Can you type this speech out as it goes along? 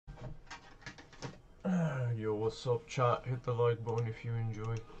Yo, what's up, chat? Hit the like button if you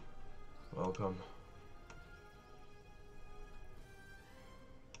enjoy. Welcome.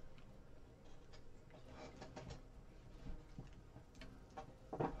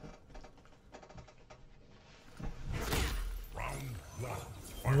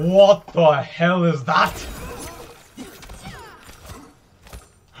 What the hell is that?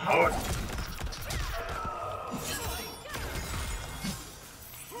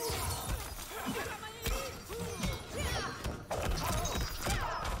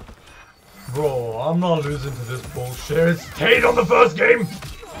 Bro, I'm not losing to this bullshit. It's Tade on the first game!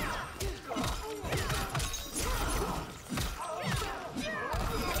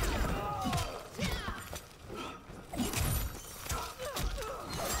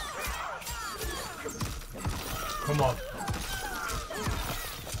 Come on.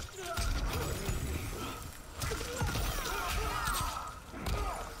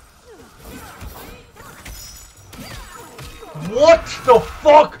 What the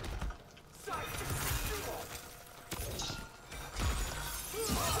fuck?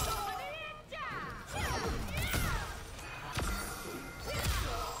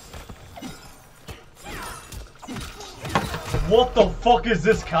 What the fuck is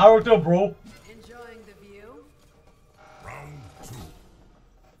this character, bro? Enjoying the view? Round 2.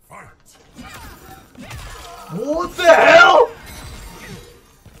 Fight! What the hell?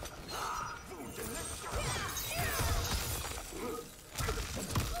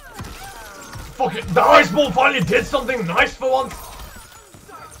 Fuck it, the ice ball finally did something nice for once.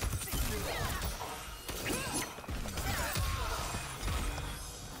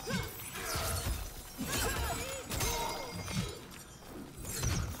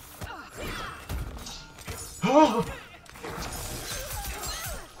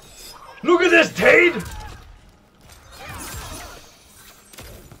 Look at this, Tade!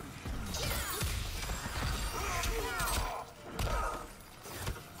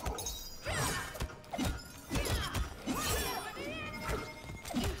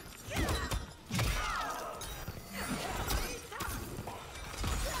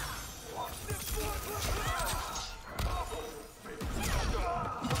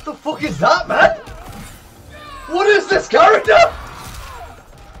 What the fuck is that, man? What is this character?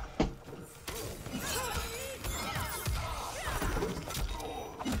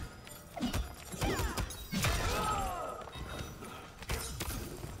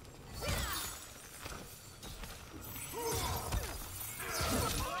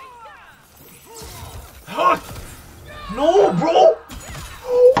 No, bro!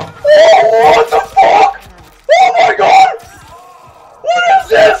 Oh, what the fuck? Oh my god! What is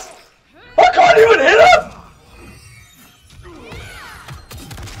this? I can't even hit him!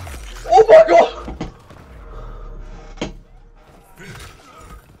 Oh my god!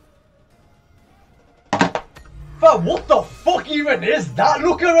 Fam, what the fuck even is that?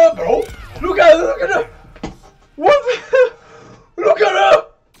 Look at her, bro! Look at her! What the? Look at her!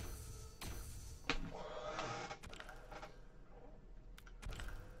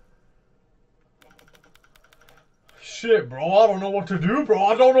 Shit, bro, I don't know what to do, bro.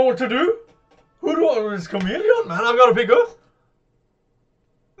 I don't know what to do. Who do I... This chameleon, man. I've got to pick her.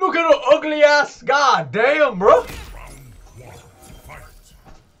 Look at her ugly ass. God damn, bro.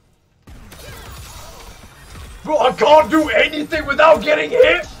 Bro, I can't do anything without getting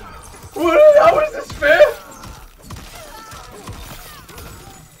hit. How is this fair?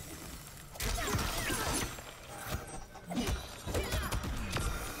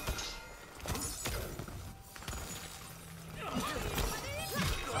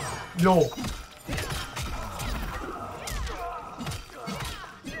 Yo.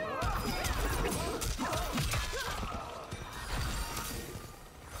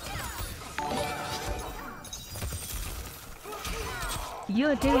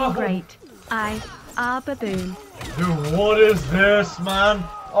 You're doing great. Baboon. Dude, what is this, man?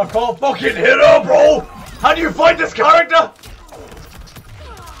 I can't fucking hit her, bro! How do you fight this character?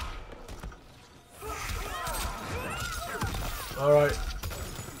 Alright.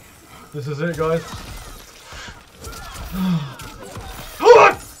 This is it, guys.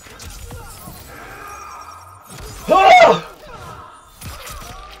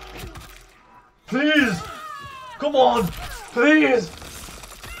 Please! Come on! Please!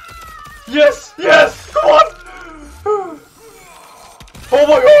 Yes! Yes! Come on! Oh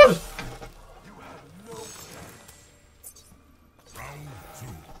my god! Round 2.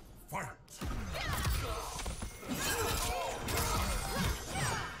 Fight!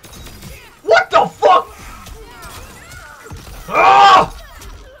 What the fuck? Ah!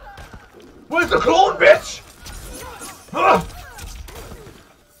 Where's the clone, bitch? Ah!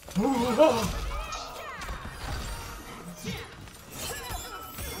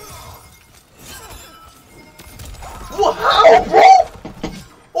 How, bro?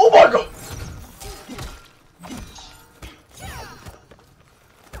 Oh my god!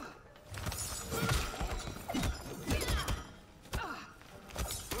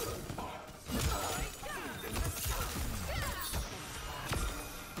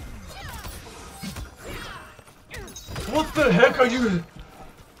 What the heck are you?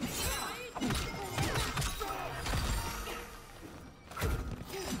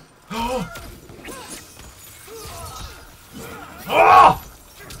 Ah!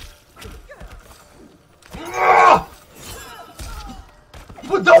 Ah!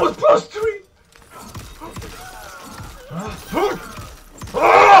 But that was +3!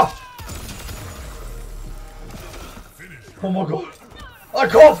 Ah! Oh my god. I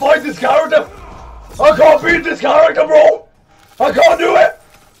can't fight this character! I can't beat this character, bro! I can't do it!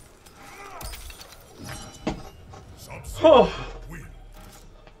 Oh.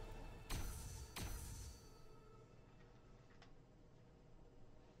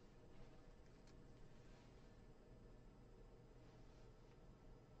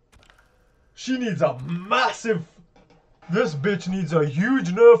 She needs a massive... This bitch needs a huge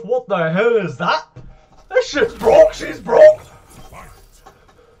nerf. What the hell is that? This shit's broke. She's broke.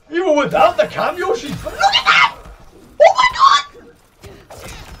 Even without the cameo, she's... Look at that! Oh my god!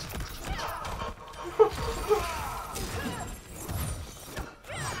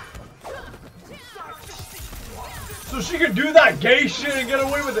 So she can do that gay shit and get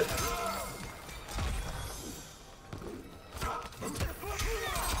away with it.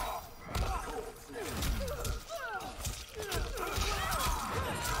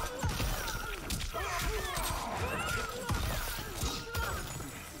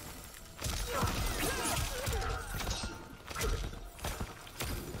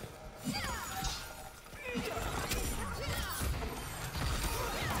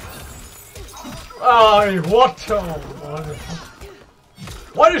 What?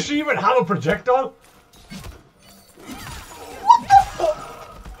 Why does she even have a projectile? What the fuck?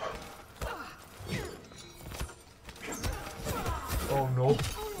 Oh no.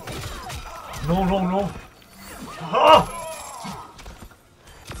 No, no, no. Ah!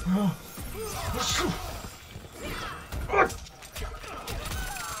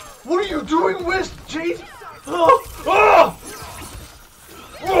 What are you doing, West Jade? Ah! Ah!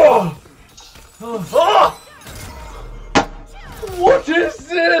 Ah! Ah! What is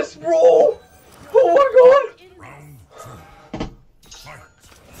this, bro? Oh my god! Round 2. Fight.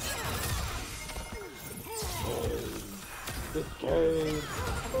 This game.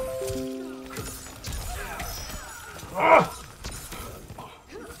 Ah!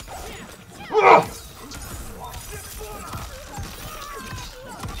 Ah!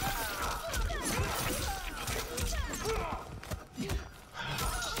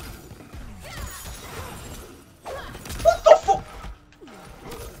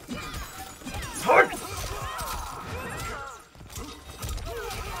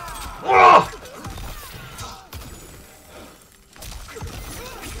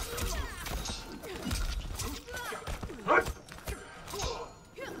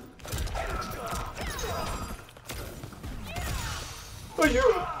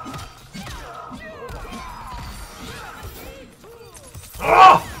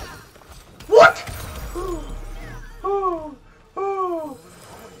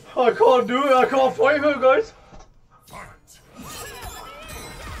 I can't do it. I can't fight her, guys. Fight.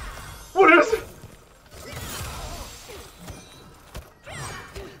 What is it?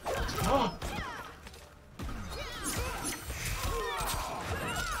 Ah.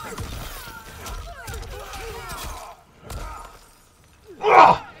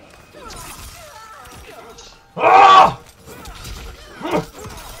 Ah. Ah.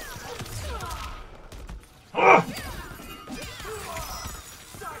 Ah.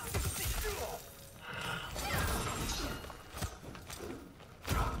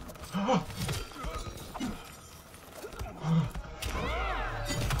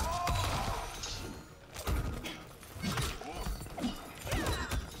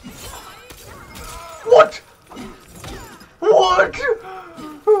 What? What?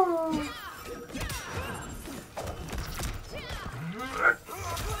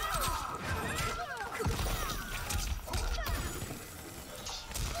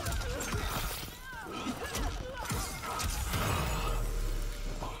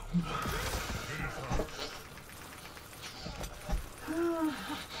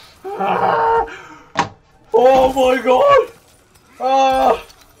 Oh my god! Ah!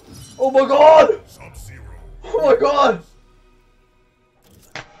 Oh my god! Subzero. Oh my god!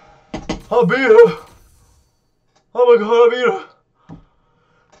 I beat her! Oh my god, I beat her!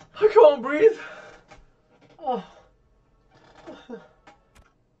 I can't breathe! Oh.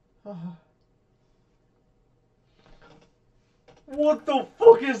 What the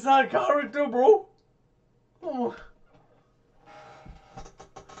fuck is that character, bro? Oh.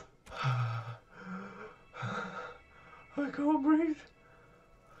 I can't breathe.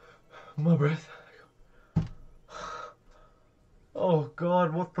 My breath. Oh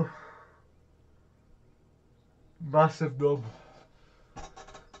god, what the... Massive dub.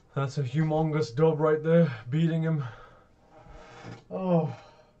 That's a humongous dub right there, beating him. Oh.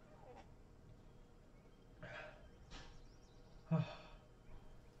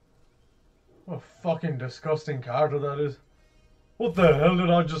 What a fucking disgusting character that is. What the hell did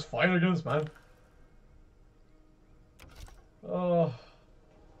I just fight against, man? Oh.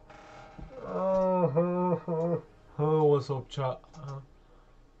 Oh, what's up, chat?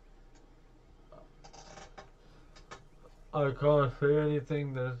 I can't say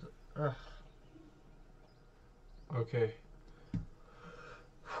anything that's... Okay.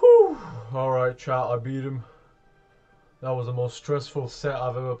 Whew. Alright, chat, I beat him. That was the most stressful set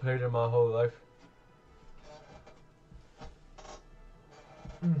I've ever played in my whole life.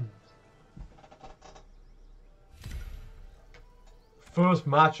 First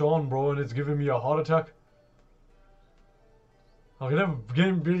match on, bro, and it's giving me a heart attack. I can never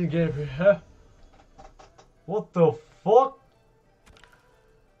beat game. What the fuck?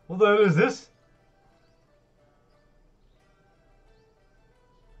 What the hell is this?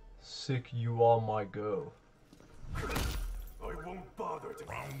 Sick, you are my girl. I won't bother to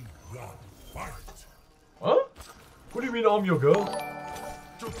round one. Fight. Huh? What do you mean I'm your girl?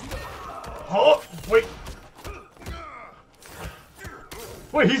 Oh, wait.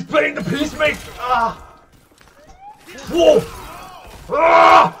 Wait, he's playing the Peacemaker. Ah. Whoa.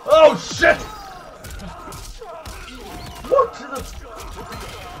 Ah. Oh shit. What the?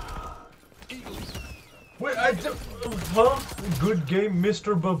 Wait, huh? Good game,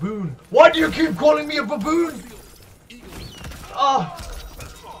 Mr. Baboon. Why do you keep calling me a baboon? Ah.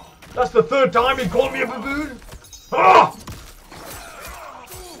 That's the third time he called me a baboon. Ah.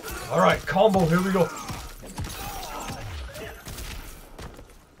 Alright, combo, here we go.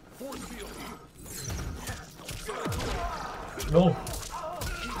 No.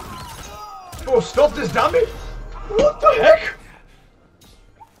 Bro, stop this damage! What the heck?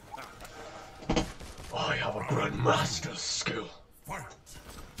 I have a grandmaster's skill.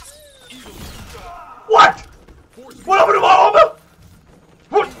 What? What happened to my armor?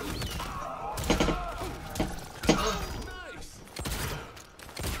 What?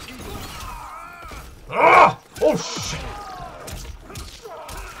 Ah! Oh shit!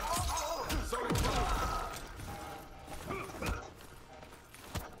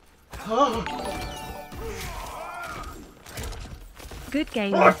 Good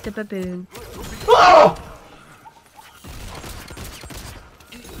game, Mr. Baboon. Ah!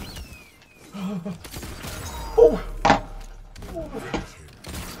 Oh!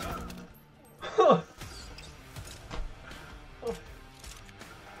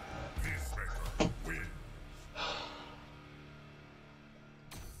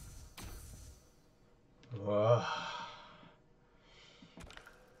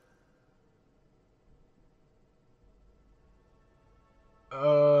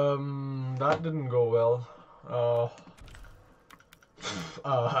 That didn't go well.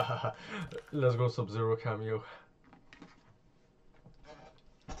 Let's go Sub-Zero Kameo.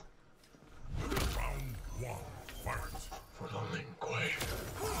 Round one. Fight. For the Lin Kuei.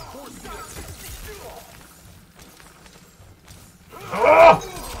 Ah!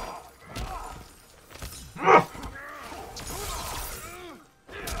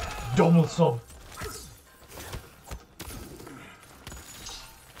 Double sub.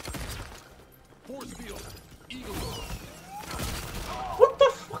 What the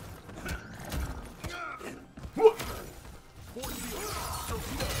fuck?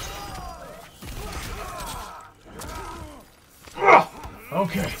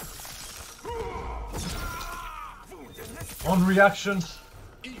 Okay. On reaction.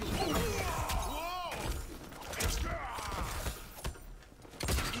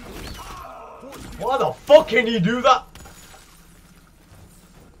 Why the fuck can he do that?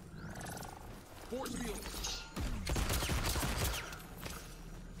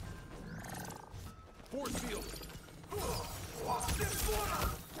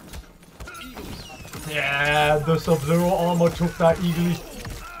 Yeah, the Sub-Zero armor took that eagerly.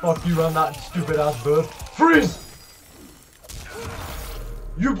 Fuck you and that stupid ass bird. Freeze!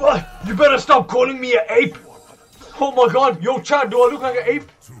 You better stop calling me an ape! Oh my god, yo chat, do I look like an ape?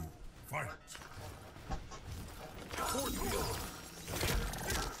 Fight.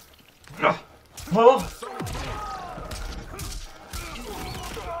 Huh?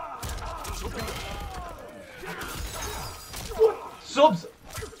 Subs.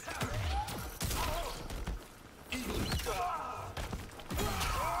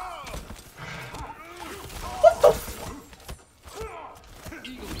 What the f-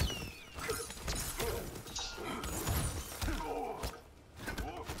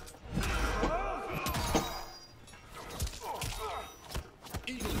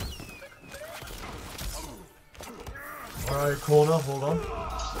 Alright, corner, hold on.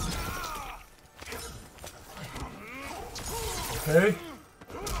 Okay.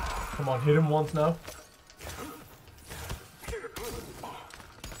 Come on, hit him once now.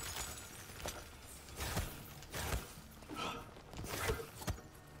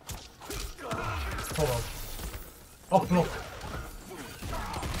 Hold on. Up block.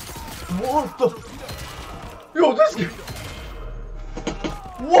 What the? Yo, this guy.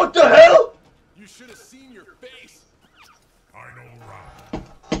 What the hell? You should have seen your face. Final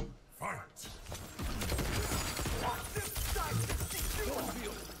round. Fight.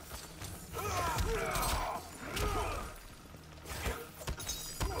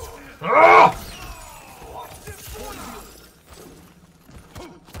 Ah!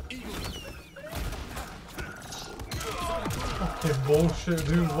 Fucking bullshit,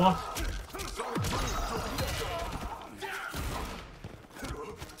 dude. What?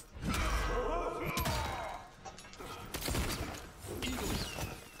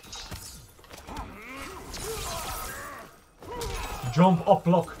 Jump up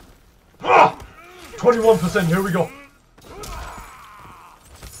block. Ah! 21%, here we go.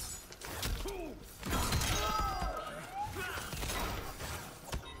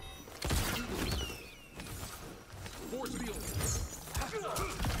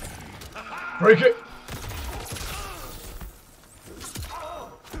 Break it.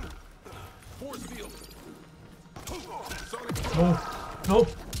 No, no.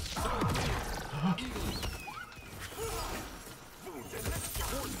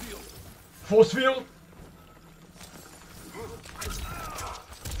 Force field.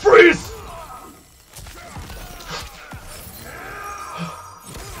 Freeze!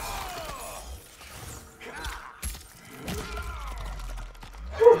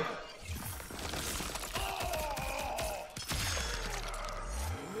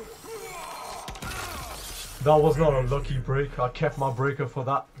 That was not a lucky break. I kept my breaker for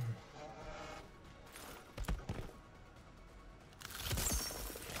that.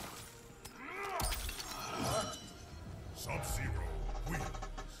 Subzero wins.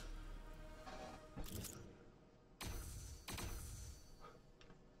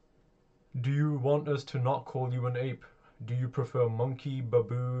 Do you want us to not call you an ape? Do you prefer monkey,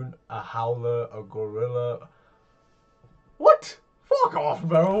 baboon, a howler, a gorilla? What? Fuck off,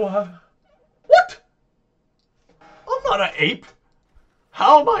 bro. What? I'm not an ape.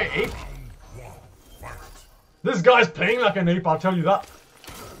 How am I an ape? One. Fight. This guy's playing like an ape, I'll tell you that.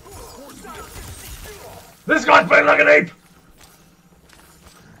 This guy's playing like an ape!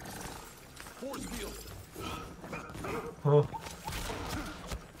 Huh?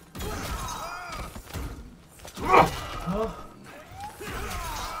 Huh?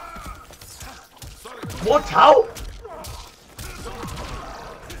 What? How?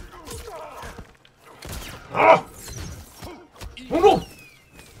 Ah! Oh no!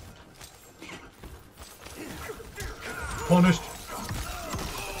 Punished.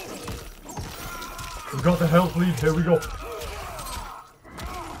 We got the health lead, here we go.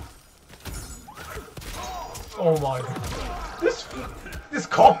 Oh my god. This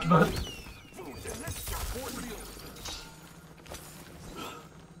cop, man.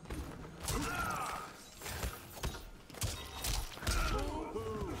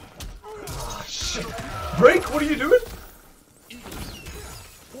 Oh shit. Break, what are you doing?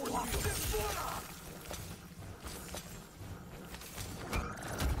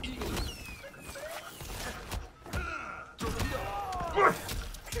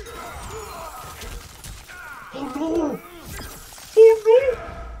 Oh no! Oh no!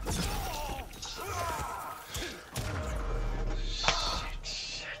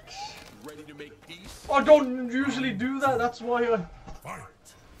 Shit. Ready to make peace? I don't usually do that, that's why I... Fight.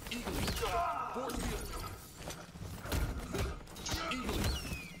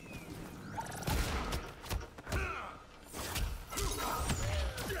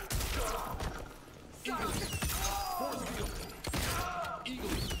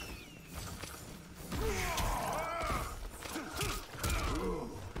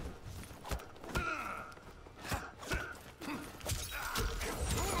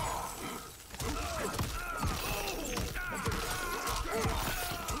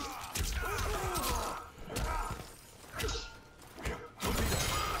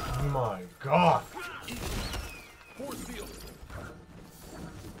 My god.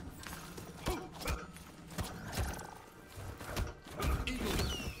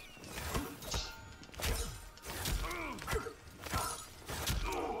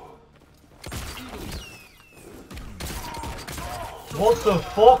 What the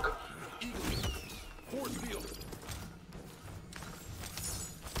fuck?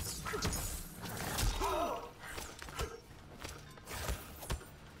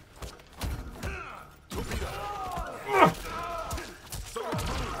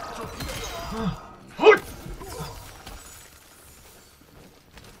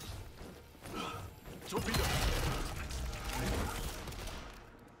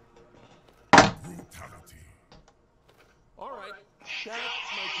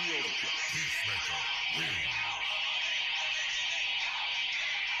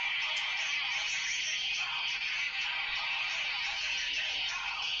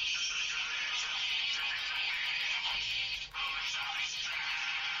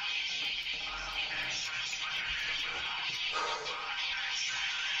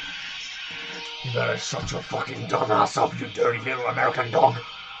 You better shut your fucking dumb ass up, you dirty little American dog.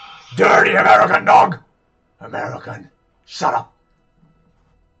 Dirty American dog! American, shut up.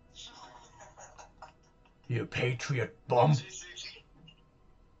 You patriot bum.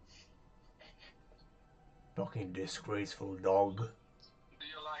 Fucking disgraceful dog. Do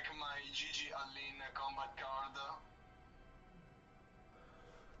you like my GG Aline combat card?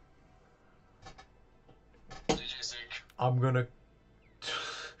 GG sick. I'm gonna...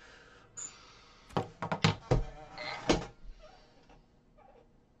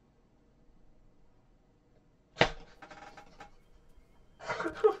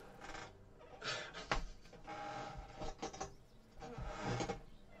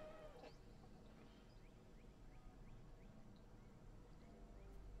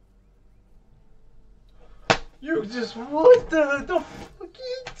 You just, what the fuck are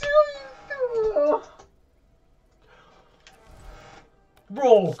you doing?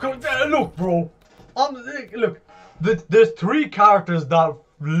 Bro, look, bro. Look, there's 3 characters that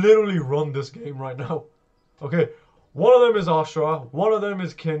literally run this game right now. Okay, one of them is Ashrah, one of them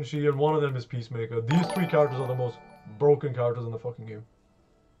is Kenshi, and one of them is Peacemaker. These 3 characters are the most broken characters in the fucking game.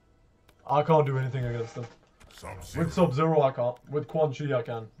 I can't do anything against them. With Subzero I can't. With Quan Chi I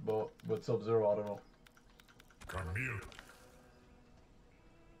can, but with Subzero I don't know. Kameo.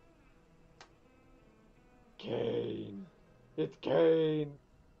 Kane. It's Kane.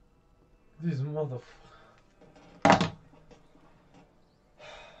 These motherfuckers.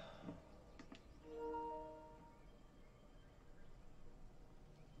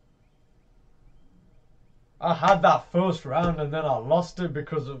 I had that first round and then I lost it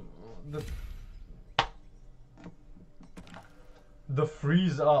because of the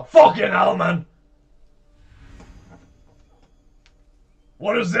freeze. Fucking hell, man.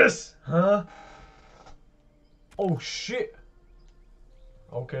 What is this? Huh? Oh shit.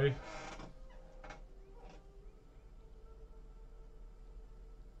 Okay.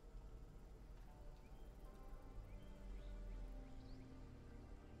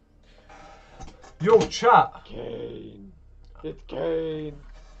 Yo, chat. Kane. It's Kane.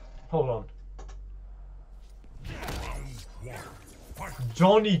 Hold on.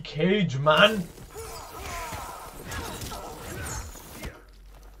 JohnnyCage, man.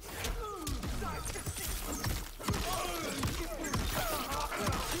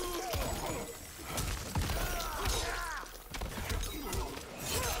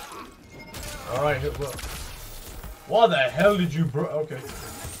 Alright, well. What the hell did you okay.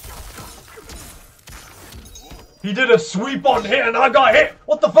 He did a sweep on hit and I got hit!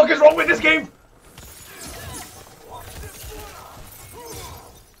 What the fuck is wrong with this game?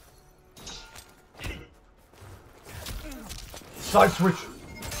 Side switch.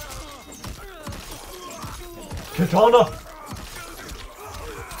 Katana.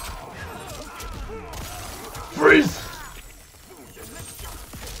 Freeze!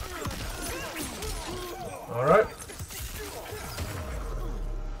 Alright.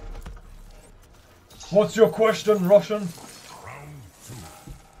 What's your question, Russian?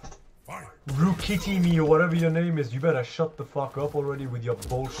 Rukiti me or whatever your name is, you better shut the fuck up already with your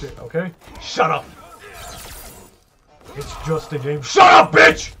bullshit, okay? Shut up! It's just a game. Shut up,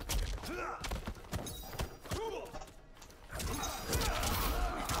 bitch!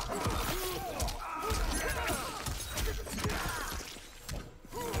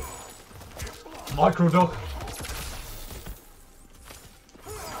 Micro duck.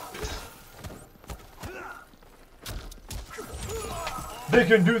 They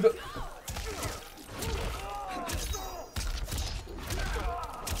can do the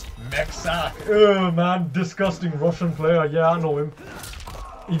Mexac. Ugh, man, disgusting Russian player. Yeah, I know him.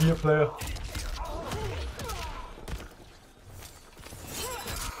 Idiot player.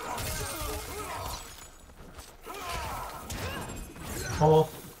 Oh.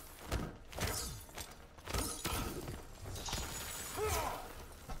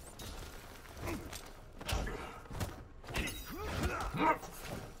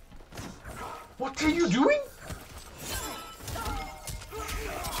 What are you doing?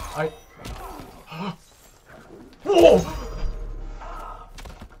 Whoa!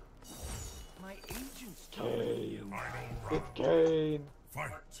 My agent's talking you. It's Kane.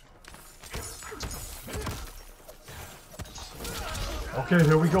 Fight. Okay,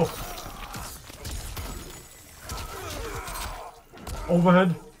 here we go.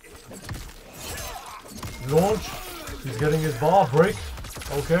 Overhead. Launch. He's getting his bar. Break.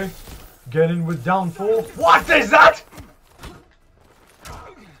 Okay. Get in with down 4. What is that?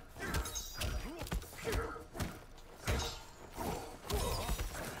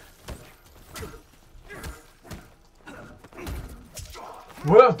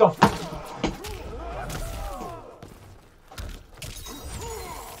 Where the f—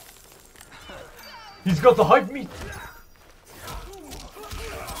 He's got the hype meat.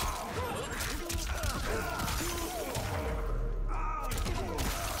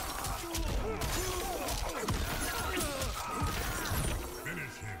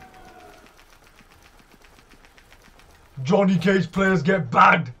 JohnnyCage players get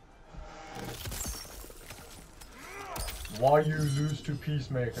bagged. Why you lose to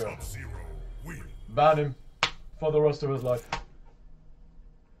Peacemaker? Subzero win. Ban him for the rest of his life.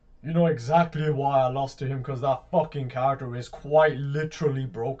 You know exactly why I lost to him, because that fucking character is quite literally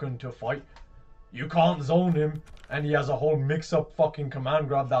broken to fight. You can't zone him, and he has a whole mix-up fucking command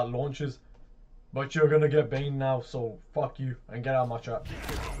grab that launches. But you're gonna get Bane now, so fuck you and get out of my chat.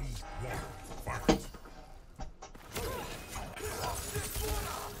 Fight.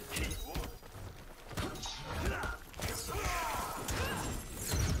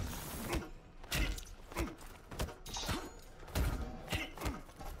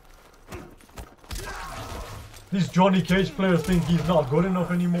 These JohnnyCage players think he's not good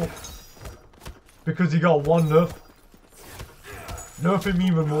enough anymore because he got one nerf. Nerf him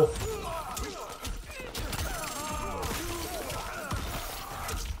even more.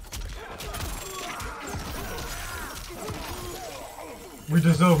 We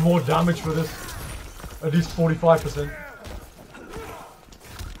deserve more damage for this. At least 45%.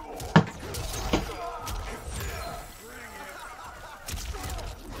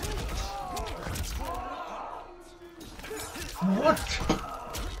 What?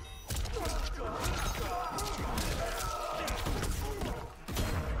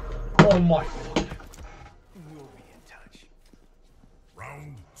 Oh my. We'll be in touch.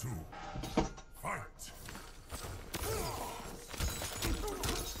 Round 2. Fight.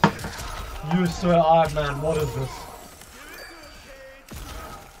 You swear, alright man, what is this?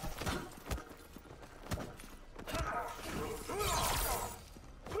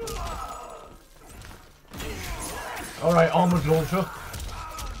 Alright, armored launcher.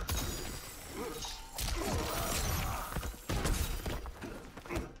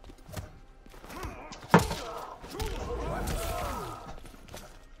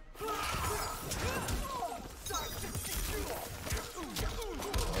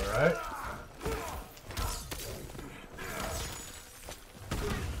 Alright.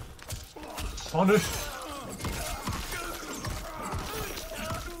 Punish.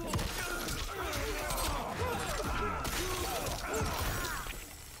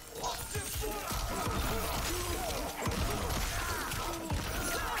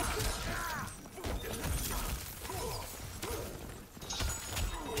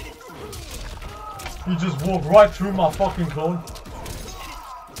 You just walked right through my fucking clone.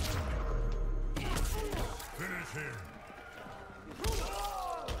 Finish him.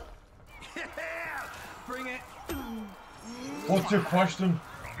 Yeah! Bring it! What's your question?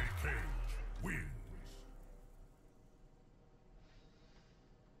 JohnnyCage wins.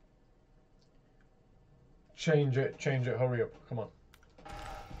 Change it, hurry up, come on.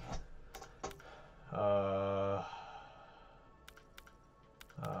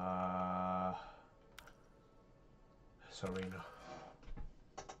 Serena.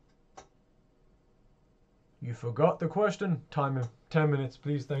 You forgot the question? Time him. 10 minutes,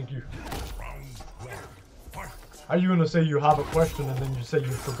 please, thank you. Round 1. Fight. Are you gonna say you have a question and then you say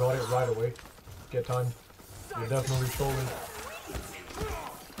you forgot it right away? Get timed. You're definitely trolling.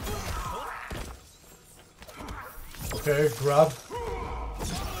 Okay, grab.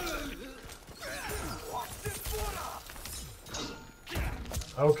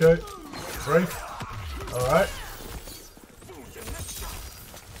 Okay, break. Alright.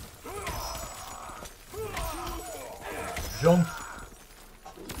 Jump.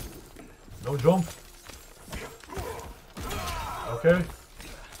 No jump. Okay.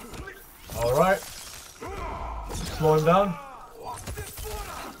 Alright. Slow him down.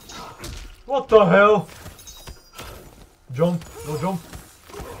 What the hell? Jump. No jump.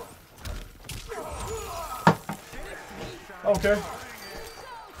 Okay.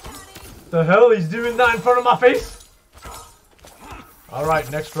 The hell? He's doing that in front of my face? Alright,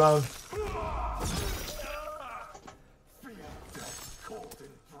 next round.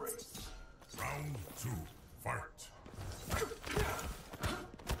 Round 2. Fight.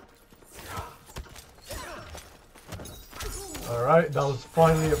 Alright, that was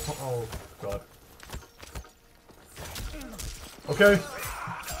finally a... Oh, God. Okay.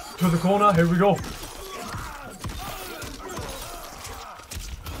 To the corner, here we go.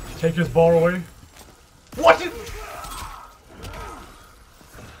 Take his bar away. What is...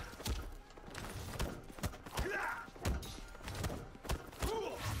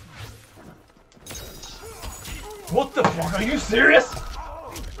 What the fuck? Are you serious?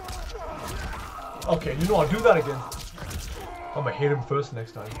 Okay, you know, I'll do that again. I'm gonna hit him first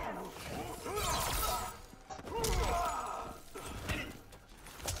next time.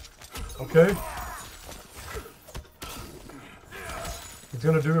 Okay. He's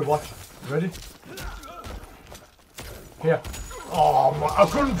gonna do it, watch. Ready? Here. Oh my, I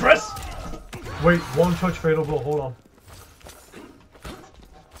couldn't press! Wait, one touch fatal blow, hold on.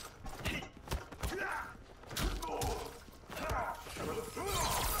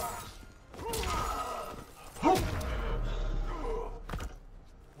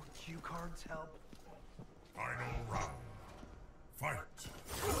 Cue cards help. Final round. Fight.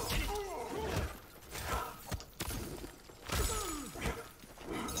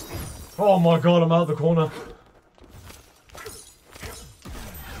 Oh my god, I'm out the corner.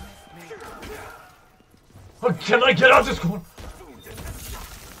 Oh, can I get out this corner?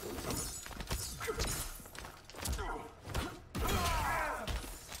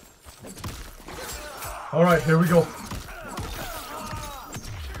 Alright, here we go.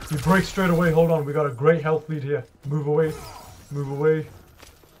 You break straight away, hold on, we got a great health lead here. Move away, move away.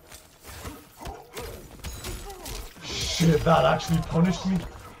 Shit, that actually punished me.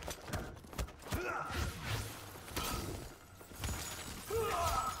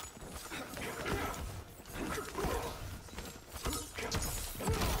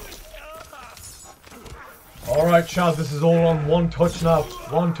 Alright, Chad, this is all on one touch now.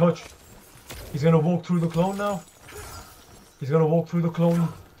 One touch. He's gonna walk through the clone now. He's gonna walk through the clone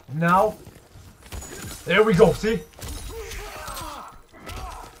now. There we go, see?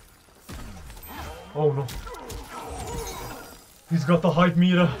 Oh no. He's got the hype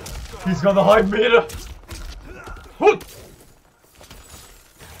meter. He's got the hype meter. What?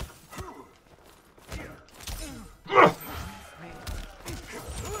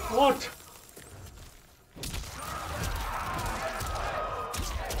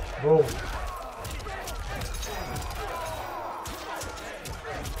 Bro.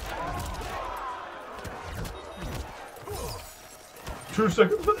 Two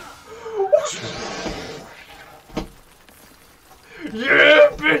seconds. Yeah,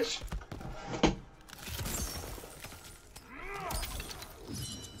 bitch!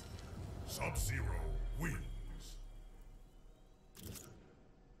 Subzero wins.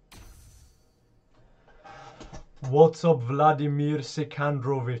 What's up, Vladimir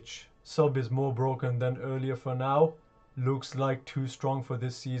Sikandrovich? Sub is more broken than earlier for now. Looks like too strong for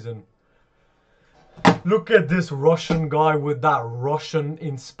this season. Look at this Russian guy with that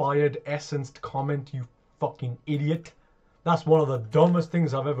Russian-inspired essenced comment, you fucking idiot. That's one of the dumbest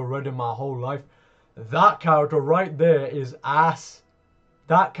things I've ever read in my whole life. That character right there is ass.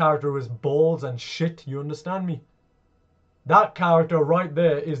 That character is balls and shit, you understand me? That character right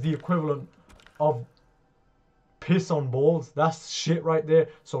there is the equivalent of piss on balls. That's shit right there.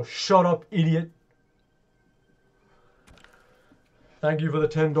 So shut up, idiot. Thank you for the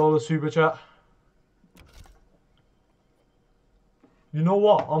 $10 super chat. You know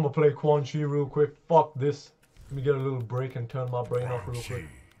what? I'm gonna play Quan Chi real quick. Fuck this. Let me get a little break and turn my brain off real quick.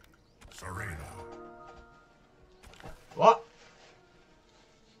 Serena. What?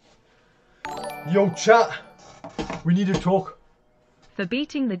 Yo, chat. We need to talk. For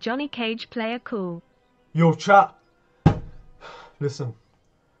beating the JohnnyCage player cool. Yo, chat. Listen.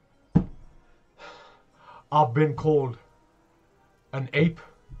 I've been called an ape,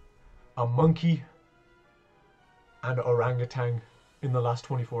 a monkey, and an orangutan in the last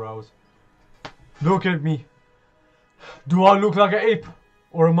 24 hours. Look at me. Do I look like an ape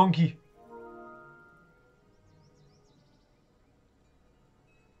or a monkey?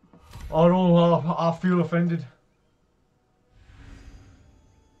 I don't know, I feel offended.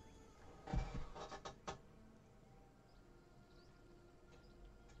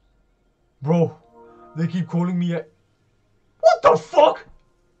 Bro, they keep calling me a... What the fuck?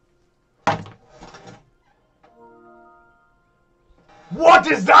 What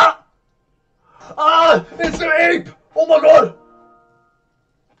is that? Ah, it's an ape! Oh my god!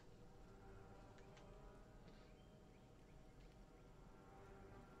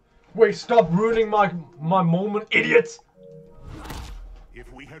 Wait, stop ruining my moment, idiots!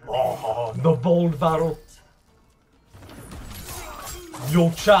 If we had Oh, the bold battle.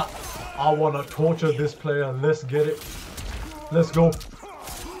 Yo, chat, I wanna torture this player. Let's get it. Let's go.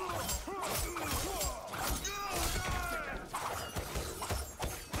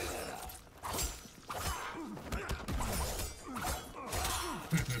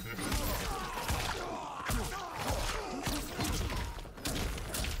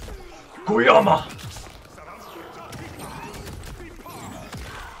 Koyama!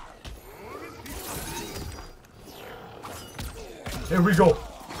 Here we go.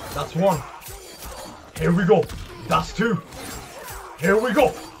 That's one. Here we go. That's two. Here we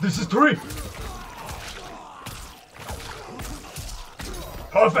go. This is three.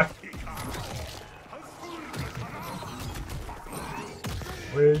 Perfect.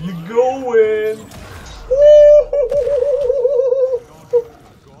 Where you going?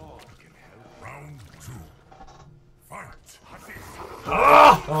 round two. Fight.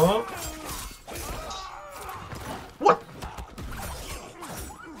 Ah! Uh-huh. What?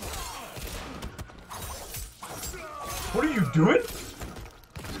 What are you doing?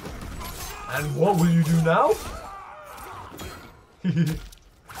 And what will you do now?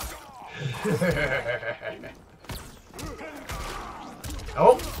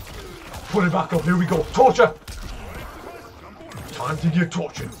 Oh, put it back up. Here we go. Torture. Time to get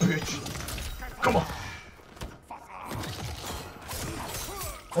tortured, bitch. Come on.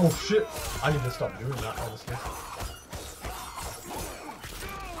 Oh shit. I need to stop doing that, honestly.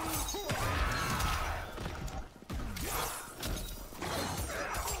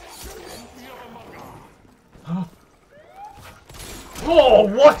 Huh? Oh,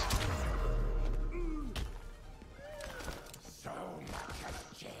 what?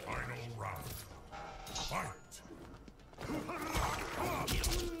 Final round. Fight.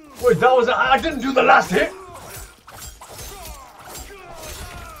 Wait, that was... I didn't do the last hit.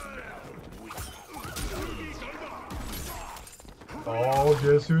 Oh,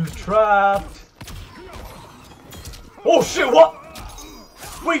 guess who's trapped? Oh shit, what?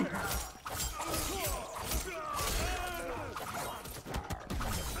 Wait.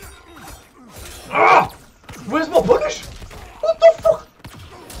 Ah! Where's my punish? What the fuck?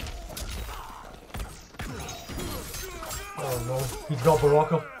 Oh no, he's got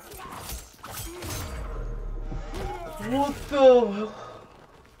Baraka. What the?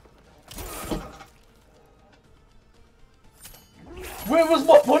 Where was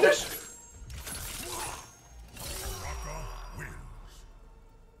my punish? Raka wins.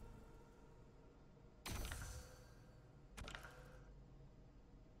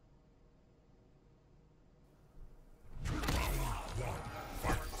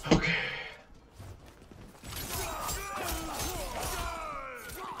 Okay.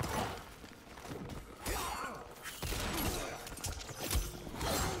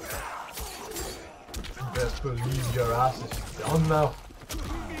 Best believe your ass is done now.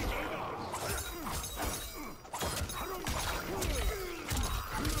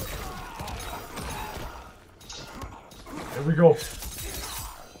 Here we go.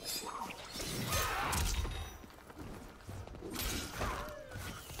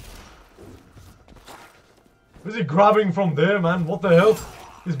 Where's he grabbing from there, man? What the hell?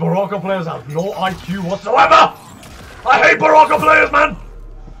 These Baraka players have no IQ whatsoever! I hate Baraka players, man!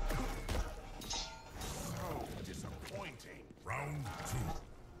 Disappointing. Round two.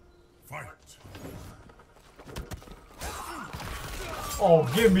 Fight. Oh,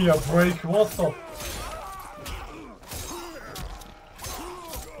 give me a break. What the?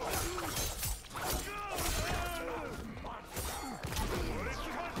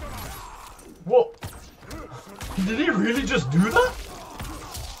 What? Did he really just do that?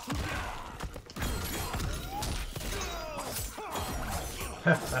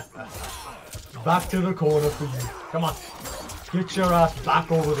 Back to the corner for you. Come on. Get your ass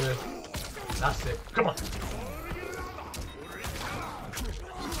back over there. That's it. Come on.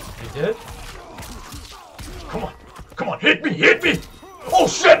 You did? Come on. Come on. Hit me. Hit me. Oh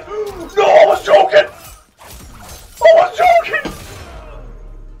shit. No, I was joking. I was joking.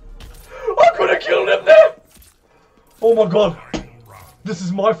 I could have killed him there. Oh my god. This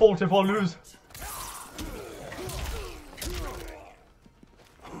is my fault if I lose.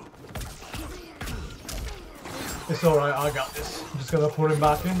 It's alright, I got this. I'm just gonna put him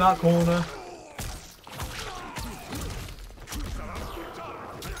back in that corner.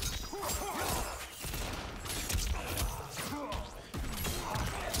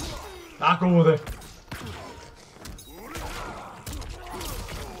 Back over there.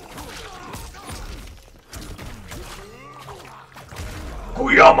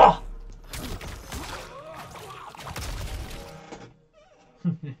 Yama!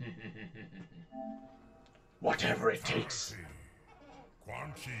 Whatever it takes.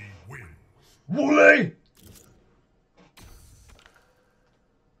 Quan Chi wins. Wooly!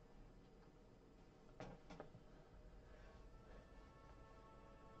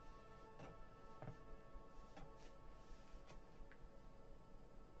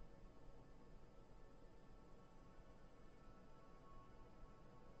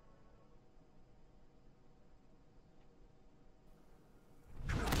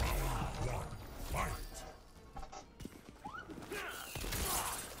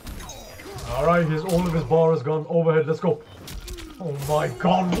 Alright, all of his bar is gone. Overhead, let's go. Oh my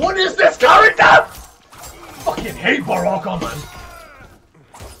god, what is this character? Fucking hate Baraka, man.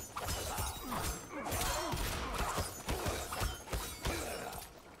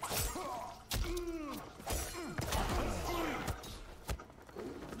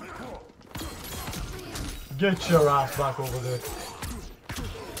 Get your ass back over there.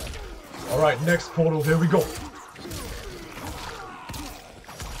 Alright, next portal, here we go.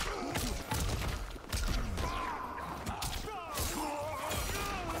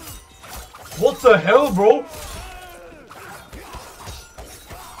 What the hell, bro?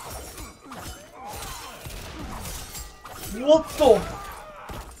 What the?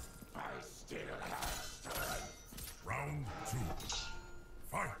 Round 2.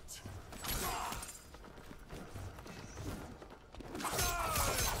 Fight.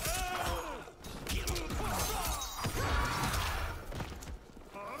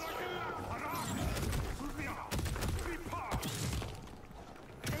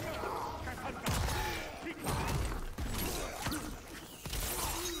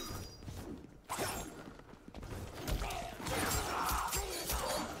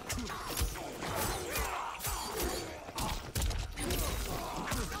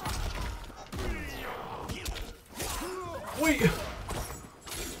 Wait.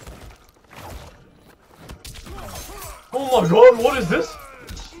 Oh my god, what is this?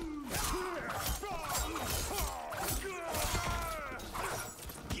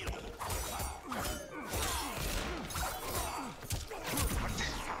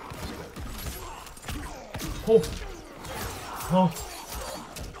 Oh. Oh.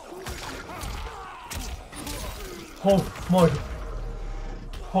 Oh my god.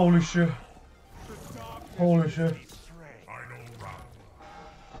 Holy shit. Holy shit. Final round.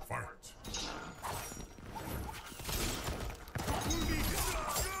 Fight.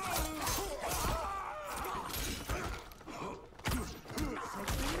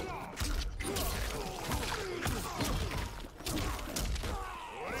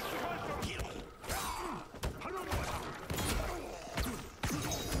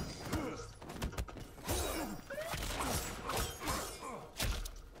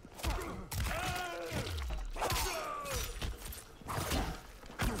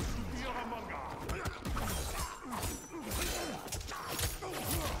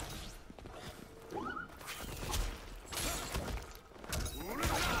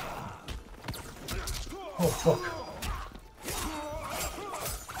 Oh fuck.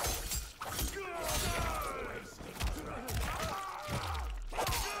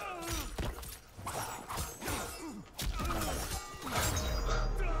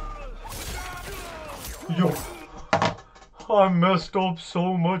 Yo, I messed up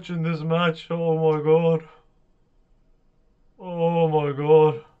so much in this match. Oh my god. Oh my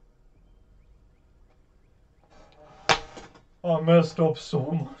god. I messed up so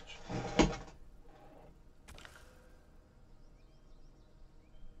much.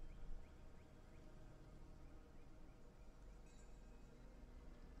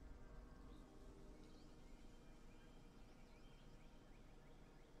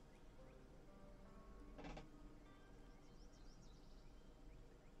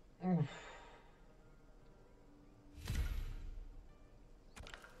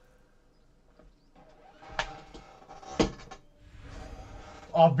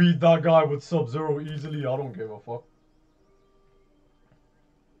 I beat that guy with Subzero easily, I don't give a fuck.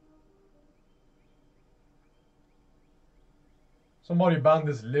 Somebody ban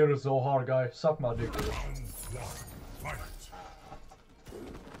this Lyra Zohar guy, suck my dick. Round 1. Fight.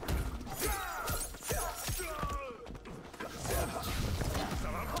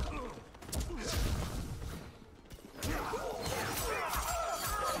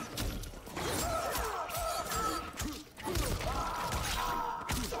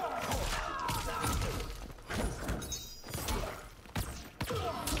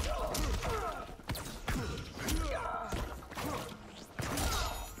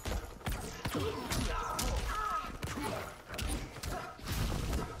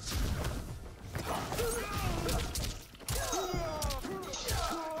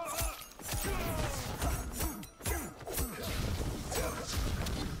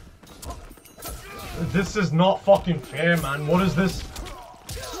 this is not fucking fair, man. What is this?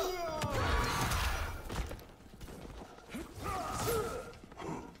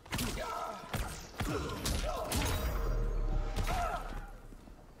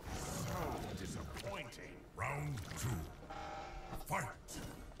 Disappointing. Round 2. Fight.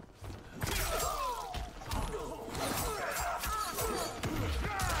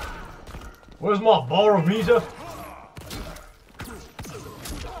 Where's my barometer?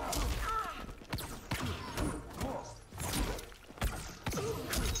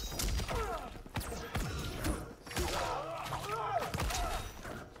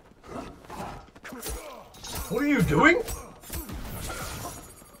 What are you doing?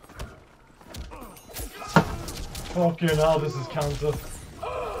 Fucking hell, this is counter.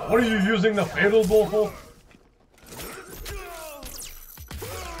 What are you using the fatal ball for?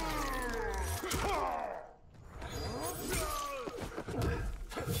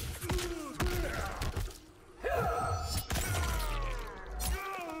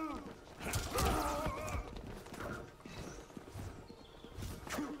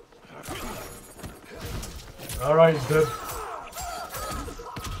 Alright, he's dead.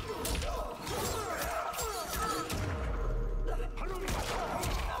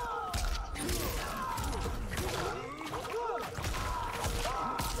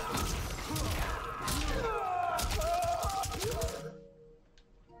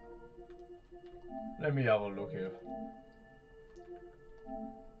 Let me have a look here.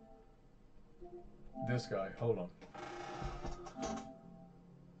 This guy, hold on.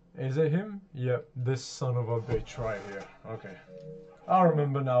 Is it him? Yep, this son of a bitch right here. Okay. I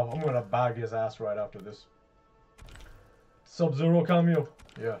remember now. I'm gonna bag his ass right after this. Subzero Kameo?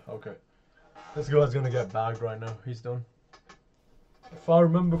 Yeah, okay. This guy's gonna get bagged right now. He's done. If I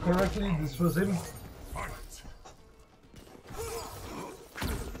remember correctly, this was him.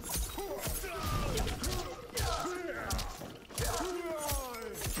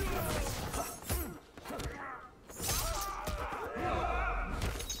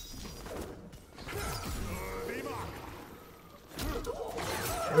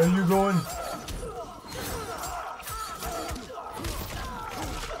 Where are you going?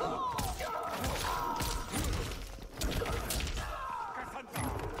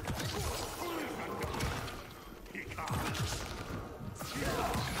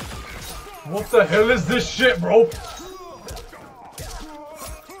 What the hell is this shit, bro?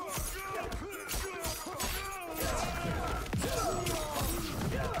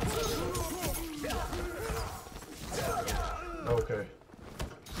 Okay.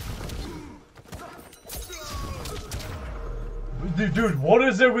 Dude, what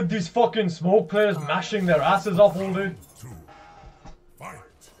is it with these fucking smoke players mashing their asses off all day?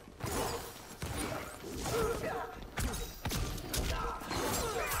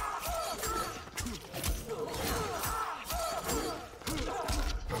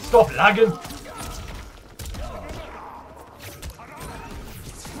 Stop lagging!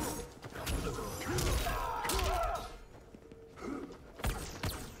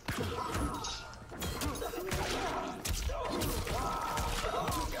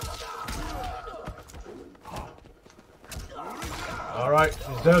 Alright,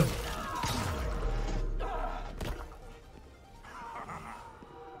 he's dead.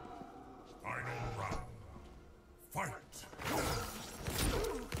 Final round. Fight.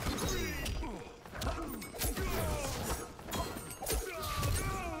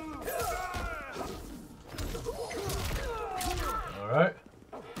 Alright.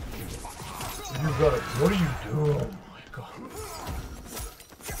 You got it. What are you doing? Oh my god.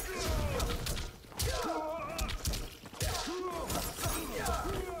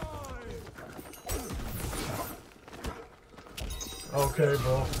 Okay,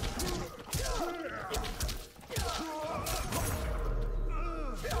 bro.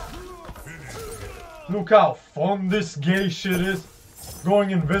 Look how fun this gay shit is.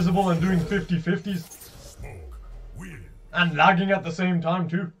 Going invisible and doing 50-50s. And lagging at the same time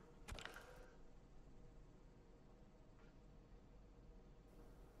too.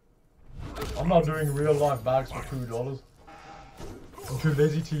 I'm not doing real life bags for $2. I'm too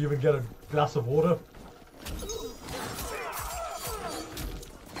lazy to even get a glass of water.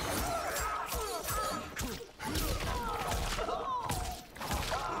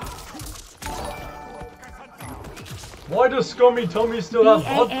 Why does Scummy Tommy still have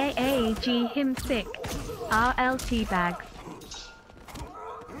hot? B-A-A-A-G him sick. RLT bags.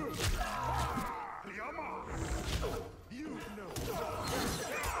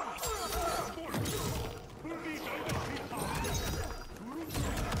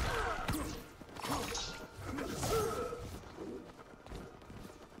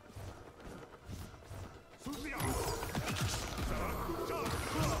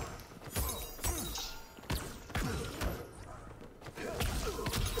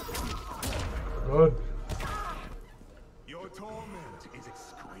 Good. Your torment is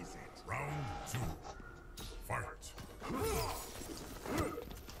exquisite. Round 2. Fight.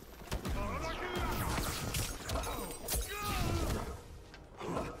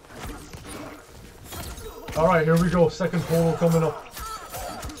 Alright, here we go. Second portal coming up.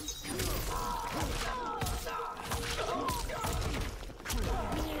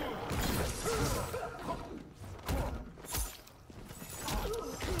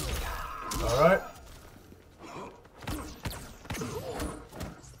 Alright.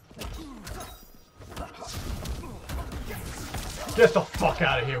 Get the fuck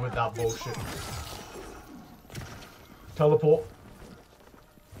out of here with that bullshit. Teleport.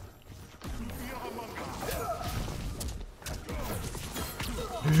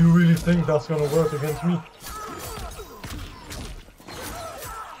 Do you really think that's gonna work against me?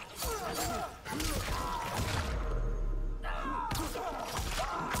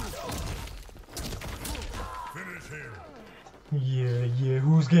 Finish him. Yeah,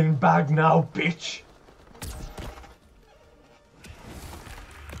 who's getting bagged now, bitch?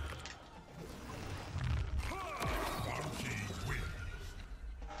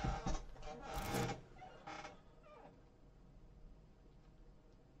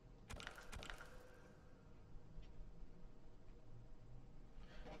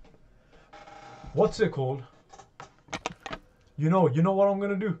 What's it called? You know what I'm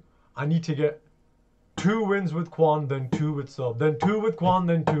gonna do? I need to get 2 wins with Quan, then 2 with sub, then 2 with Quan,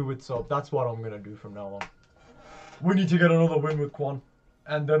 then 2 with sub. That's what I'm gonna do from now on. We need to get another win with Quan,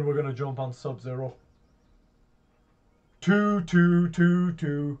 and then we're gonna jump on Sub-Zero. 2, 2, 2,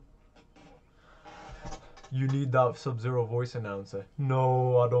 2. You need that Sub-Zero voice announcer.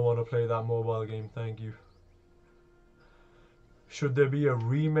 No, I don't want to play that mobile game, thank you. Should there be a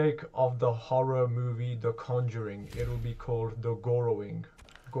remake of the horror movie The Conjuring, it'll be called The Goroing.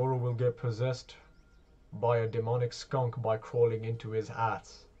 Goro will get possessed by a demonic skunk by crawling into his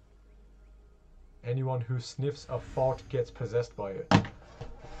ass. Anyone who sniffs a fart gets possessed by it.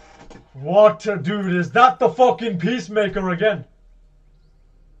 What, dude? Is that the fucking Peacemaker again?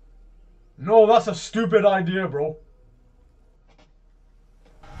 No, that's a stupid idea, bro.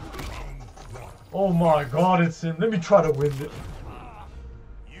 Oh my god, it's him. Let me try to win it.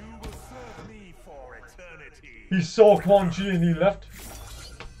 You will serve me for eternity. He saw Quan Chi and he left.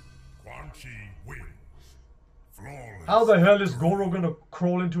 Quan Chi wins. Flawless. How the hell is Goro gonna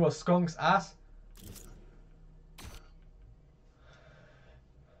crawl into a skunk's ass?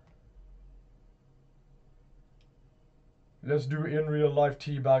 Let's do in real life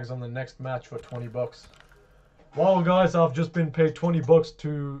teabags on the next match for 20 bucks. Well guys, I've just been paid 20 bucks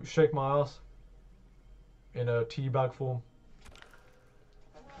to shake my ass in a teabag form.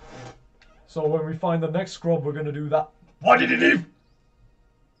 So when we find the next scrub, we're gonna do that. Why did he leave?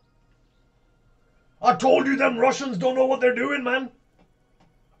 I told you them Russians don't know what they're doing, man.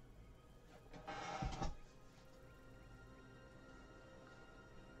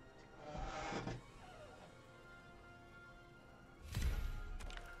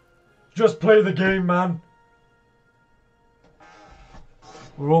 Just play the game, man.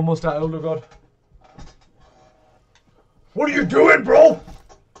 We're almost at Elder God. What are you doing, bro?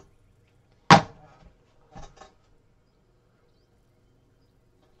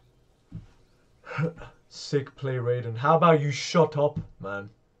 Sick play, Raiden. How about you shut up, man?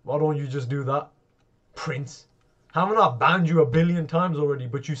 Why don't you just do that? Prince. Haven't I banned you 1 billion times already,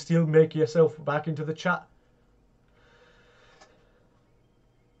 but you still make yourself back into the chat?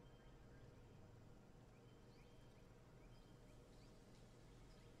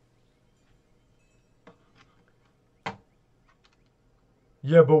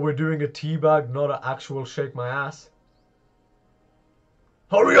 Yeah, but we're doing a teabag, not an actual shake my ass.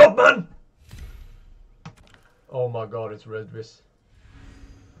 Hurry up, man! Oh my god, it's Redvis.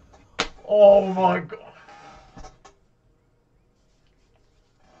 Oh my god.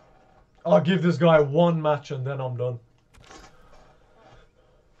 I'll give this guy 1 match and then I'm done.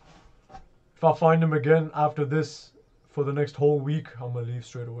 If I find him again after this for the next whole week, I'm gonna leave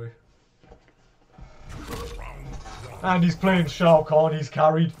straight away. And he's playing Shao Kahn, he's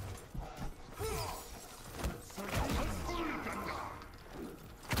carried.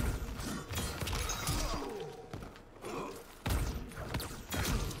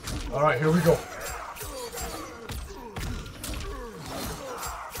 Alright, here we go.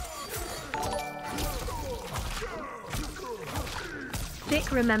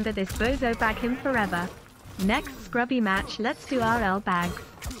 Dick, remember this bozo, bag him forever. Next scrubby match, let's do RL bags.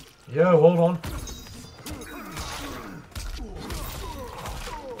 Yeah, hold on.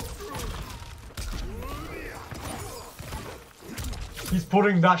 He's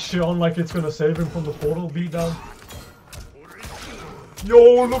putting that shit on like it's gonna save him from the portal beatdown.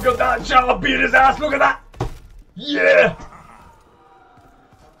 Yo, look at that! Chat beat his ass! Look at that! Yeah!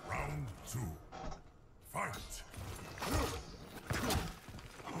 Round 2. Fight.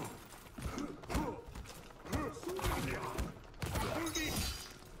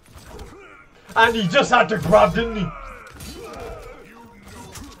 And he just had to grab, didn't he?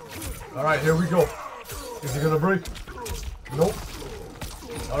 Alright, here we go. Is he gonna break? Nope.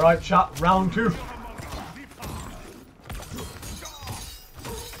 Alright, chat, round 2.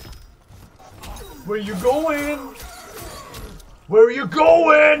 Where you going? Where are you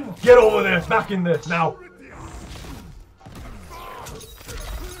going? Get over there, back in there, now.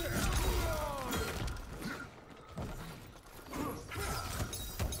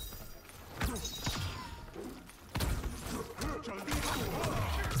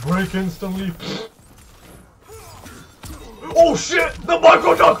 Break instantly. Oh shit! The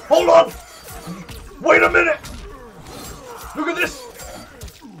micro duck! Hold on! Wait a minute! Look at this!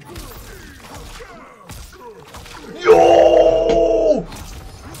 Yo!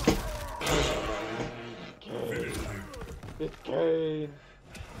 It's Kane.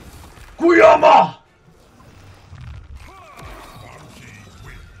 Kuyama!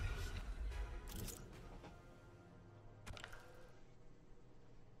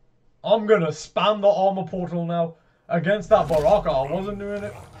 I'm gonna spam the armor portal now. Against that Baraka, I wasn't doing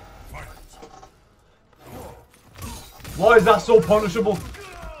it. Why is that so punishable?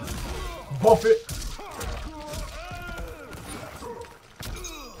 Buff it.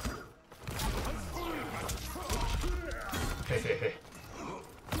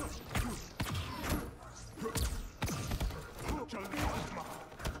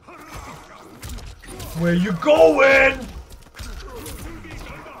 Where you going?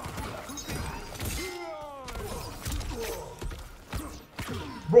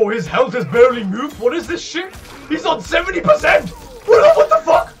 Bro, his health has barely moved. What is this shit? He's on 70%! What the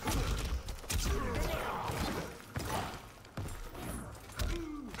fuck?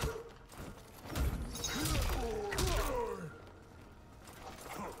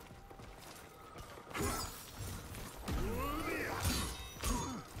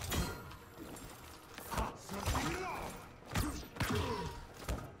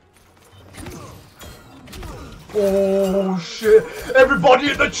 Oh shit!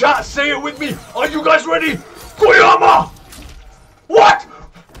 Everybody in the chat, say it with me! Are you guys ready? Koyama! What?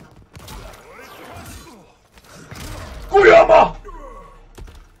 Koyama!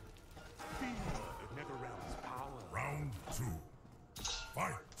 Round 2.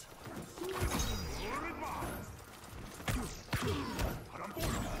 Fight.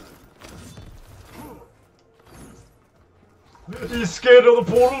 He's scared of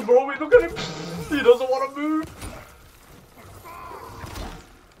the portal, bro. Wait, look at him. He doesn't want to move.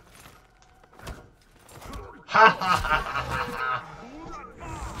 Ha ha ha ha ha.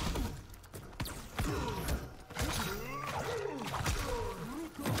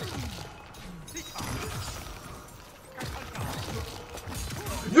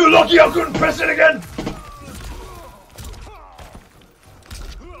 You're lucky I couldn't press it again!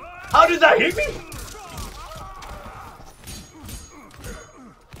 How did that hit me?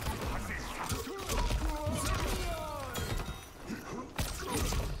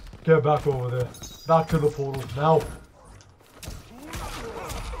 Get back over there. Back to the portal, now.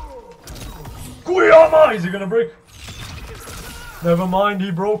 Kuyama! Is he gonna break? Never mind,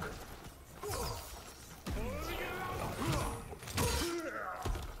 he broke.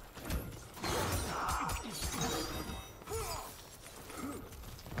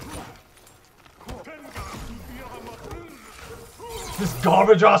 This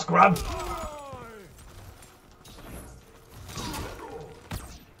garbage ass grab.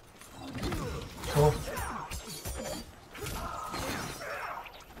 Oh.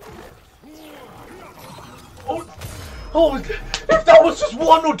 Oh, if that was just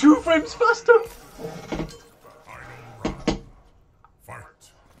 1 or 2 frames faster. Fight.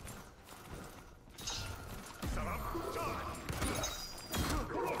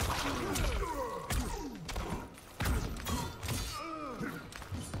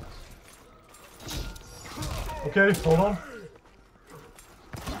 Okay, hold on.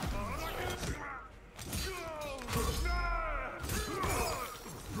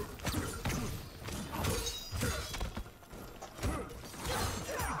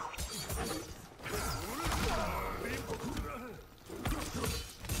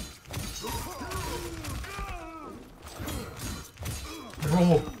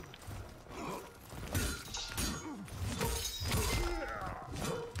 Bro.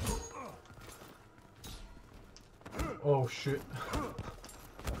 Oh shit.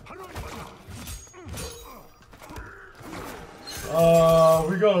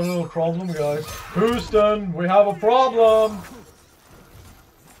 We got a little problem, guys. Houston, we have a problem.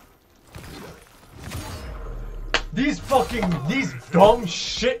 These dumb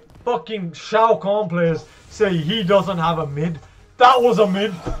shit fucking Shao Kahn players say he doesn't have a mid. That was a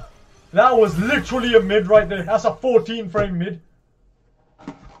mid. That was literally a mid right there. That's a 14 frame mid.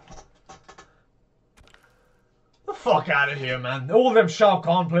 The fuck out of here, man. All them Shao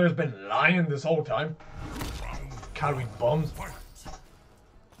Kahn players been lying this whole time. Carrying bombs.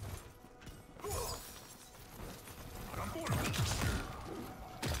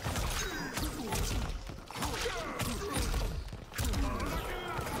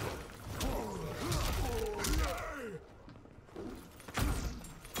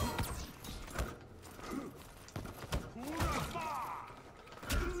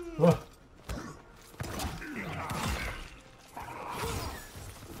 Whoa.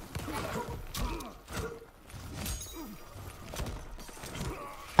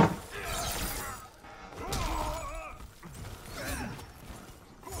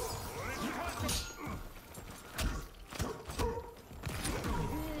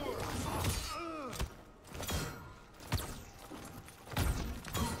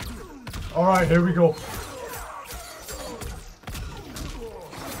 All right, here we go.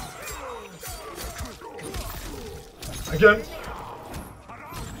 Again.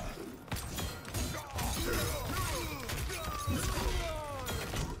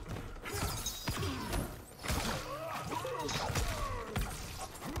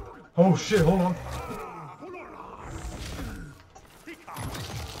 Oh shit, hold on.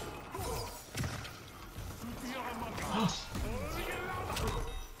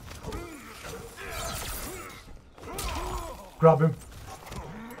 Grab him.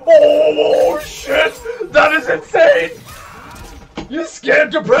 Oh shit! That is insane! You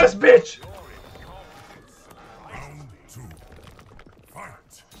scared to press, bitch! Round 2.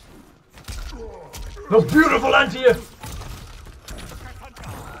 Fight. The beautiful anti-air!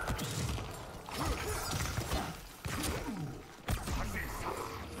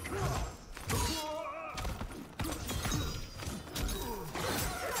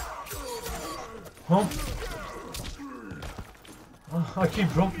 Huh? Oh, I keep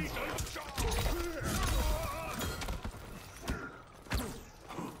dropping.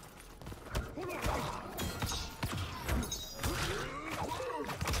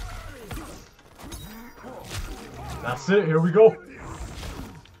 That's it, here we go.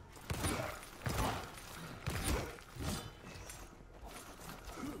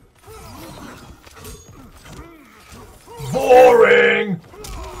 Boring!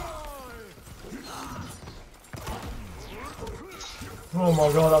 Oh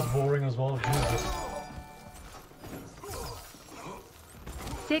my god, that's boring as well. Jesus.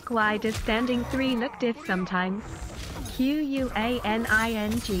 Sick, why does standing 3 look diff sometimes?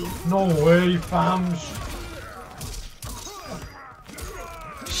 Q-U-A-N-I-N-G. No way, fam.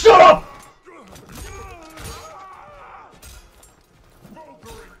 Shut up!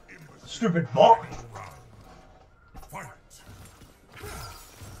 Stupid bot. Fight.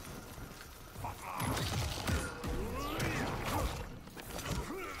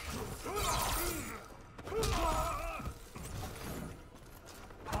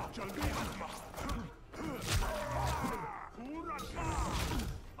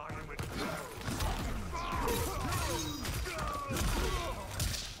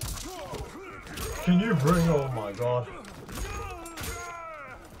 Can you bring? Oh my god.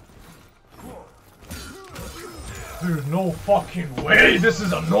 Dude, no fucking way! This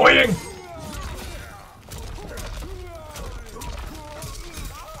is annoying!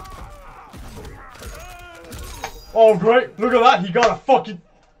 Oh great, look at that, he got a fucking...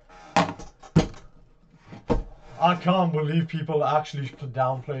 I can't believe people actually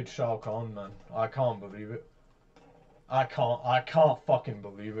downplayed Shao Kahn, man. I can't believe it. I can't fucking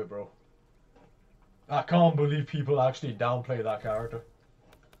believe it, bro. I can't believe people actually downplay that character.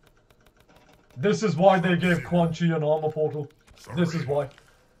 This is why they gave Quan Chi an armor portal. This is why.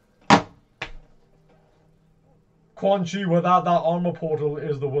 Quan Chi without that armor portal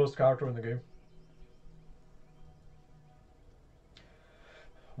is the worst character in the game.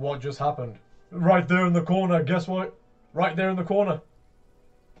 What just happened? Right there in the corner, guess what? Right there in the corner.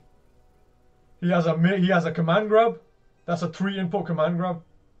 He has a command grab. That's a 3-input command grab.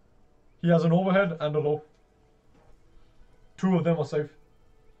 He has an overhead and a low. 2 of them are safe.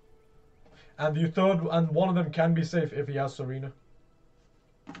 And the third, and one of them can be safe if he has Serena.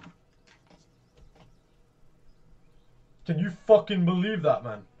 Can you fucking believe that,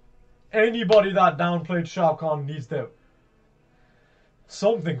 man? Anybody that downplayed Shao Kahn needs their...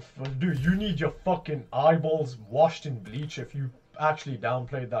 Something, dude, you need your fucking eyeballs washed in bleach if you actually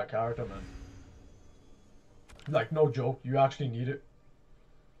downplayed that character, man. Like, no joke, you actually need it.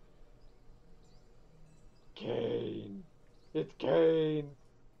 Kane. It's Kane.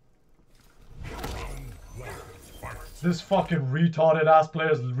 This fucking retarded ass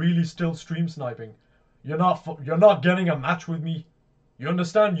player is really still stream sniping. You're not getting a match with me. You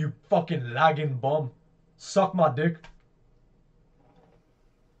understand, you fucking lagging bum? Suck my dick.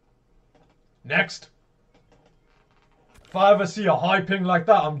 Next. If I ever see a high ping like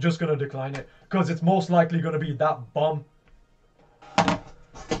that, I'm just gonna decline it. Because it's most likely gonna be that bum.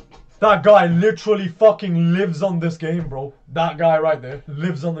 That guy literally fucking lives on this game, bro. That guy right there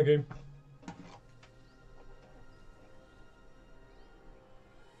lives on the game.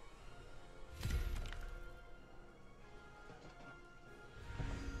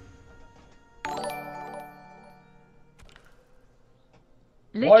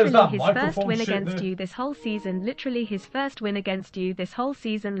 Literally his first win against you this whole season. Literally his first win against you this whole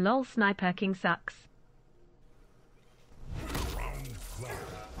season. Lol, Sniper King sucks.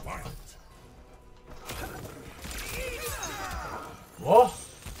 What?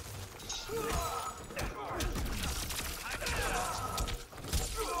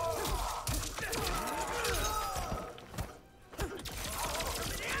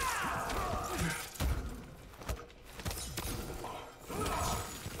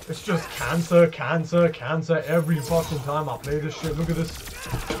 It's just cancer, cancer, cancer every fucking time I play this shit. Look at this.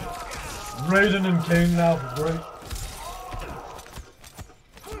 Raiden and Kane now, great.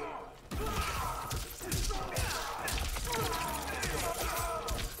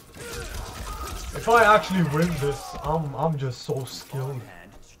 If I actually win this, I'm just so skilled.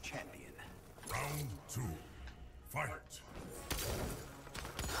 Round 2. Fight.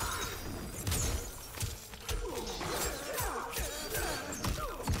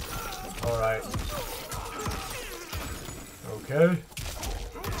 Alright. Okay.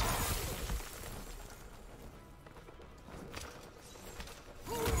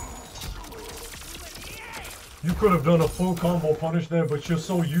 You could have done a full combo punish there, but you're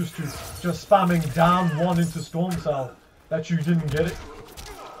so used to just spamming down one into Storm Cell that you didn't get it.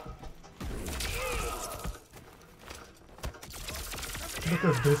 Look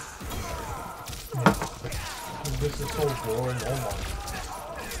at this. This is so boring. Oh my.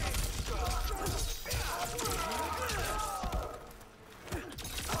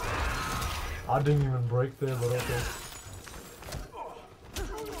 I didn't even break there, but okay.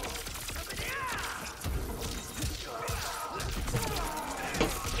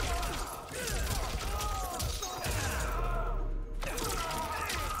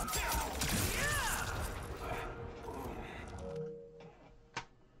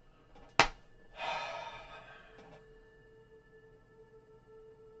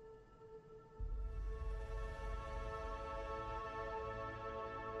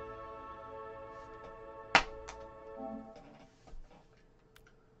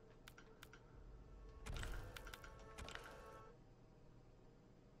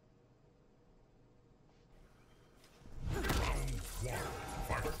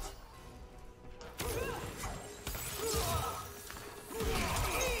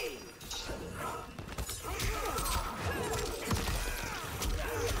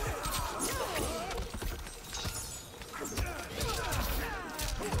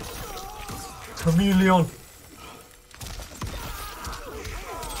 Chameleon.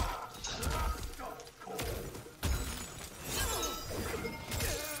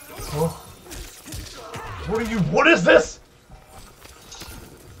 Oh. What are you? What is this?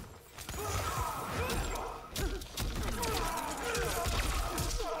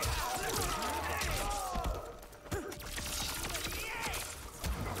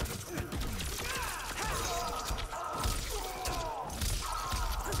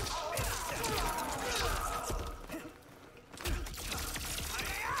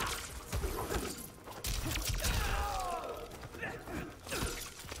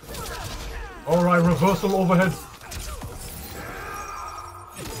 Alright, reversal overhead.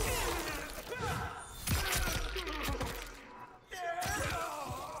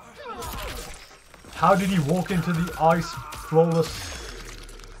 How did he walk into the ice flawless?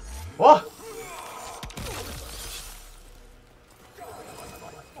 What?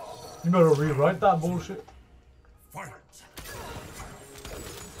 You better rewrite that bullshit. Fight.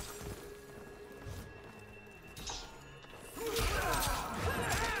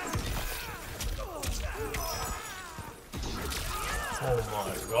 Oh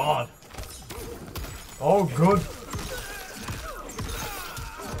my god. Oh, good.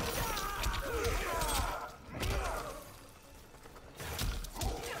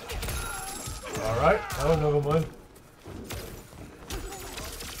 Alright. Oh, never mind.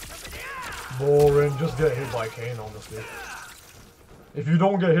 just get hit by Kane, honestly. If you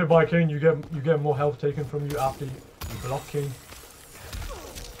don't get hit by Kane, you get more health taken from you after you block Kane.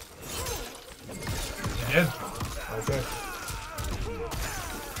 Dead. Okay.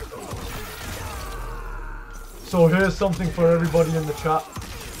 So here's something for everybody in the chat.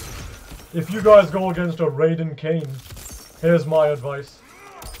 If you guys go against a Raiden Kane, here's my advice.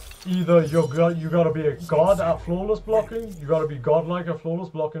 Either you gotta be a god at flawless blocking, you gotta be godlike at flawless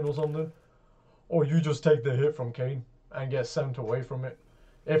blocking or something, or you just take the hit from Kane and get sent away from it.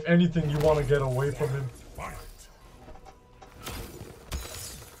 If anything, you want to get away from him.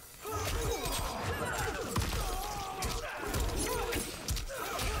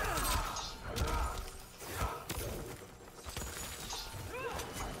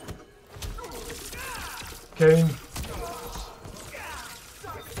 Kane.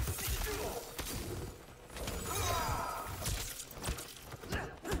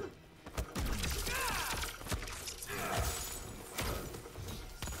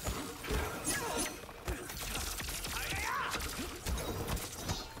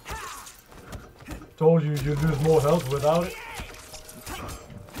 Told you you'd lose more health without it.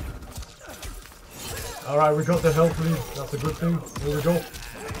 Alright, we got the health lead. That's a good thing. Here we go.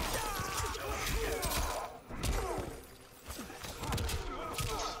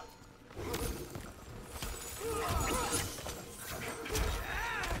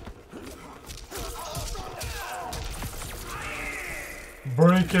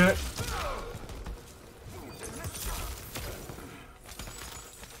 Break it.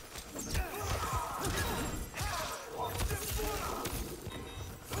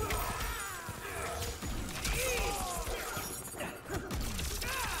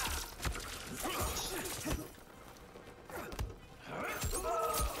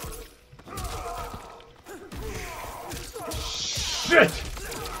 Shit!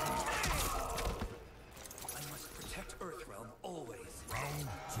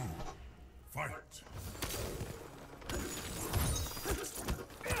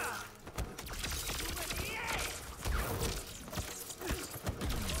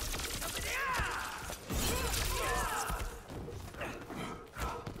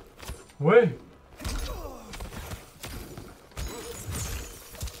 Wait.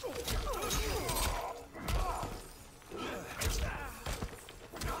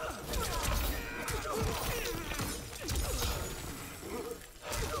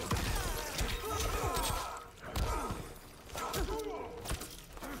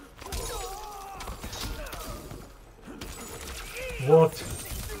 What?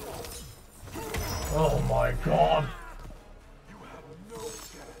 Oh my god.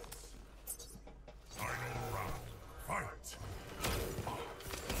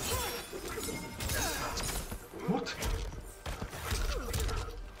 What?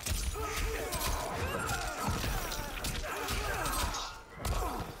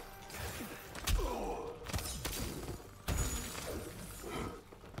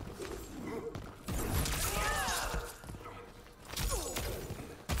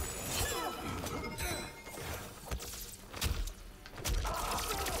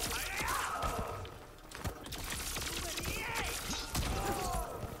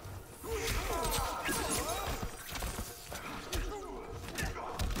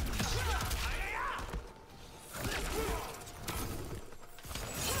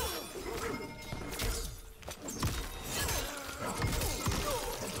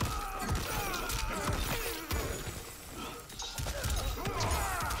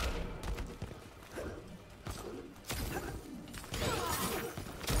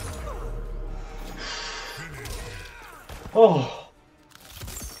 Oh,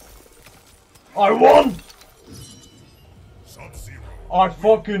 I won! Subzero. I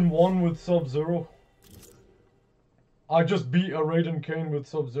fucking won with Subzero. I just beat a Raiden Kane with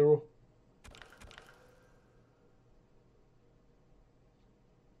Subzero.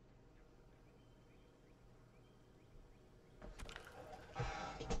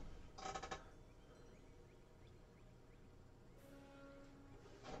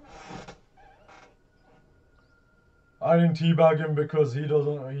 I didn't teabag him because he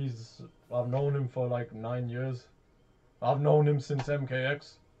doesn't, I've known him for like 9 years. I've known him since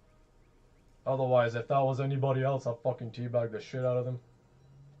MKX. Otherwise, if that was anybody else, I'd fucking teabag the shit out of them.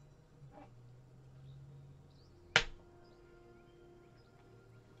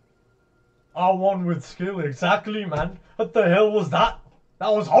 I won with skill, exactly, man. What the hell was that?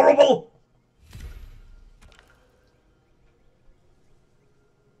 That was horrible!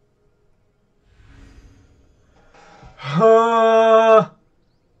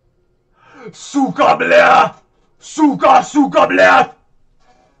 Сука, бля! Сука, сука, бля!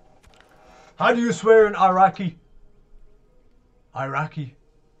 How do you swear in Iraqi? Iraqi.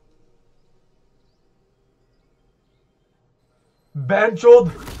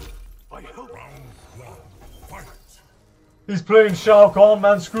 Benchod. He's playing Shao Kahn,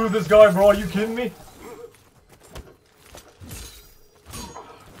 man. Screw this guy, bro. Are you kidding me?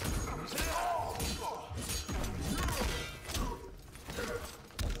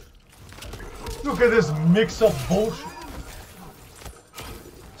 Look at this mix-up bullshit.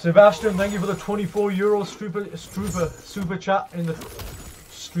 Sebastian, thank you for the €24 super chat in the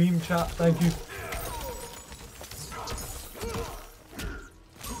stream chat. Thank you.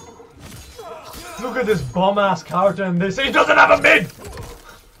 Look at this bum-ass character and they say he doesn't have a mid!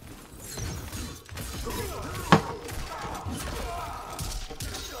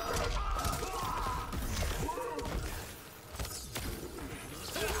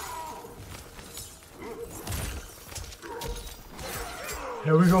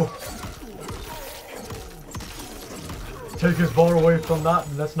 Here we go. Take his ball away from that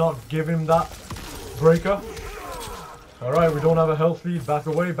and let's not give him that breaker. Alright, we don't have a health lead. Back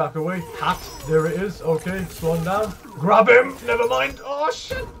away, back away. Hat, there it is. Okay, slowing down. Grab him! Never mind. Oh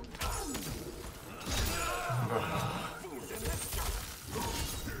shit!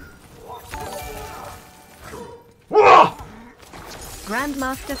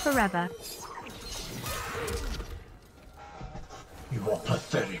 Grandmaster forever. You are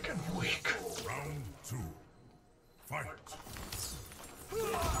pathetic and weak. Round 2. Fight.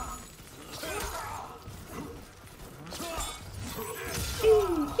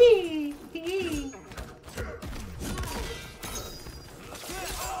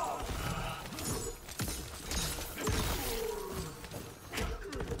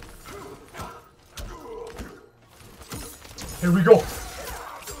 Here we go.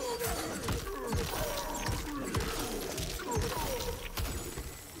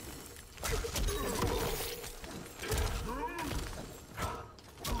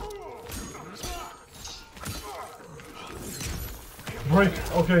 Break.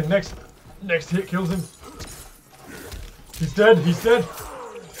 Okay, next hit kills him. He's dead, he's dead.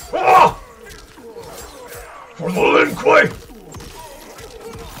 Ah! For the Lin Kuei!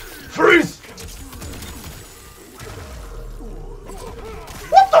 Freeze!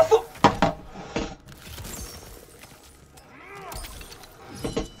 What the fuck?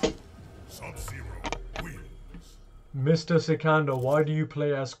 Subzero wins. Mr. Sikando, why do you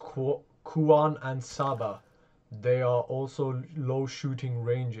play as Kuan and Saba? They are also low shooting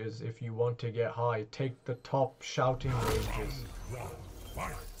ranges. If you want to get high, take the top shouting ranges.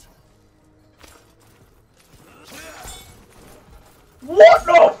 What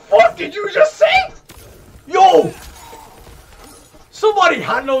the fuck did you just say? Yo! Somebody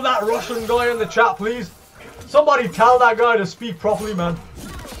handle that Russian guy in the chat, please. Somebody tell that guy to speak properly, man.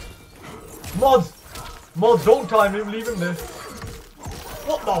 Mods, don't time him, leave him there.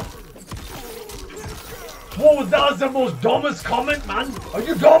 What the? Whoa, that was the most dumbest comment, man. Are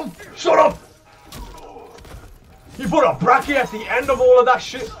you dumb? Shut up. You put a bracket at the end of all of that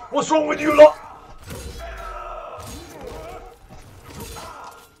shit. What's wrong with you lot?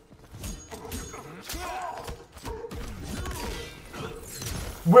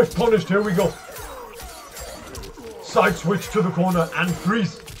 Whiff punished, here we go. Side switch to the corner and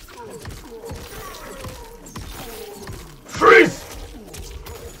freeze. Freeze!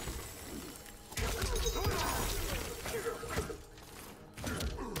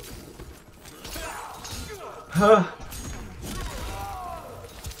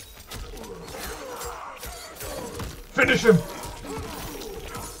 Finish him!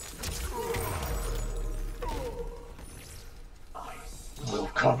 I will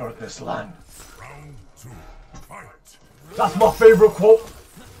cover this land. Round 2. Fight. That's my favorite quote.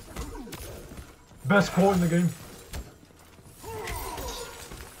 Best quote in the game.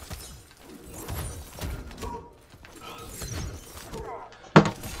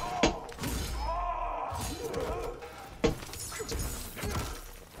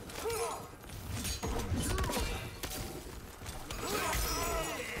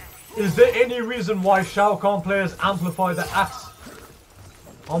 Is there any reason why Shao Kahn players amplify the axe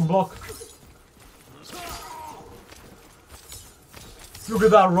on block? Look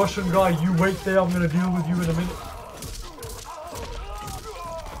at that Russian guy, you wait there, I'm gonna deal with you in a minute.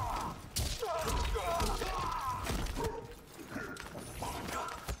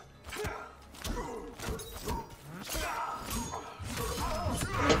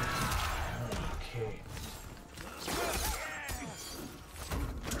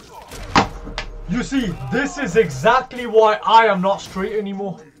 You see, this is exactly why I am not straight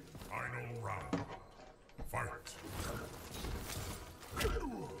anymore. Final round. Fight.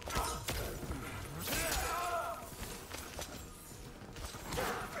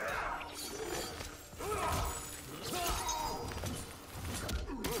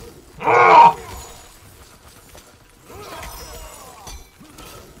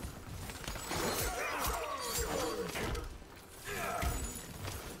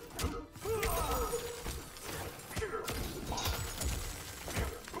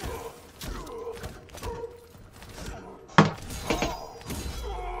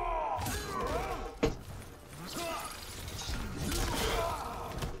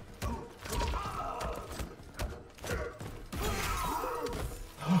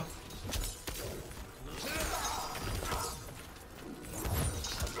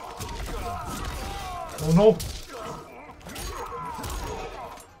 no.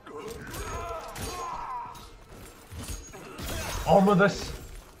 Armor this.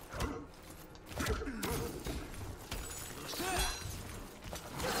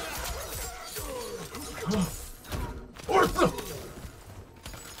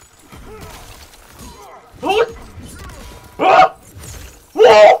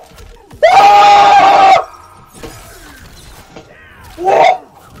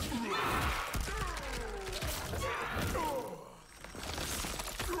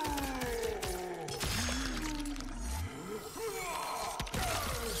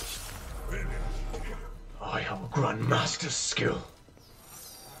 I have a grandmaster's skill.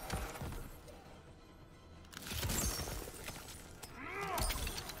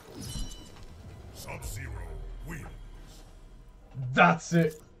 Subzero wins. That's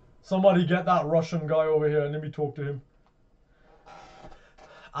it. Somebody get that Russian guy over here and let me talk to him.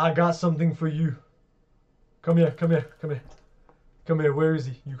 I got something for you. Come here, come here, come here. Come here, where is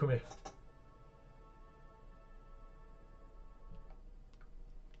he? You come here.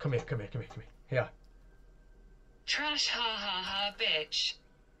 Come here, come here, come here, come here. Here. Trash ha ha ha bitch.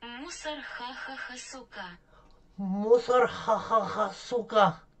 Мусор ha ha ha сука. Мусор ха-ха-ха,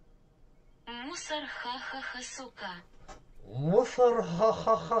 сука. Мусор ha ha ha сука. Мусор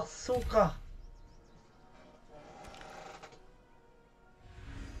ха-ха-ха, сука.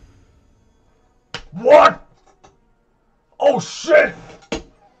 What? Oh shit!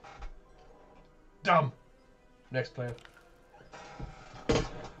 Damn. Next player.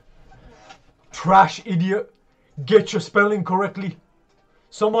 Trash idiot. Get your spelling correctly.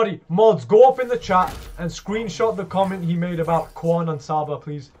 Somebody, mods, go up in the chat and screenshot the comment he made about Kwan and Saba,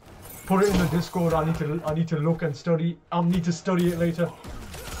 please. Put it in the Discord. I need to look and study. I need to study it later.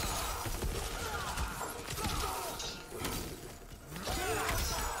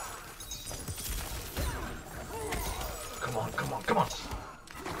 Come on, come on, come on.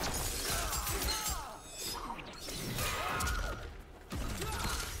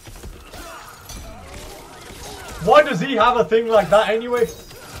 Why does he have a thing like that anyway?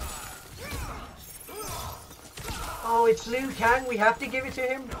 Oh, it's Liu Kang. We have to give it to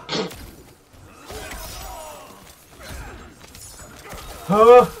him.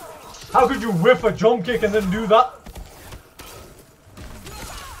 How could you whiff a jump kick and then do that?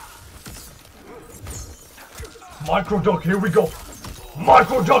 Micro duck, here we go.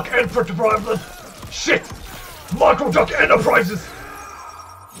 Micro duck enterprises. Shit. Micro duck enterprises.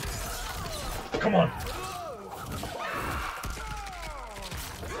 Come on.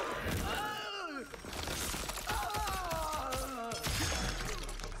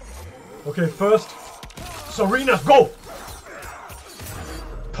 Okay, first, Serena, go!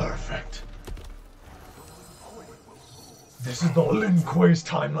 Perfect. This is the Lin Kuei's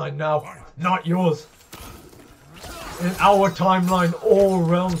timeline now, not yours. In our timeline, all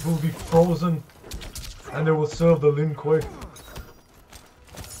realms will be frozen, and they will serve the Lin Kuei.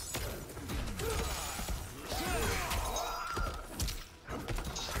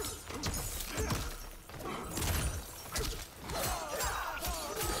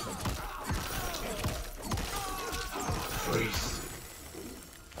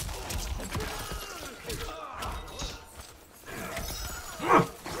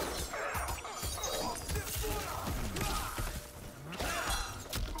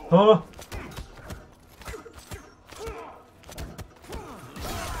 Huh?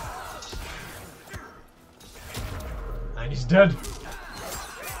 And he's dead.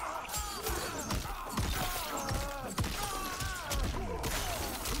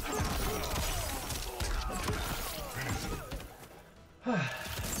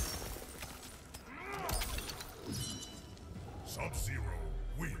 Subzero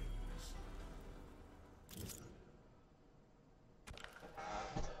wins.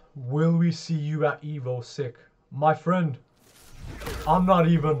 Will we see you at Evo sick? My friend, I'm not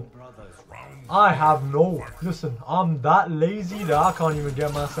even... I have no... Listen, I'm that lazy that I can't even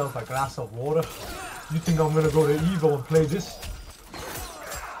get myself a glass of water. You think I'm gonna go to Evo and play this?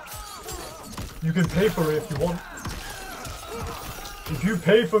 You can pay for it if you want. If you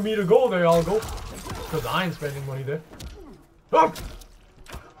pay for me to go there, I'll go. Because I ain't spending money there. Ah!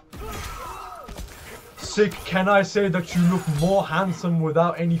 Sick, can I say that you look more handsome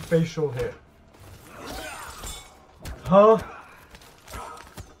without any facial hair? Huh?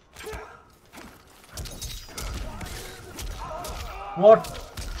 What?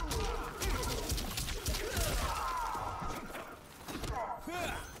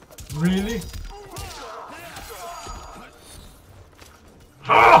 Really?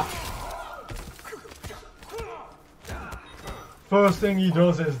 Ah! First thing he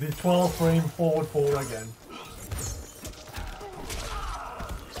does is the 12 frame forward fold again.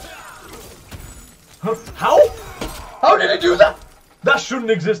 Huh? How? How did he do that? That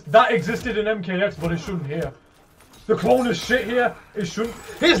shouldn't exist. That existed in MKX, but it shouldn't here. The clone is shit here. It shouldn't.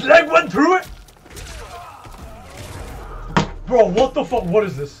 His leg went through it! Bro, what the fuck? What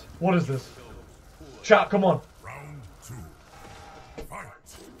is this? What is this? Chat, come on. Round 2. Fight.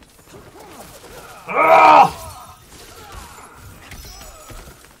 Ah!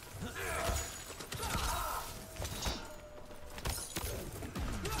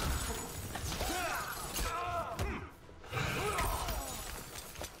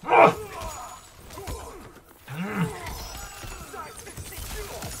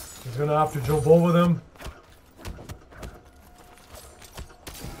 He's gonna have to jump over them.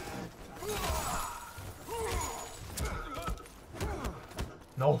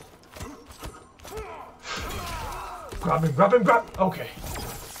 No. Grab him, grab him, grab. Okay.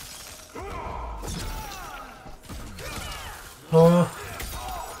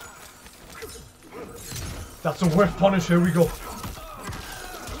 That's a whiff punish. Here we go.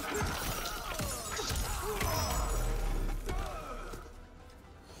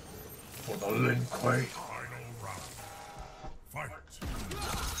 For the Lin Kuei. Final round. Fight.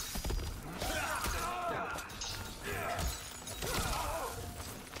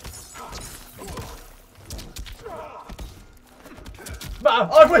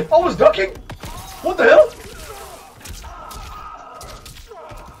 Wait, I was ducking? What the hell?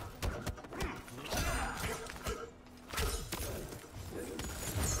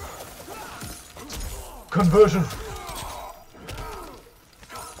 Conversion.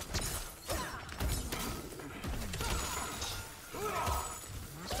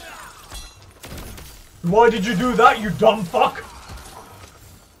 Why did you do that, you dumb fuck?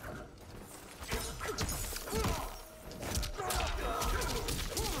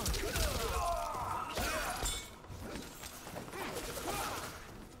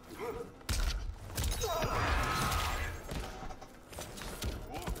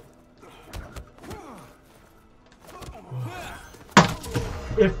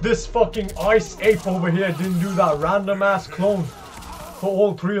 If this fucking ice ape over here didn't do that random ass clone for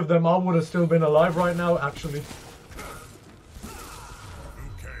all three of them, I would have still been alive right now, actually.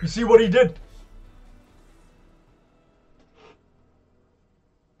 You see what he did?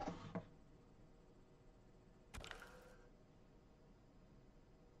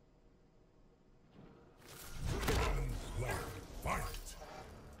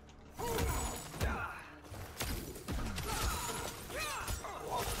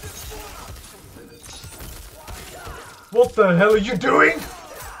 What the hell are you doing?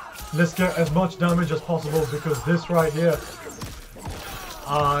 Let's get as much damage as possible because this right here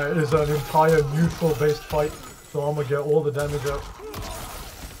is an entire neutral based fight. So I'm gonna get all the damage up.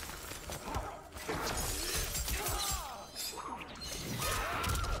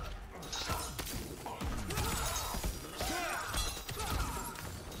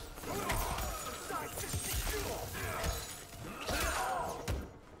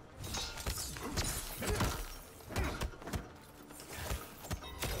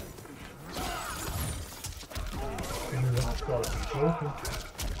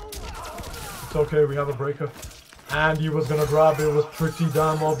 It's okay, we have a breaker. And he was gonna grab it, was pretty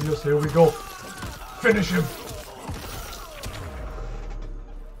damn obvious. Here we go. Finish him!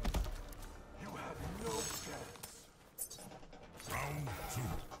 Round 2.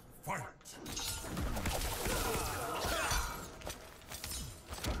 Fight.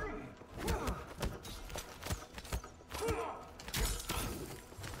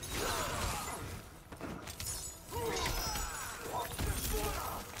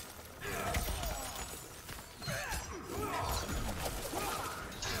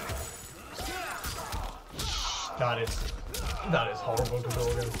 That is horrible to go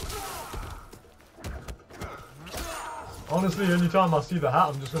against. Honestly, anytime I see the hat,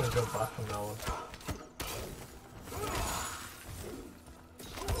 I'm just gonna jump back from now on.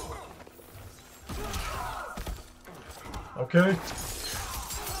 Okay.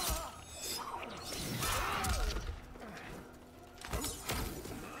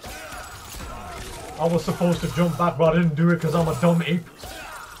 I was supposed to jump back, but I didn't do it because I'm a dumb ape.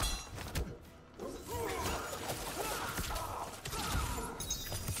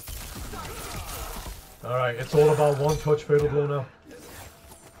 Alright, it's all about one touch fatal blow now.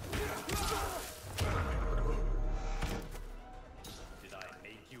 Did I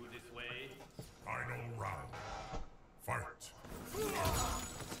make you this way? Final round. Fight.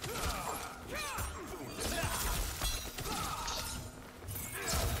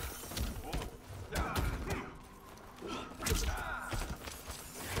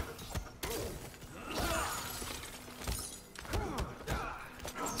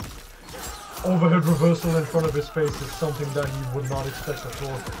 overhead reversal in front of his face is something that he would not expect at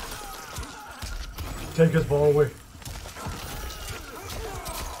all. Take his ball away.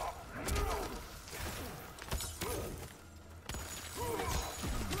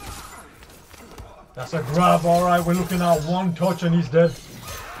 That's a grab, alright. We're looking at one touch and he's dead.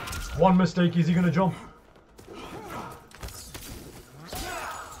 One mistake, is he gonna jump?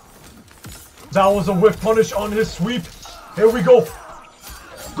 That was a whiff punish on his sweep. Here we go.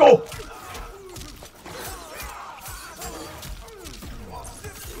 Go!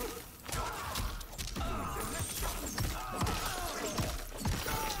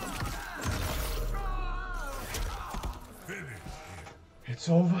 It's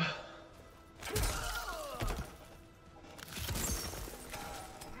over.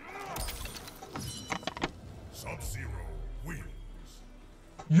 Subzero wins.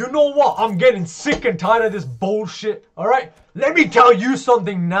 You know what? I'm getting sick and tired of this bullshit. Alright? Let me tell you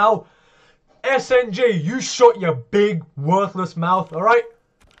something now. SNJ, you shut your big, worthless mouth. Alright?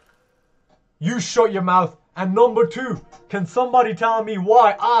 You shut your mouth. And number 2, can somebody tell me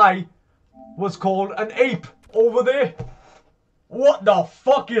why I was called an ape over there? What the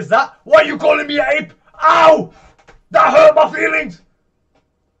fuck is that? Why are you calling me an ape? Ow! That hurt my feelings!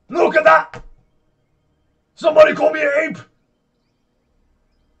 Look at that! Somebody call me an ape!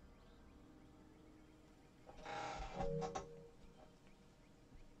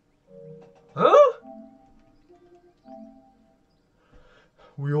 Huh?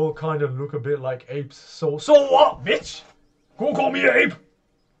 We all kind of look a bit like apes, so what, bitch? Go call me an ape!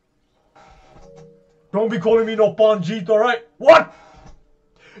 Don't be calling me no Panjit, alright? What?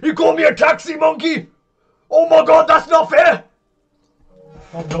 You call me a taxi monkey? Oh my god, that's not fair!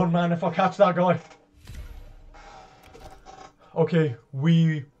 I'm done, man, if I catch that guy. Okay,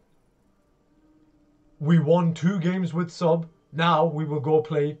 we won 2 games with Sub. Now we will go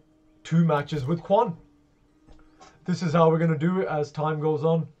play 2 matches with Quan. This is how we're going to do it as time goes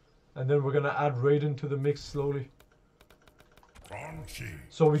on. And then we're going to add Raiden to the mix slowly.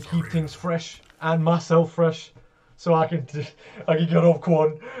 So we keep things fresh. And myself fresh. So I can get off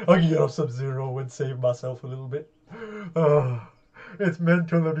Quan. I can get off Subzero and save myself a little bit. It's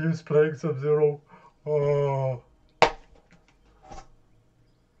mental abuse playing Subzero.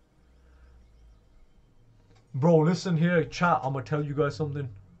 Bro, listen here, chat. I'm gonna tell you guys something.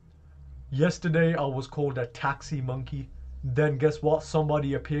 Yesterday I was called a taxi monkey. Then guess what?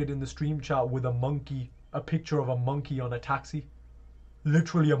 Somebody appeared in the stream chat with a monkey, a picture of a monkey on a taxi.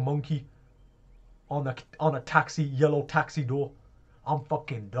 Literally a monkey on a taxi, yellow taxi door. I'm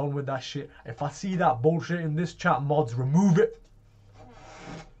fucking done with that shit. If I see that bullshit in this chat, mods, remove it.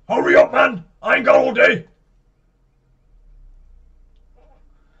 Hurry up, man! I ain't got all day.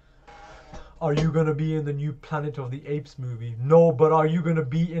 Are you gonna be in the new Planet of the Apes movie? No, but are you gonna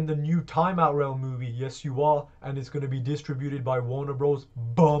be in the new Timeout Realm movie? Yes, you are. And it's gonna be distributed by Warner Bros.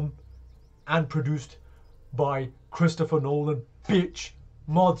 Bum. And produced by Christopher Nolan. Bitch.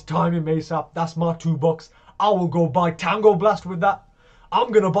 Mods, time him ASAP. That's my $2. I will go buy Tango Blast with that.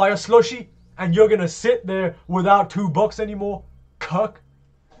 I'm gonna buy a slushie. And you're gonna sit there without $2 anymore. Cuck.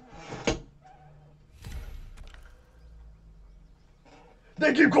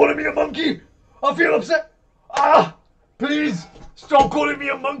 They keep calling me a monkey. I feel upset. Ah, please stop calling me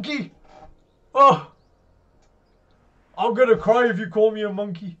a monkey. Oh, I'm gonna cry if you call me a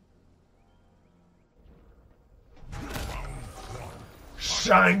monkey.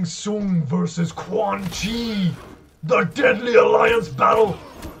 Shang Tsung versus Quan Chi. The Deadly Alliance battle.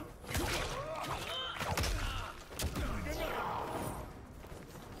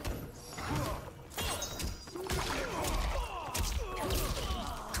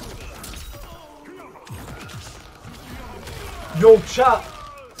 Yo, chat.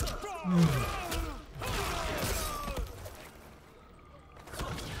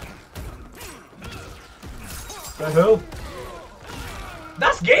 The hell?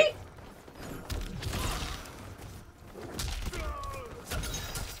 That's gay?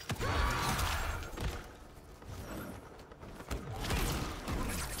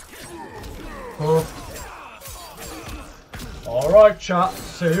 Huh? Alright, chat.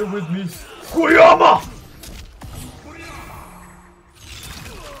 Say it with me. Kuyama!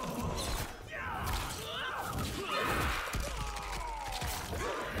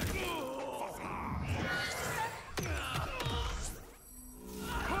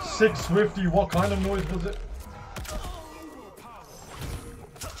 Swifty, what kind of noise was it?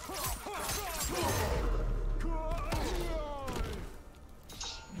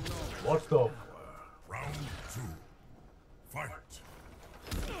 What the? Round 2. Fight.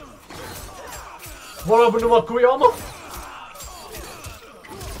 What happened to my Kuyama?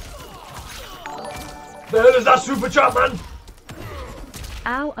 The hell is that super chat, man?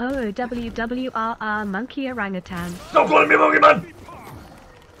 Ow OOWWRR monkey orangutan. Stop calling me monkey, man!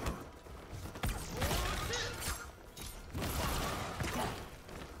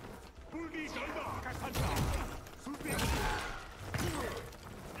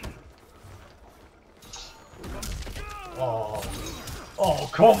 Oh,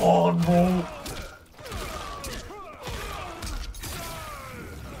 come on, bro.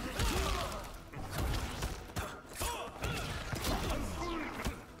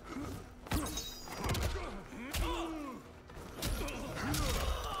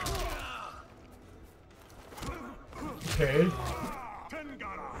 Okay.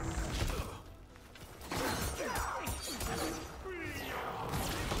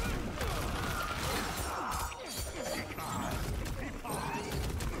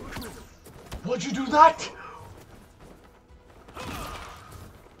 Why'd you do that?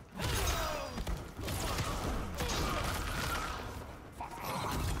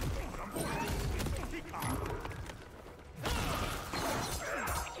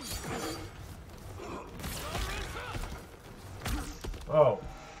 Oh.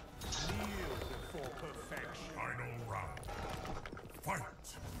 Final round. Fight.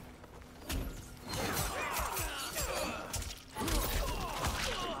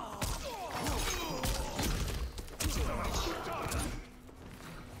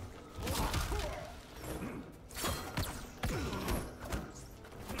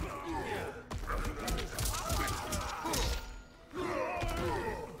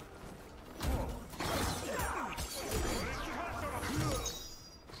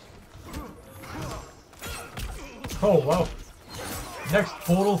 Oh, wow. Next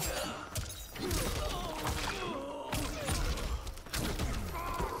portal.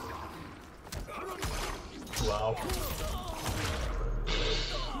 Wow.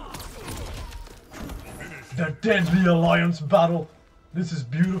 The Deadly Alliance battle. This is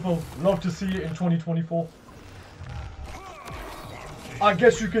beautiful. Love to see it in 2024. I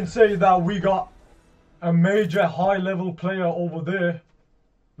guess you can say that we got a major high-level player over there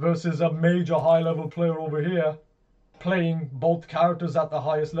versus a major high-level player over here, playing both characters at the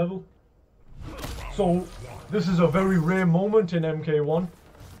highest level. So this is a very rare moment in MK1.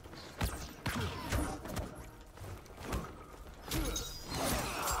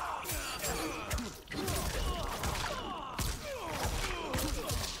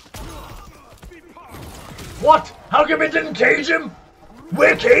 What? How come it didn't cage him?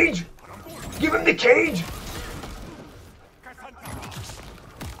 Where cage? Give him the cage!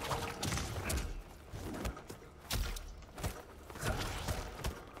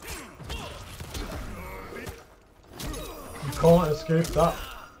 You can't escape that.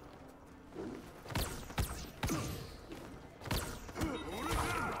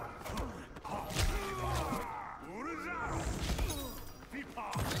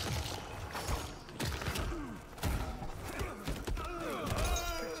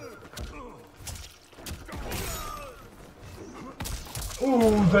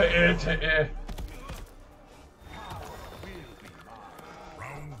 Ooh, the air to air.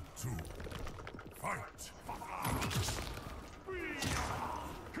 Round two. Fight.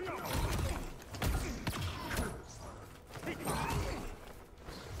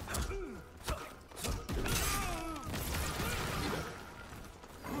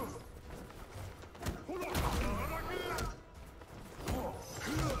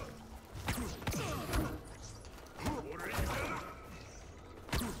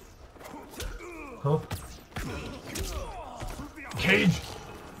 Huh? Cage!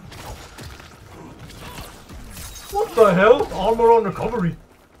 What the hell? Armor on recovery.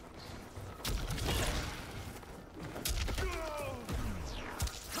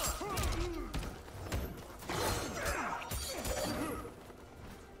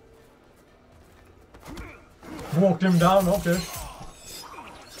 Walked him down, okay.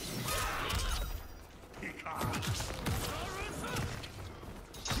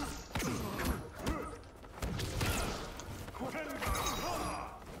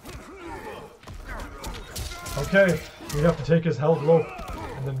 Okay, we have to take his health low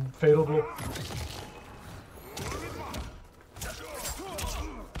and then fatal blow.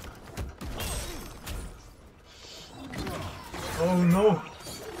 Oh no.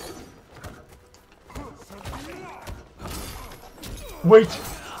 Wait,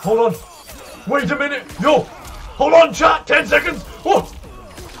 hold on. Wait a minute. Yo, hold on chat, 10 seconds. Oh.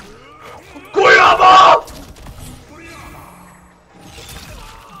 Guayaba!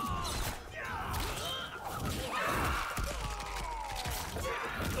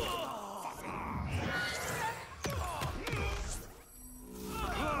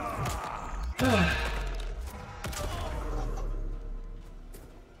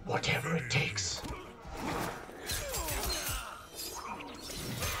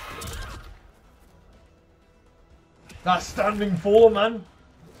 That's standing for, man.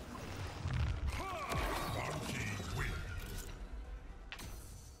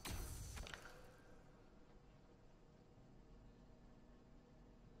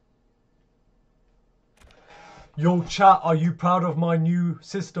 Yo, chat, are you proud of my new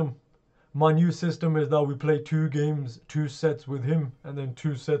system? My new system is that we play 2 games, 2 sets with him, and then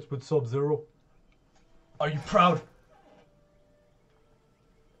 2 sets with Subzero. Are you proud?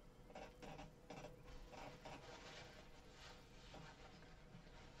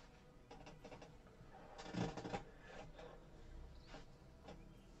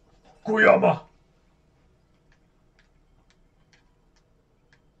 Kuyama!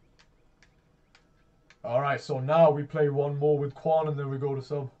 Alright, so now we play 1 more with Quan and then we go to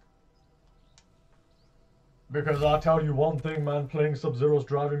sub. Because I'll tell you one thing, man, playing Sub-Zero's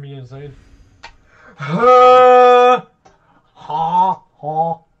driving me insane. Ha ha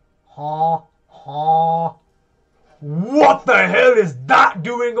ha ha. What the hell is that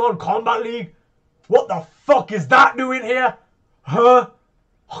doing on Combat League? What the fuck is that doing here? Huh?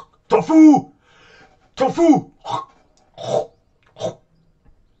 Tofu! Tofu!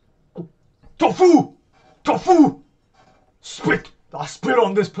 Tofu! Tofu! Spit! I spit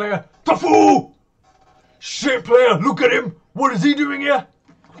on this player. Tofu! Shit player, look at him! What is he doing here?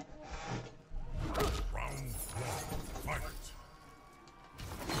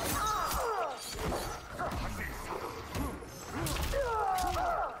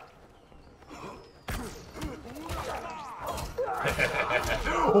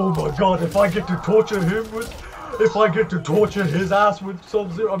 Oh my god, if I get to torture him with... If I get to torture his ass with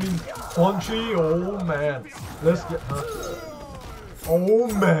Sub-Zero, I mean, Punchy, oh man. Let's get... Oh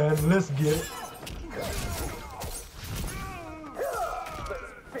man, let's get it.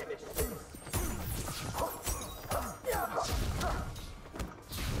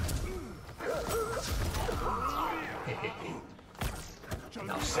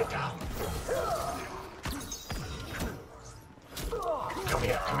 Now sit down. Come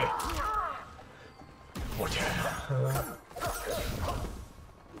here, come here.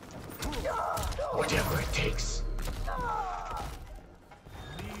 Whatever it takes.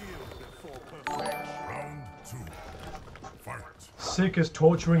 Sick is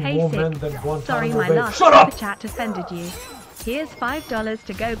torturing hey, more Sick. men than Guantanamo Sorry, my Bay. last Shut up! super chat offended you. Here's $5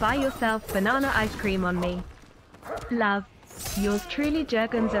 to go buy yourself banana ice cream on me. Love. Yours truly,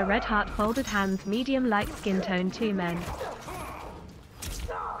 Jurgens, red heart, folded hands, medium light skin tone, 2 men.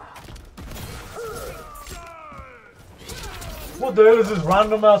 What the hell is this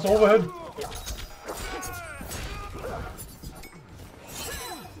random ass overhead?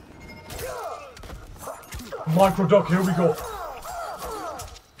 Micro duck, here we go.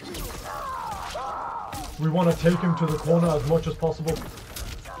 We want to take him to the corner as much as possible.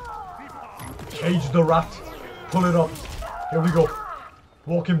 Cage the rat. Pull it up. Here we go.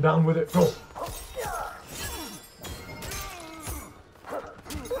 Walk him down with it. Go.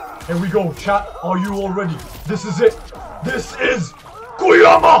 Here we go, chat. Are you all ready? This is it. This is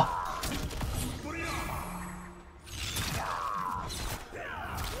Kuyama!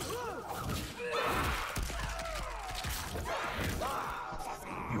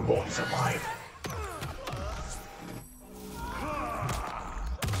 You won't survive.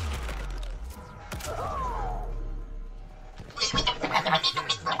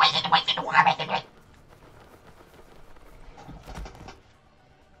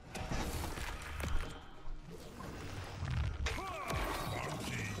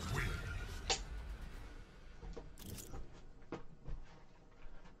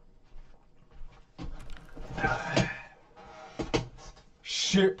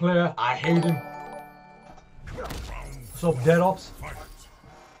 Shit player, I hate him. What's up, Dead Ops?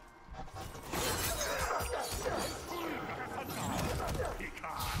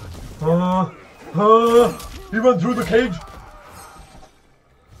 He went through the cage.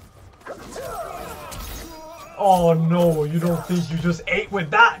 Oh no, you don't think you just ate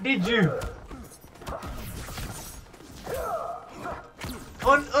with that, did you?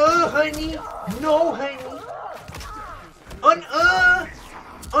 Honey. No, honey.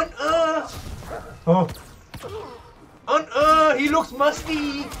 He looks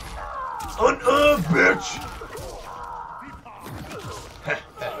musty. Bitch.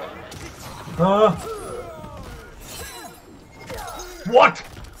 What?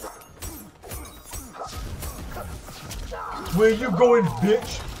 Where you going,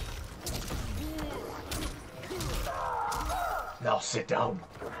 bitch? Now sit down.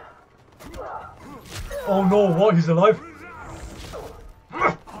 Oh no, what? He's alive?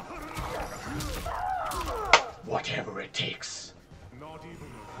 Whatever it takes. Not even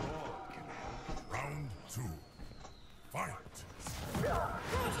a dog can. Round 2. Fight.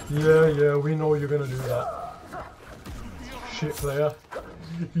 Yeah, we know you're gonna do that. Shit player.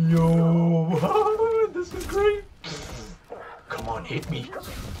 Yo, this is great. Come on, hit me.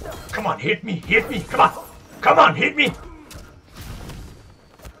 Come on, hit me, hit me. Come on. Come on, hit me.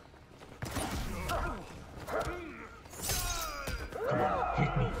 Come on,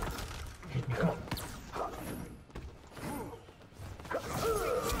 hit me. Hit me, come on.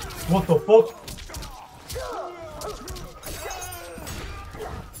 What the fuck?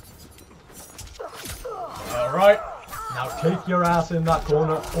 Alright, now take your ass in that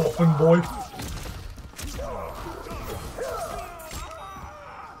corner, orphan boy.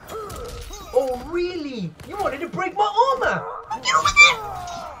 Oh really? You wanted to break my armor? Get over there!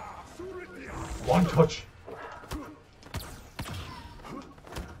 One touch.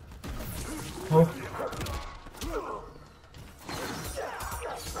 Huh?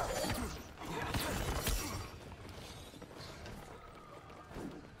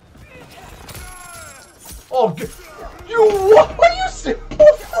 Oh, you what? Are you sick?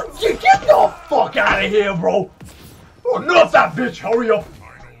 Oh, get the fuck out of here, bro! Oh, nerf that bitch! Hurry up!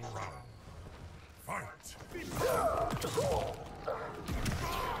 Final round. Fight.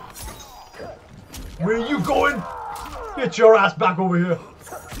 Where are you going? Get your ass back over here!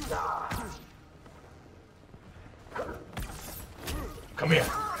 Come here.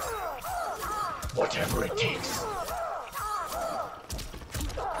 Whatever it takes.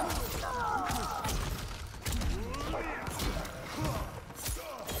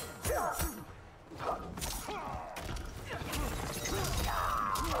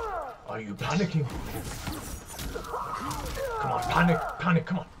 Are you panicking? Come on, panic,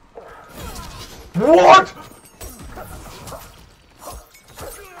 come on. What?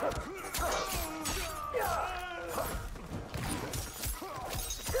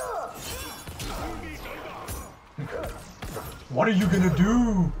 What are you gonna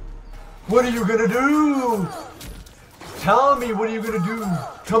do? What are you gonna do? Tell me, what are you gonna do?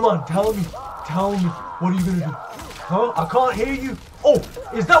 Come on, tell me. Tell me, what are you gonna do? Huh? I can't hear you. Oh,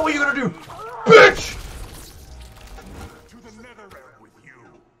 is that what you're gonna do? Bitch! To the nether realm with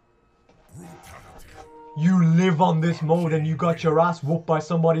you. Brutality. You live on this mode and you got your ass whooped by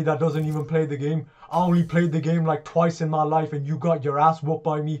somebody that doesn't even play the game. I only played the game like twice in my life and you got your ass whooped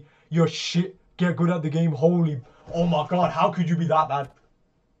by me. You're shit. Get good at the game. Holy. Oh my god, how could you be that bad?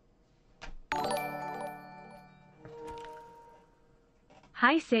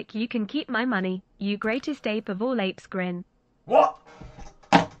 Hi sick, you can keep my money. You greatest ape of all apes grin. What?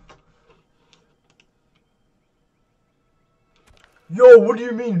 Yo, what do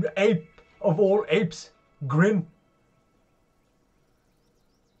you mean, ape of all apes? Grin?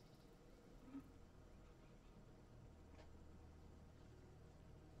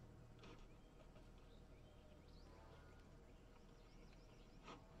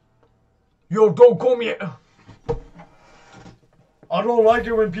 Yo, don't call me a... I don't like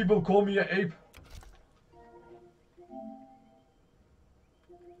it when people call me an ape.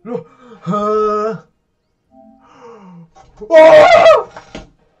 No. Oh!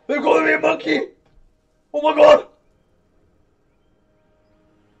 They're calling me a monkey! Oh my god!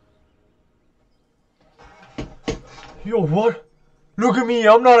 Yo, what? Look at me,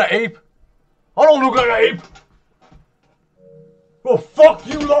 I'm not an ape. I don't look like an ape. Oh, fuck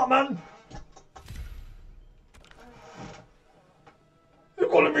you lot, man. They're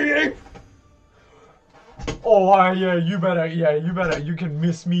calling me an ape. Oh, yeah, you better, you can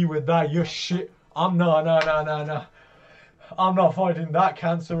miss me with that. You're shit. I'm not, nah. I'm not fighting that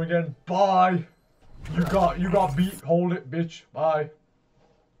cancer again. Bye. You got beat. Hold it, bitch. Bye.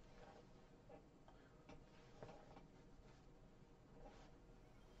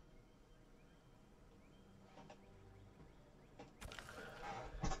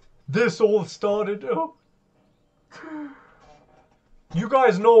 This all started. Oh. You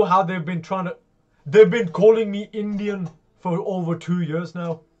guys know how they've been calling me Indian for over 2 years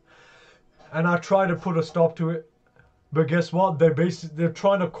now. And I try to put a stop to it. But guess what? They're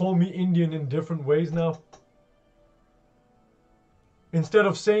trying to call me Indian in different ways now. Instead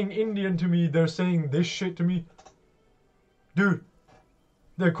of saying Indian to me, they're saying this shit to me. Dude,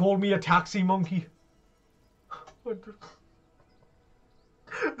 they called me a taxi monkey.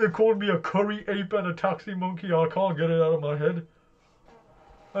 They called me a curry ape and a taxi monkey. I can't get it out of my head.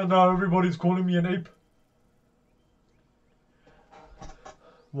 And now everybody's calling me an ape.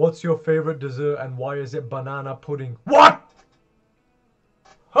 What's your favorite dessert and why is it banana pudding? What?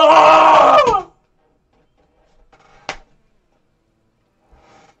 Ah!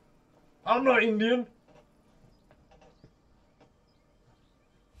 I'm not Indian.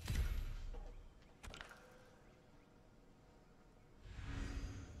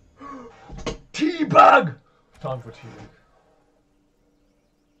 Teabag! Time for teabag.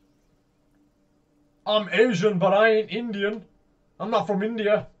 I'm Asian, but I ain't Indian. I'm not from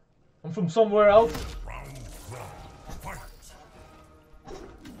India. I'm from somewhere else. Round one. Fight.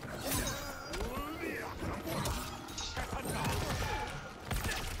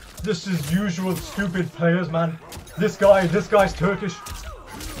 This is usual stupid players, man. This guy's Turkish.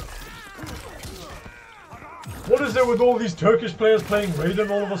 What is it with all these Turkish players playing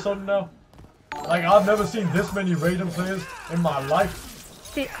Raiden all of a sudden now? Like, I've never seen this many Raiden players in my life.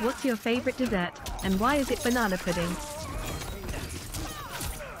 Sid, what's your favorite dessert, and why is it banana pudding?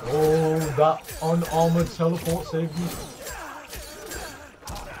 Oh, that unarmored teleport saved me.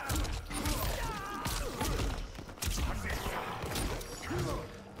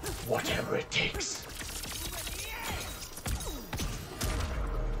 Whatever it takes.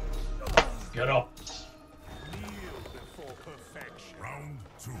 Get up. Round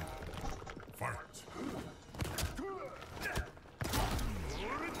two. Fight.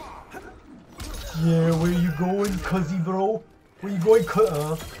 Yeah, where you going, cuzzy bro? Where you going,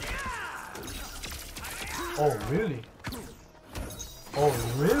 Oh, really? Oh,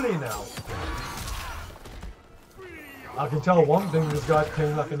 really now? I can tell one thing, this guy's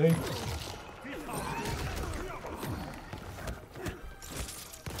playing like an ape.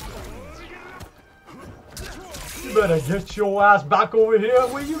 You better get your ass back over here.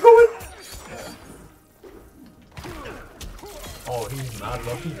 Where you going? Oh, he's mad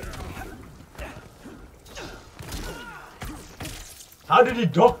lucky. How did he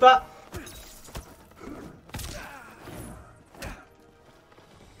duck that?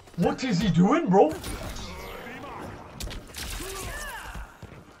 What is he doing, bro? Did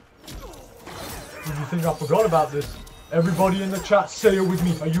you think I forgot about this? Everybody in the chat, say it with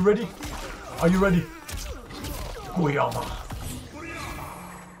me. Are you ready? Are you ready? Guyama.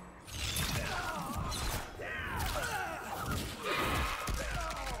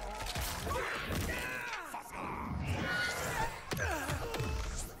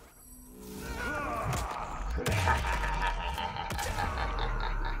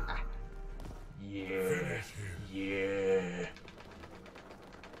 Yeah.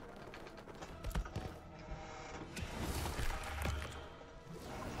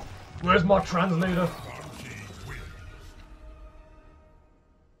 Where's my translator?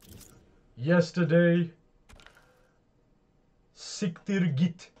 Yesterday, siktir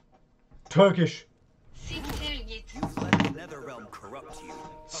git. Turkish. Siktir git. Netherrealm corrupt you.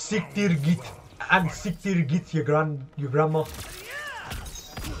 Siktir git. And siktir git your grandma.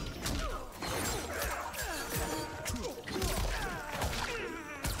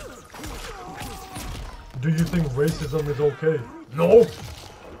 Do you think racism is okay? No!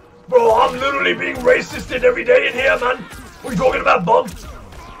 Bro, I'm literally being racisted every day in here, man! What are you talking about, bum?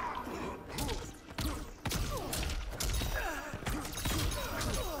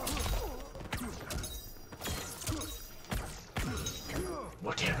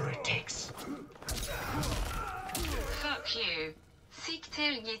 Whatever it takes. Fuck you.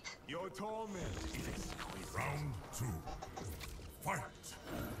 Siktir git. Your torment is exquisite. Round two. Fight.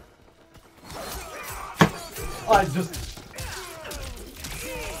 I just...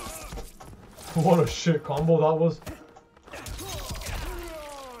 What a shit combo that was.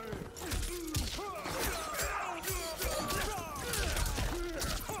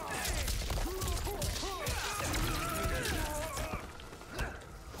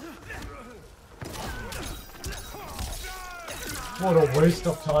 What a waste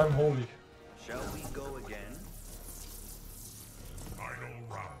of time, holy. Shall we go again? Final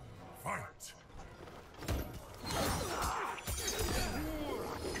round. Fight.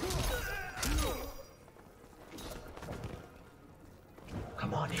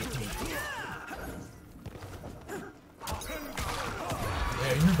 Come on, hit me.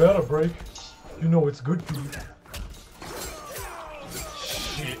 Yeah, you better break. You know it's good for you.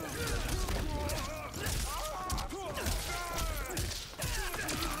 Shit.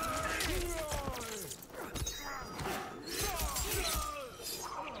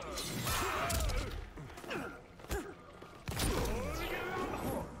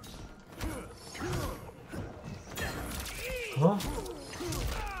 Huh?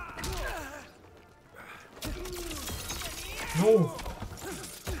 No.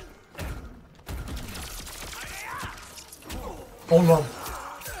 Hold on.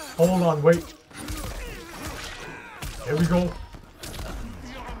 Hold on, wait. Here we go.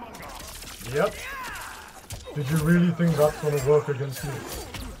 Yep. Did you really think that's gonna work against me?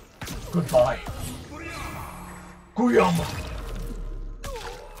 Goodbye. Guyama.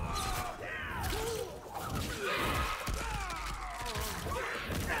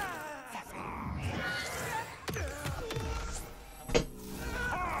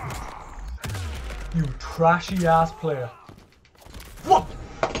 trashy ass player. What?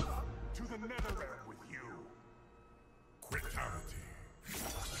 To the nether realm with you. Quitality.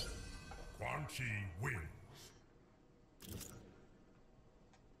 Quan Chi wins.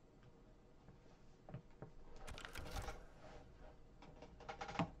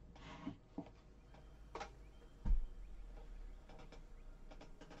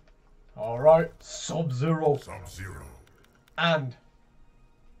 Alright, Sub-Zero. Sub-Zero. And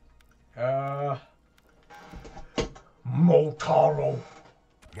Motaro.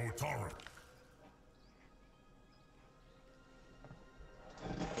 Motaro.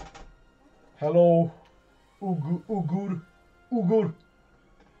 Hello, Ugur.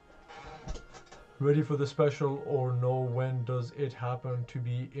 Ready for the special or no? When does it happen to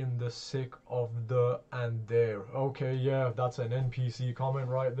be in the sick of the and there? Okay, yeah, that's an NPC comment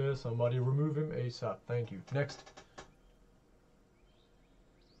right there. Somebody remove him ASAP. Thank you. Next.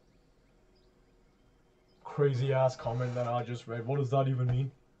 Crazy ass comment that I just read. What does that even mean?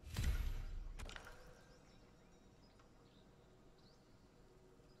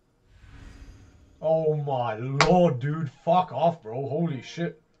 Oh my lord, dude. Fuck off, bro. Holy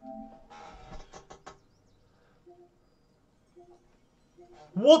shit.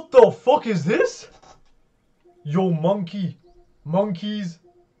 What the fuck is this? Yo, monkey. Monkeys.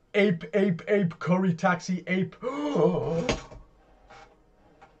 Ape, curry taxi, ape.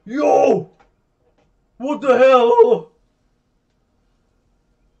 Yo! What the hell?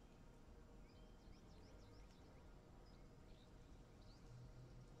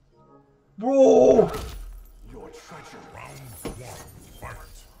 Bro! Your treasure. Round one. Fight.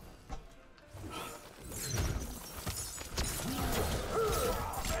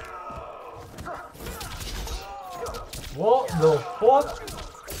 What the fuck?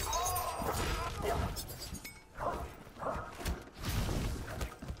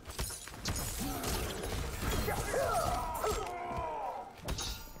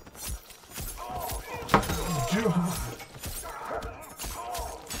 Dude.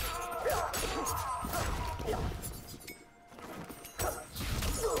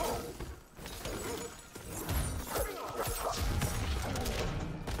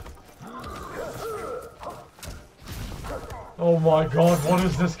 Oh my god, what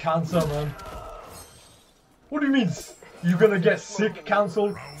is this cancer, man? What do you mean? You gonna get sick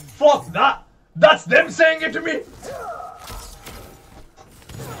cancelled? Fuck that! That's them saying it to me!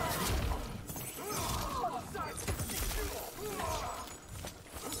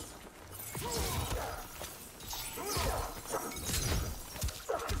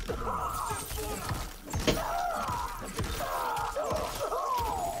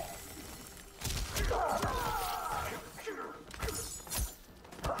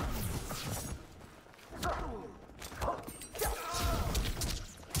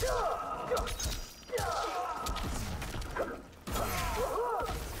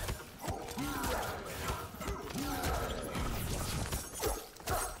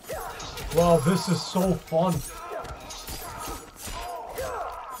 Wow, this is so fun.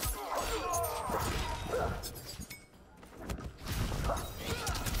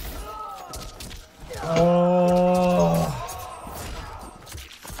 Oh.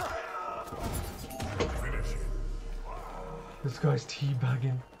 This guy's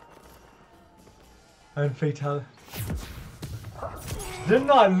teabagging. And fatal.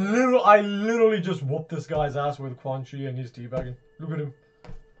 Didn't I literally just whoop this guy's ass with Quan Chi and he's teabagging. Look at him.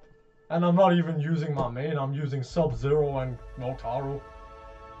 And I'm not even using my main, I'm using Sub-Zero and Motaro.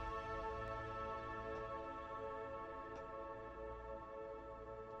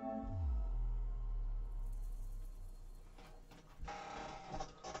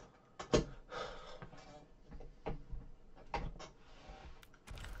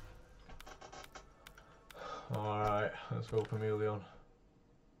 Alright, let's go Chameleon.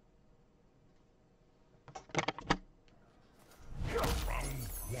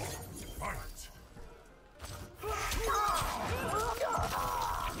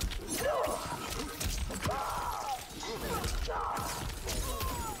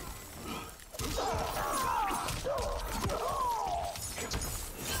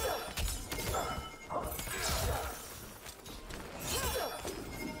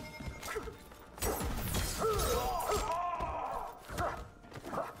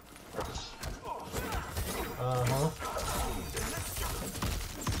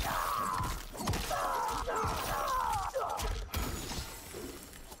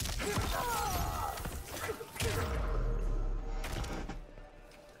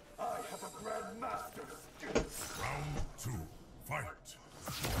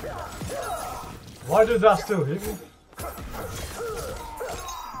 Why did that still hit me?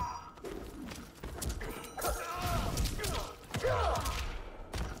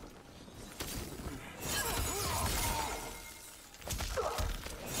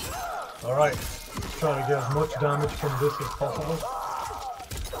 Alright, let's try to get as much damage from this as possible.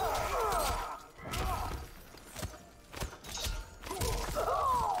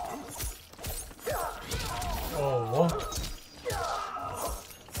 Oh, what?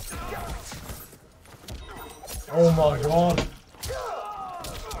 Oh my god.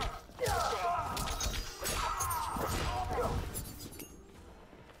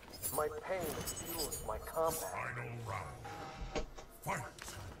 My pain fuels my combat. Final round. Fight!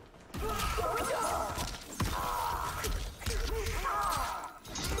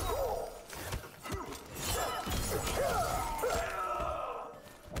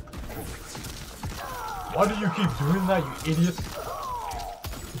 Why do you keep doing that, you idiot?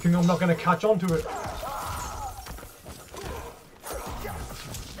 You think I'm not gonna catch on to it?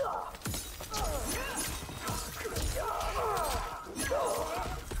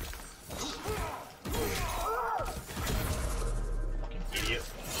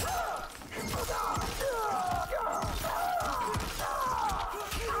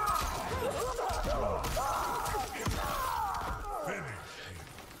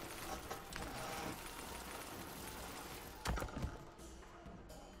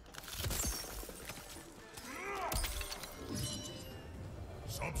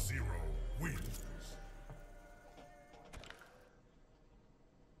 Subzero wins.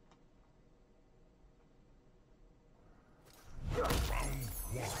 Round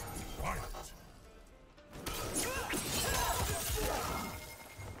one, fight!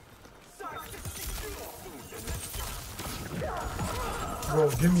 Bro,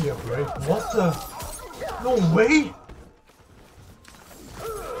 give me a break. What the? No way!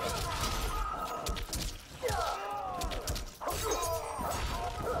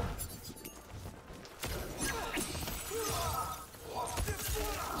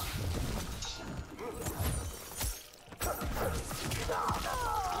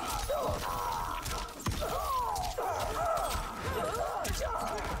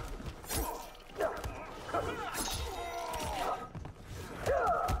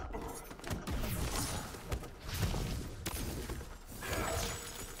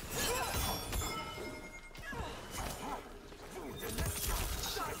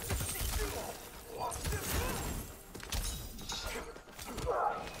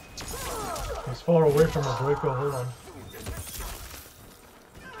 He's far away from a Reiko, hold on.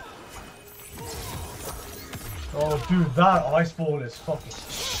 Oh dude, that ice ball is fucking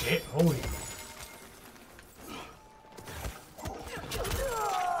shit, holy.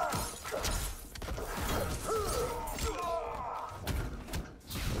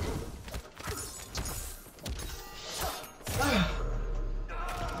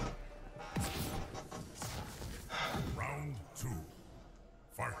 Round two,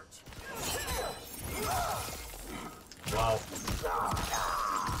 fight! Wow.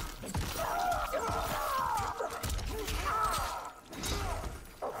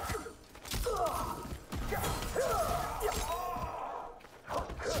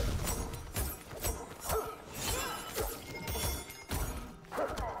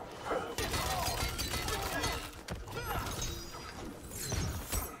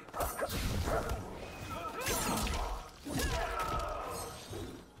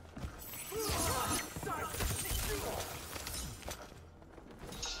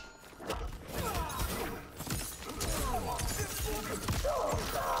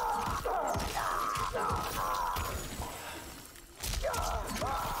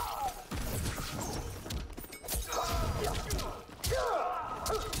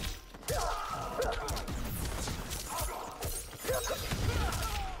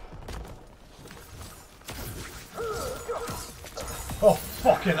 Oh,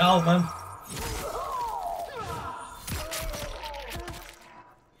 fucking hell, man.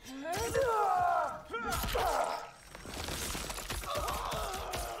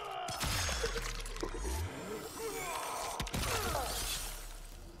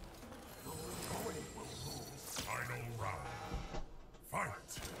 Final round,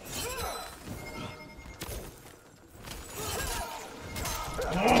 fight!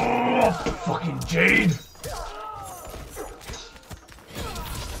 Oh, fucking Jade.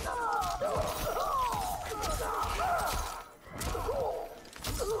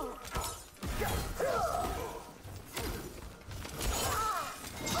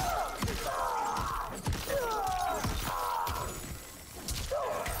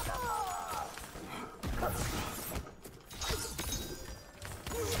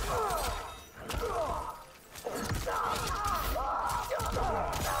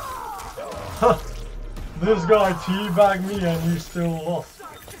 Huh. This guy teabagged me and you still lost.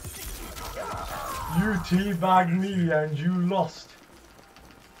 You teabagged me and you lost.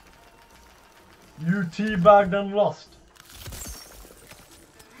 You teabagged and lost.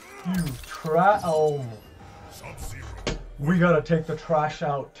 You oh. Subzero. We gotta take the trash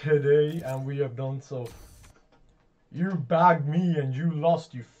out today, and we have done so. You bagged me and you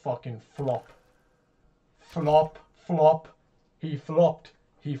lost, you fucking flop. Flop, flop. He flopped.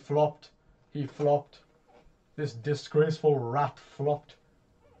 He flopped. He flopped. This disgraceful rat flopped.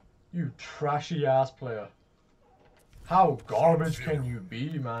 You trashy ass player. How garbage can you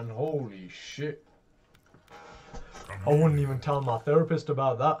be, man? Holy shit. I wouldn't even tell my therapist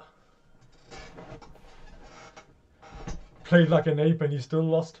about that. Played like an ape and he still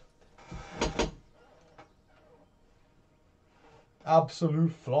lost.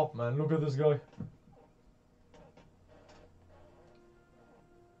 Absolute flop, man. Look at this guy.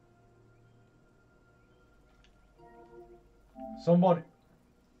 Somebody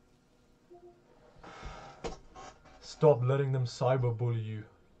stop letting them cyberbully you.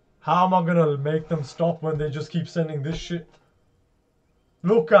 How am I gonna make them stop when they just keep sending this shit?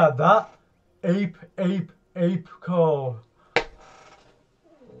 Look at that. Ape, ape, ape call.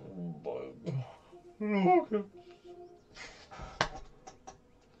 Look.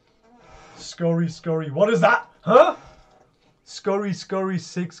 Scurry, scurry. What is that? Huh? Scurry, scurry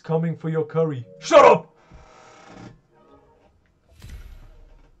 6 coming for your curry. Shut up!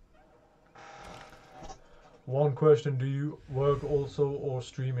 One question, do you work also or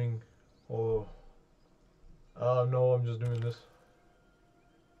streaming? Or no, I'm just doing this.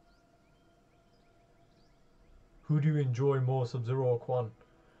 Who do you enjoy more, Subzero or Quan?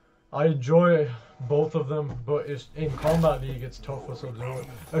 I enjoy both of them, but it's, in Combat League it's tough for Subzero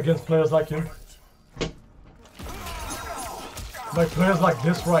against players like him. Like players like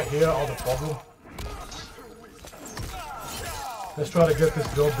this right here are the problem. Let's try to get this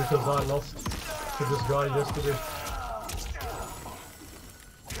job because I lost to this guy yesterday.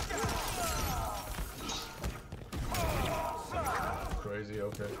 Crazy,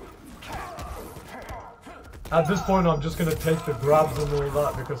 okay. At this point I'm just gonna take the grabs and all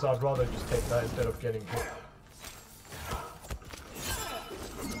that because I'd rather just take that instead of getting hit.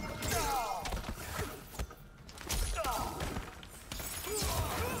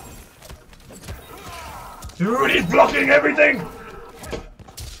 Dude, he's blocking everything!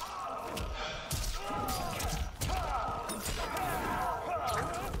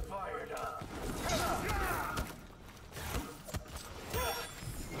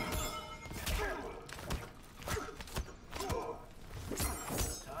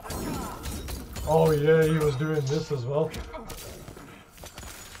 Oh yeah, he was doing this as well.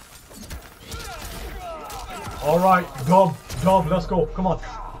 Alright, dub, let's go, come on.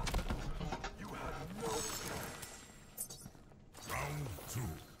 Round 2,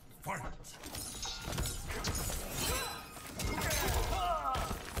 fight.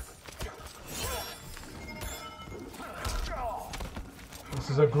 This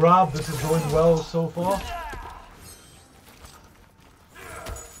is a grab, this is going well so far.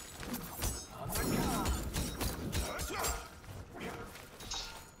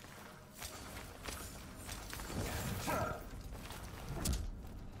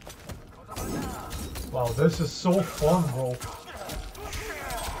 Wow, this is so fun, bro.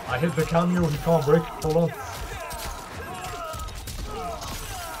 I hit the Kameo, he can't break. Hold on.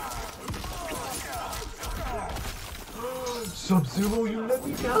 Subzero, you let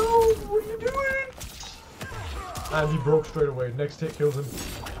me down! What are you doing? And he broke straight away. Next hit kills him.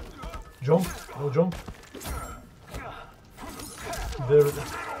 Jump. No jump. There it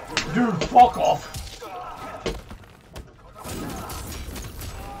is. Dude, fuck off!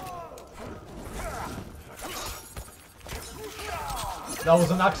 That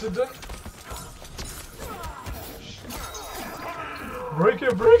was an accident. Break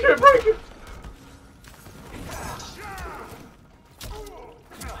it, break it, break it!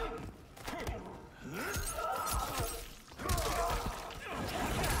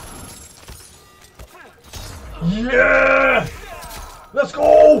 Yeah! Let's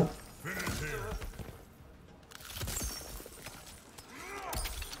go!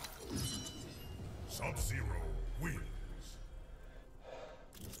 Subzero wins.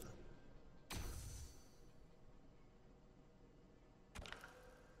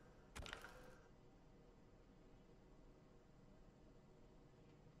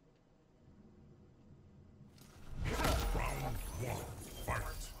 Round 1, fight.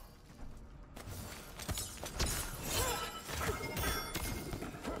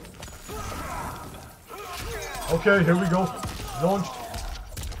 Okay, here we go. Launched.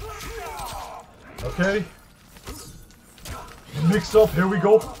 Okay. Mix up, here we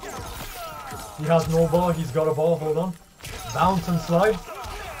go. He has no ball, he's got a ball, hold on. Bounce and slide.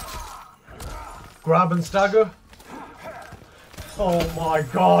 Grab and stagger. Oh my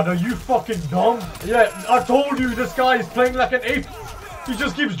god, are you fucking dumb? Yeah, I told you this guy is playing like an ape. He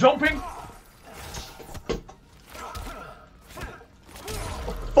just keeps jumping.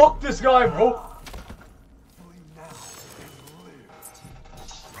 Fuck this guy, bro.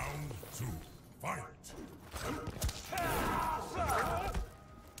 Round 2. Fight.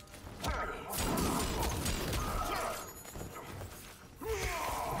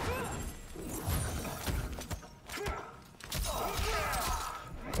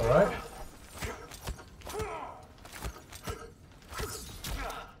 Alright.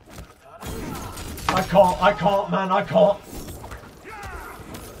 I can't, man, I can't.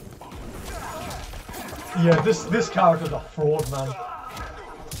 Yeah, this character's a fraud, man.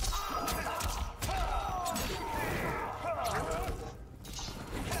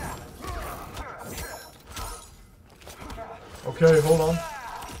 Okay, hold on.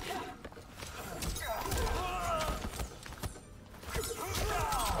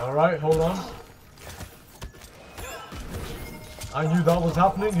 Alright, hold on. I knew that was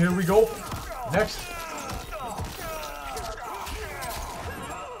happening. Here we go. Next.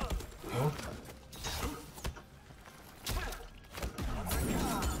 No.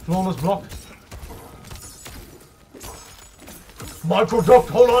 Flawless block. Micro duck,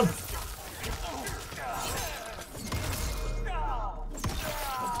 hold on.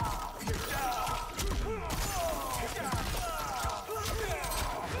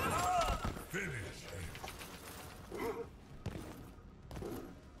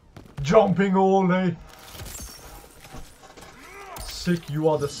 Jumping all day. Sick, you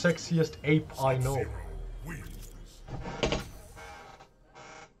are the sexiest ape I know.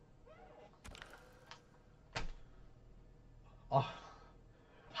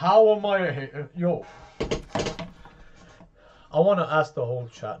 How am I yo? I want to ask the whole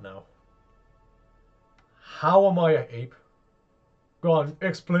chat now. How am I an ape? Go on,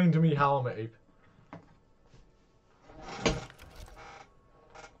 explain to me how I'm an ape.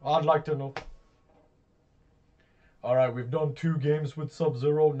 I'd like to know. Alright, we've done 2 games with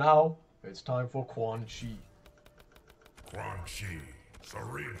Sub-Zero. Now, it's time for Kenshi. Kenshi.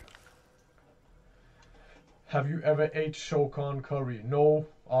 Serena. Have you ever ate Shokan curry? No,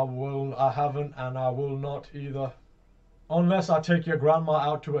 I haven't, and I will not either. Unless I take your grandma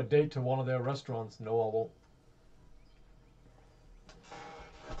out to a date to one of their restaurants. No, I won't.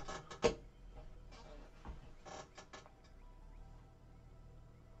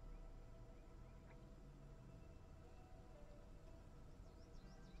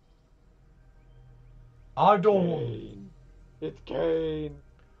 I don't. It's Kane.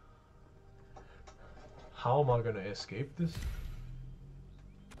 How am I gonna escape this?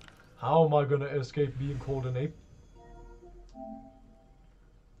 How am I gonna escape being called an ape?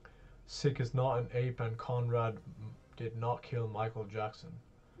 Sick is not an ape, and Conrad did not kill Michael Jackson.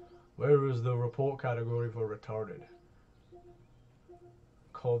 Where is the report category for retarded?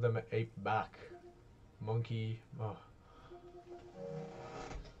 Call them an ape back. Monkey. Oh.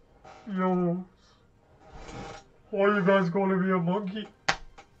 No. Why are you guys calling me a monkey?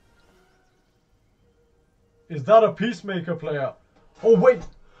 Is that a Peacemaker player? Oh wait!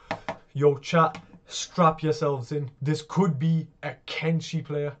 Yo chat, strap yourselves in. This could be a Kenshi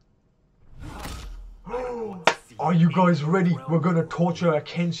player. Are you guys ready? We're gonna torture a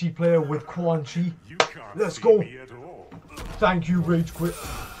Kenshi player with Kenshi. Let's go! Thank you, Rage Quit.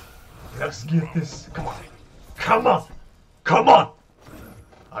 Let's get this. Come on. Come on! Come on!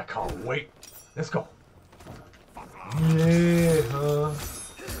 I can't wait. Let's go. Yeah, huh?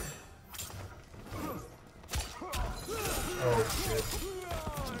 Oh shit.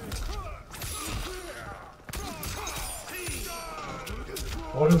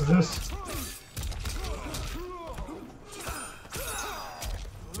 What is this?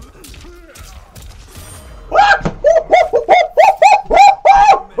 What?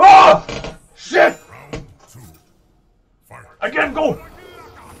 Oh! Shit! Round 2. Fight. Again, go!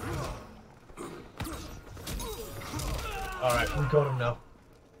 Alright, we got him now.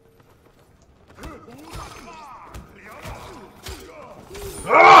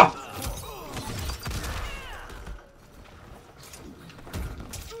 Ah!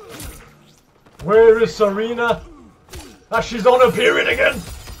 Where is Serena? Ah, she's on her period again!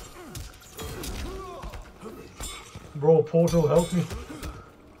 Bro, Portal, help me.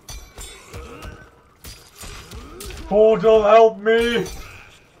 Portal, help me!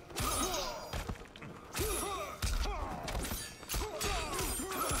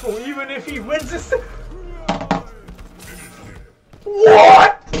 So even if he wins this...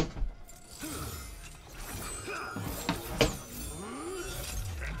 What?!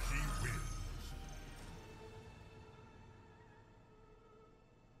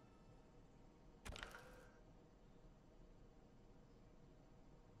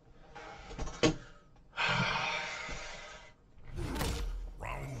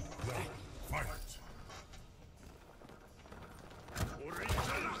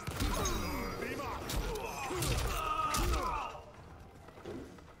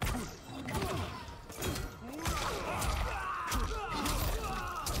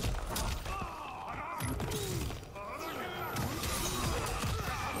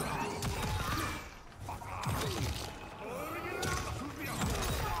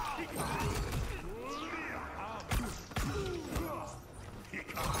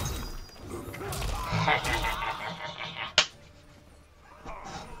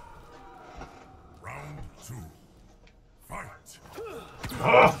 Round 2. Fight.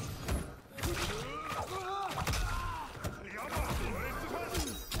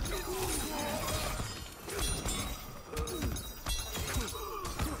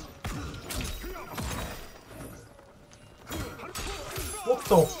 What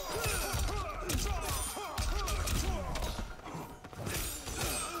the?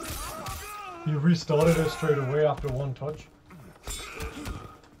 He restarted it straight away after one touch.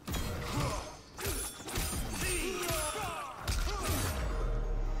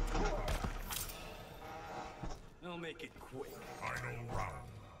 I'll make it quick. Final round.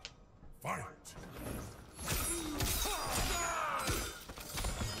 Fight.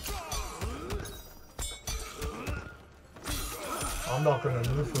 I'm not gonna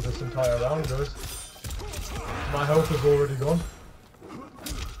move for this entire round, guys. My health is already gone.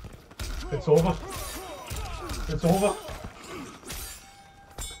 It's over. It's over.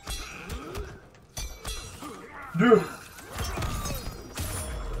 Dude.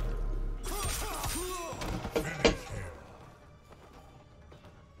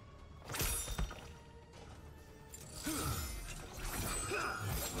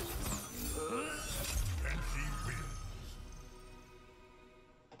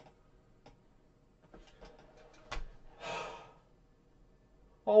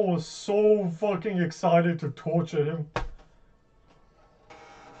 I was so fucking excited to torture him.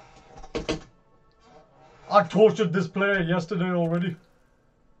 I tortured this player yesterday already.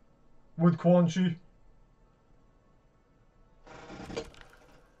 With Kenshi.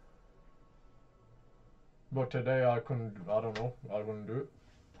 But today I couldn't, I don't know, I couldn't do it.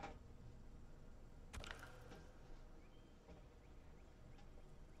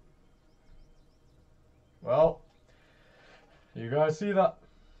 Well, you guys see that?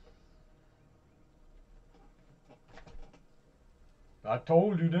 I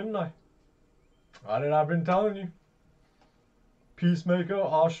told you, didn't I? What did I been telling you? Peacemaker,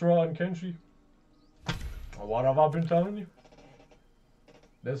 Ashrah, and Kenshi. What have I been telling you?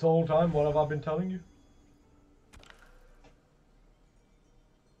 This whole time, what have I been telling you?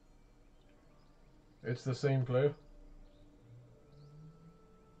 It's the same player.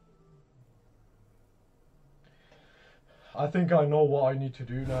 I think I know what I need to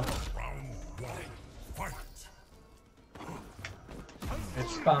do now. Round 1. Fight.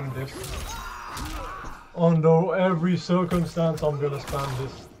 It's spam this. Under every circumstance, I'm gonna spam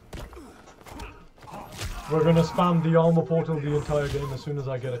this. We're gonna spam the armor portal the entire game as soon as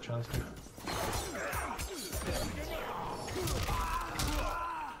I get a chance to.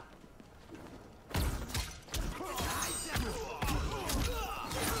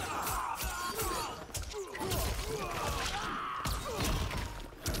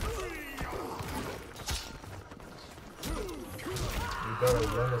 You better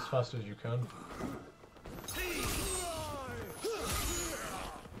run as fast as you can.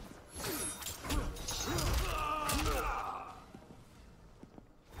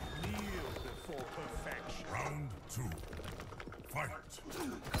 Round 2. Fight.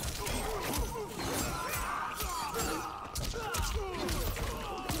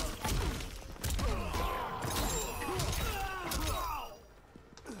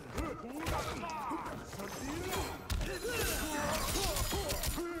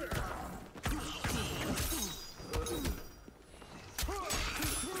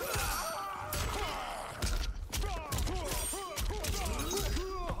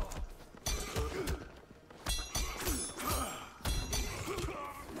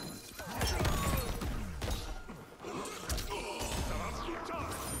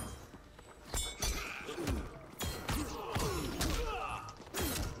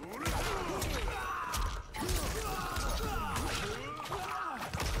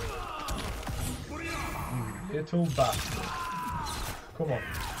 Little bastard. Come on.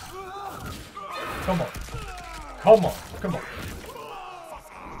 Come on. Come on. Come on.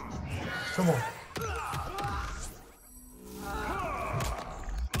 Come on.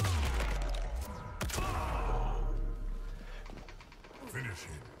 Finish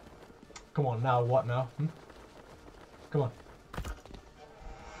him. Come on, now what now? Hmm? Come on.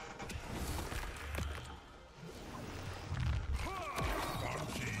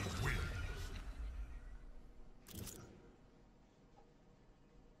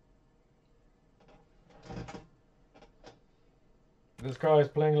 This guy is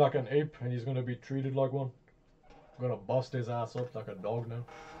playing like an ape and he's gonna be treated like one. I'm gonna bust his ass up like a dog now.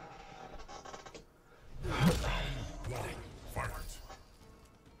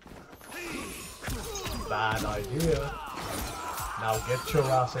 Bad idea. Now get your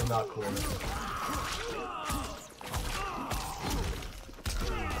ass in that corner.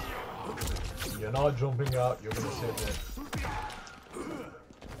 You're not jumping out, you're gonna sit there.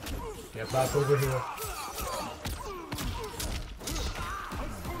 Get back over here.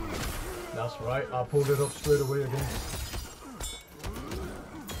 That's right, I pulled it up straight away again.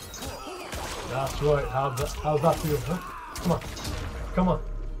 That's right, how's that feel, huh? Come on, come on,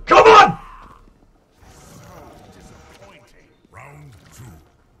 come on! Round 2.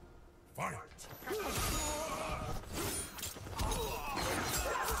 Fight.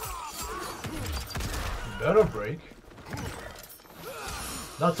 Better break.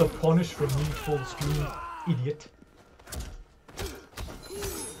 That's a punish for me full screen, idiot.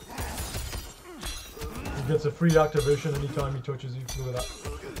 He gets a free activation anytime he touches you. Look at that.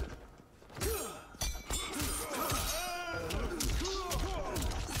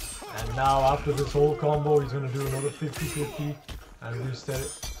 And now after this whole combo, he's going to do another 50-50 and reset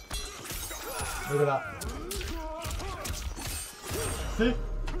it. Look at that. See?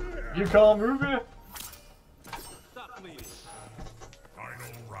 You can't move it.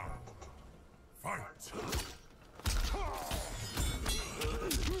 Final round. Fight.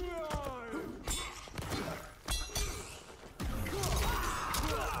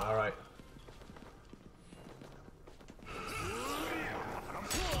 All right.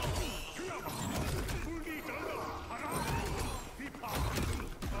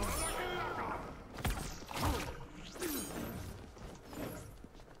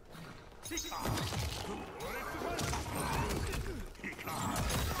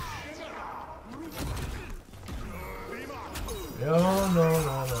 No.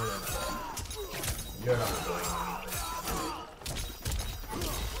 You're not going.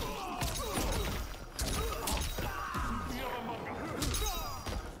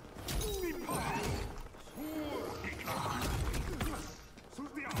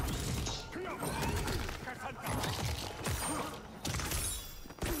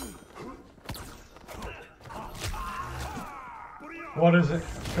 What is it?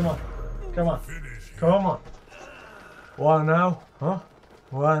 Come on. Come on. Come on. What now? Huh?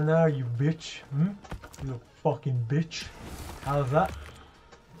 What now, you bitch? Hmm? You fucking bitch. How's that?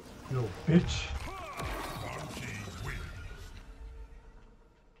 You bitch.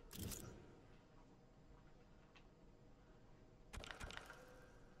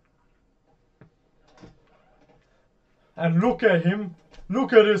 And look at him.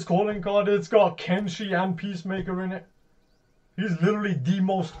 Look at his calling card. It's got Kenshi and Peacemaker in it. He's literally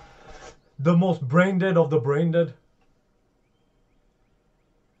the most brain dead of the brain dead.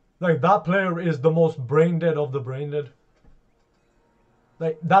 Like, that player is the most brain dead of the brain dead.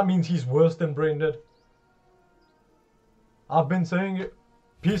 Like, that means he's worse than brain dead. I've been saying it.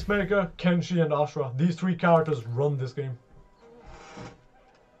 Peacemaker, Kenshi, and Ashrah. These three characters run this game.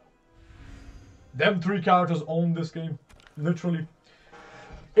 Them three characters own this game. Literally.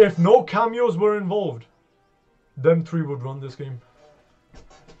 If no cameos were involved, them three would run this game.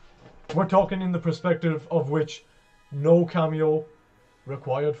 We're talking in the perspective of which no cameo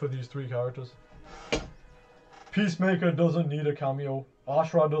required for these three characters. Peacemaker doesn't need a cameo.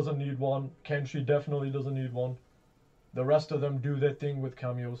 Ashrah doesn't need one. Kenshi definitely doesn't need one. The rest of them do their thing with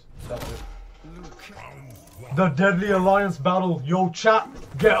cameos. That's it. The Deadly Alliance battle. Yo, chat,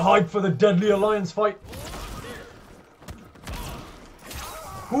 get hyped for the Deadly Alliance fight.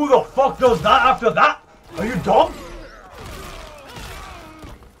 Who the fuck does that after that? Are you dumb?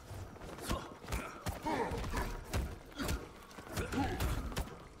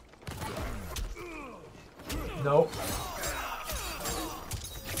 No.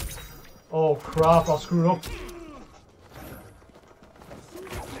 Oh crap, I screwed up.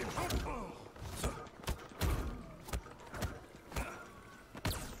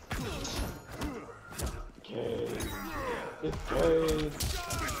 Jade. It's Jade.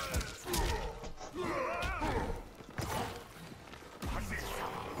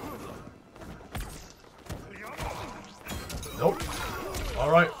 Nope.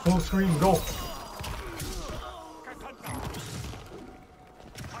 Alright, full screen, go.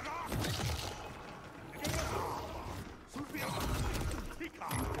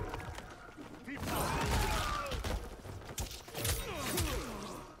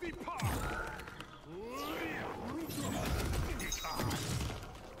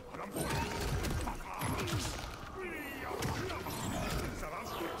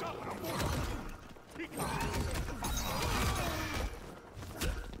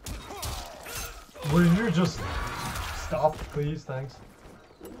 Will you just stop, please? Thanks.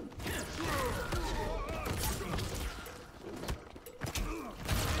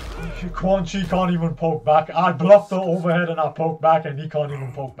 Quan Chi can't even poke back. I blocked the overhead and I poke back and he can't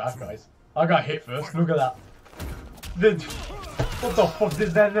even poke back, guys. I got hit first. Look at that. What the fuck?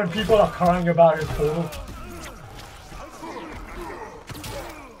 Then people are crying about his portal.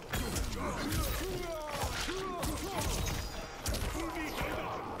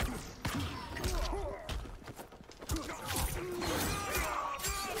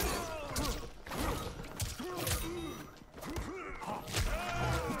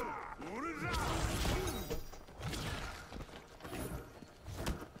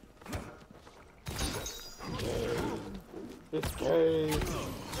 It's Jade.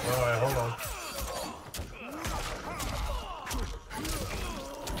 Alright, hold on.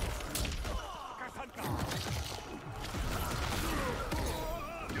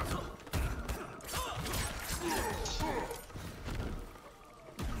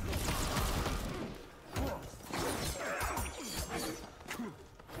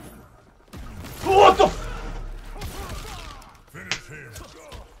 What the f— Finish him.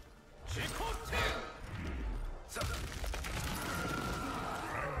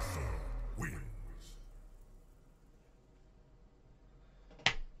 Wins.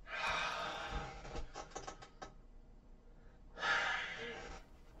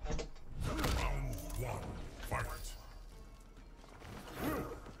 Round 1. Fight.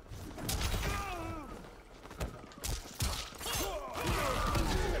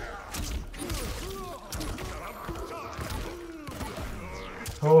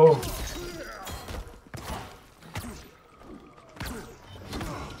 Oh.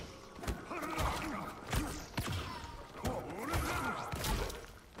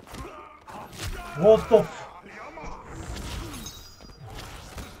 What the f—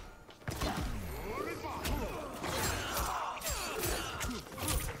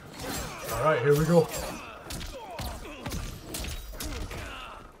 Alright, here we go.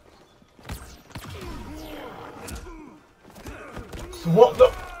 So what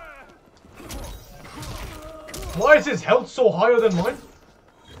the— Why is his health so higher than mine?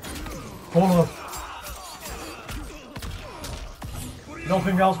 Hold on.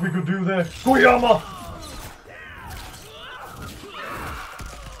 Nothing else we could do there. Kuyama!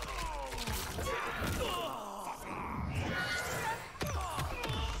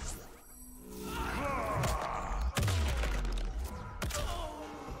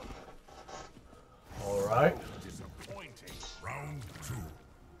 Alright. Disappointing. Round 2.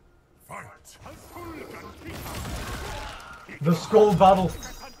 Fight. The skull battle.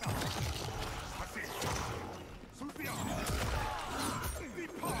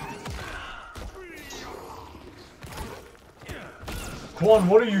 Quan,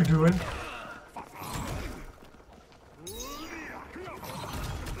 what are you doing?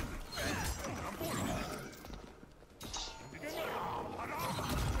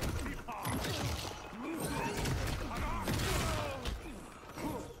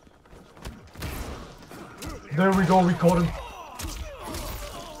 There we go, we caught him.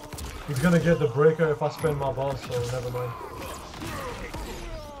 He's gonna get the breaker if I spend my boss, so never mind.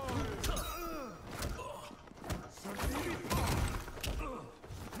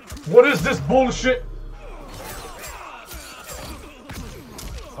 What is this bullshit?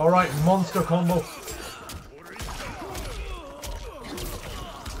 Alright, monster combo.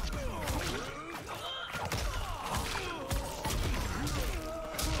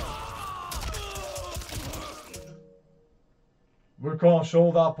 We can't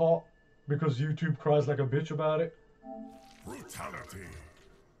show that part because YouTube cries like a bitch about it. Brutality.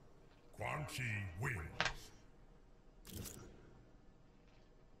 Quan Chi wins.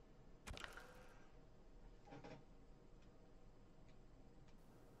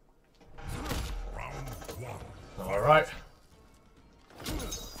 Round 1. Alright.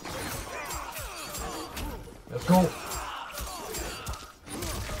 Let's go.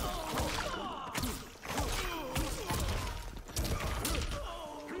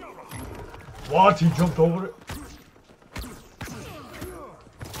 What? He jumped over it?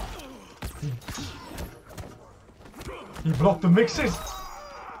 He blocked the mixes?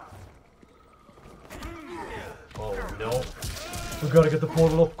 Oh no. We gotta get the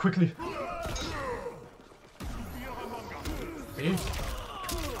portal up quickly. See?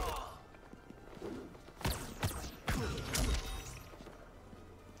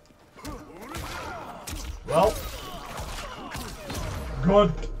 Well.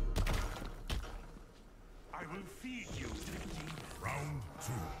 Good. Round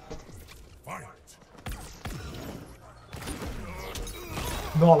 2. Fight.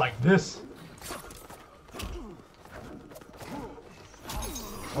 Not like this.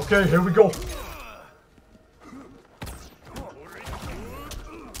 Okay, here we go.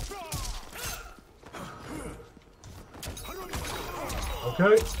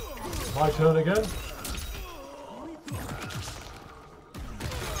 Okay. My turn again.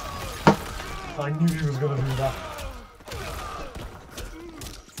 I knew he was gonna do that.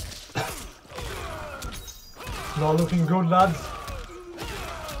 Not looking good, lads.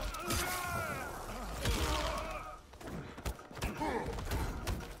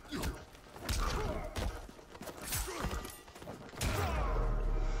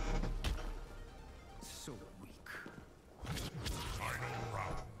 So weak. Final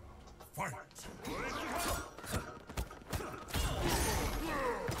round. Fight.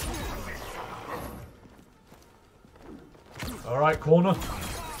 All right, corner.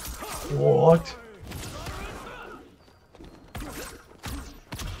 What?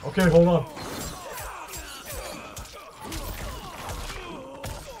 Okay, hold on.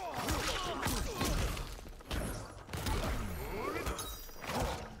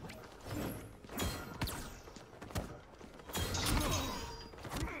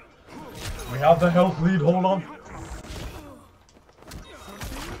 We have the health lead, hold on.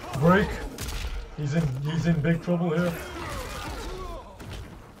 Break. He's in big trouble here.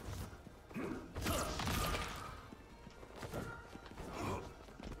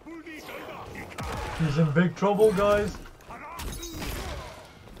 He's in big trouble, guys.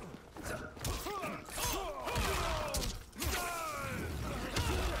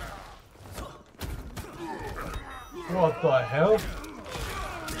 What the hell?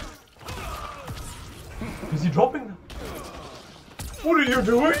 Is he dropping? What are you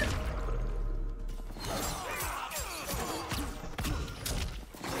doing?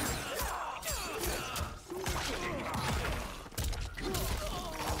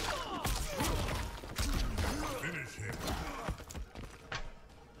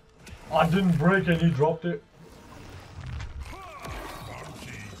 I didn't break and he dropped it.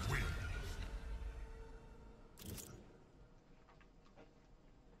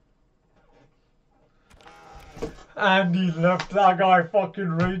 And he left. That guy fucking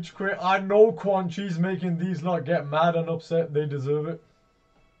rage quit. I know Quan Chi's making these lot get mad and upset. They deserve it.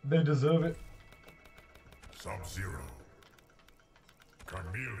 They deserve it. Subzero.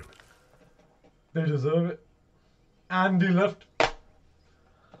 Kameo. They deserve it. And he left.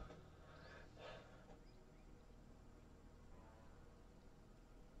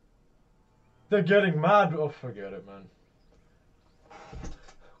 They're getting mad. Oh, forget it, man.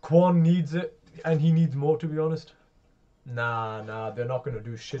 Quan needs it, and he needs more, to be honest. Nah, they're not going to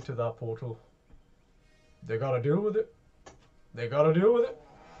do shit to that portal. They got to deal with it. They got to deal with it.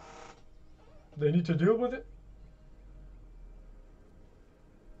 They need to deal with it.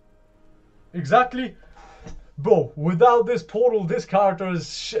 Exactly. Bro, without this portal, this character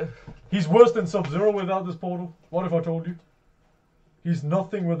is shit. He's worse than Sub-Zero without this portal. What if I told you? He's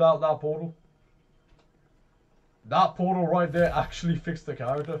nothing without that portal. That portal right there actually fixed the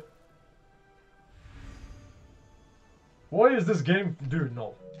character. Why is this game... Dude,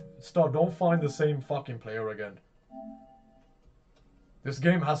 no. Stop, don't find the same fucking player again. This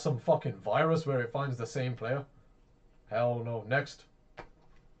game has some fucking virus where it finds the same player. Hell no. Next. I'm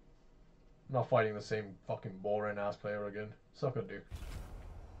not fighting the same fucking boring ass player again. Suck a dick.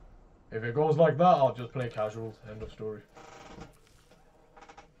 If it goes like that, I'll just play casuals. End of story.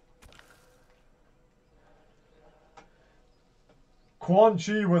 Quan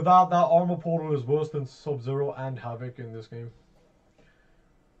Chi without that armor portal is worse than Sub-Zero and Havoc in this game.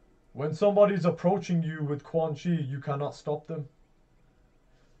 When somebody's approaching you with Quan Chi, you cannot stop them.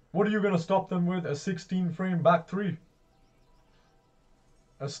 What are you going to stop them with? A 16 frame back 3.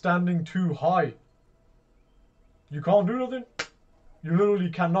 A standing 2 high. You can't do nothing. You literally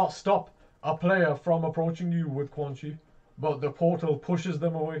cannot stop a player from approaching you with Quan Chi. But the portal pushes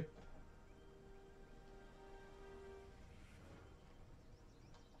them away.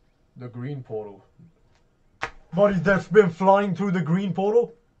 The green portal. Buddy, they've been flying through the green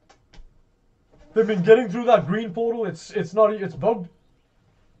portal. They've been getting through that green portal. It's bugged.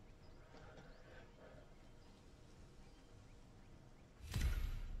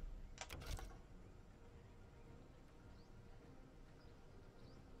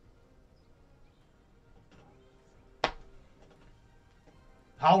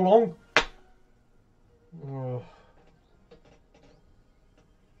 How long? Oh.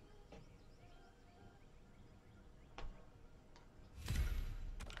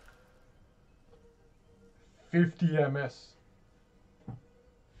 50 MS.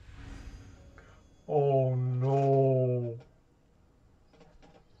 Oh no.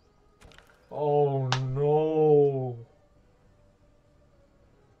 Oh no.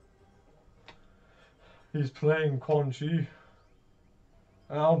 He's playing Quan Chi.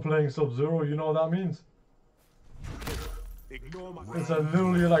 And I'm playing Sub-Zero, you know what that means? Ignore my It's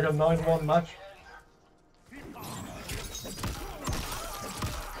literally like a 9-1 match.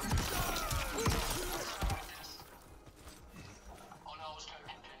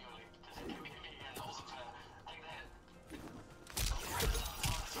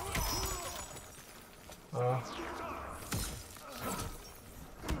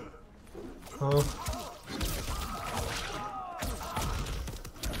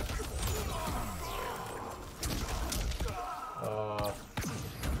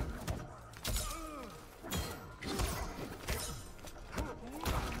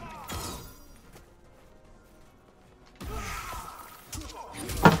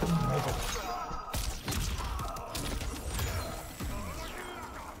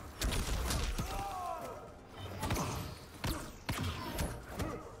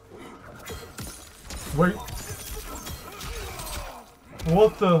 Wait.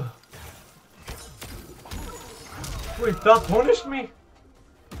 What the? Wait, that punished me?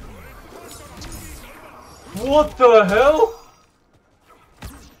 What the hell?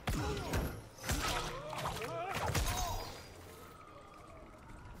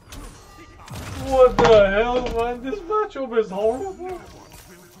 What the hell, man? This matchup is horrible.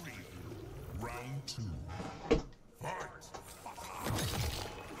 round 2. Fight.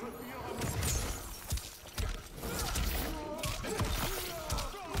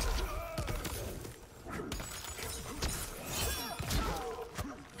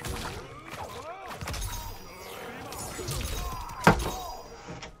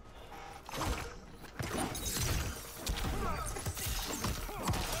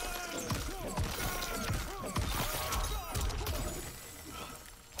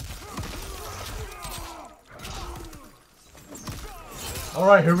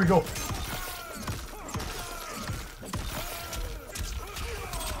 Alright, here we go.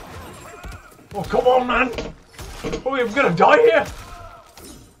 Oh, come on, man! Oh, I'm gonna die here!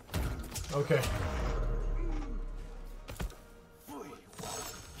 Okay. Final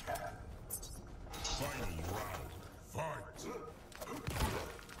round. Fight.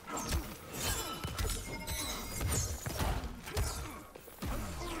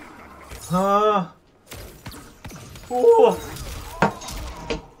 Oh!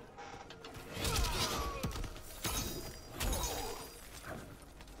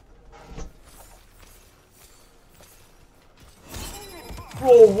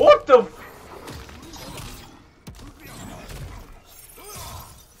 Bro, what the?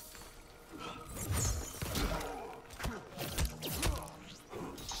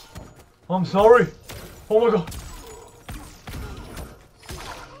 I'm sorry. Oh my god.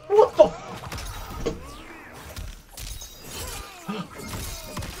 What the?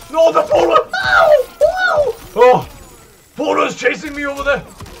 No, the polo! Ow! Ow! Oh! Polo's chasing me over there!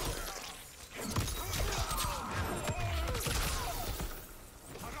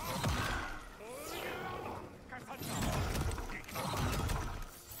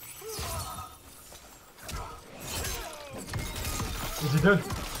 Is he dead?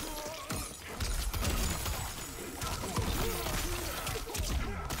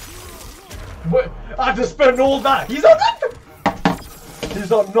 Wait, I had to spend all that. He's on that.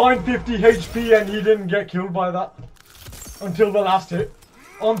 He's on 950 HP and he didn't get killed by that until the last hit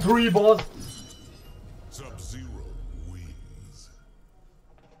on 3 bars. Subzero wins.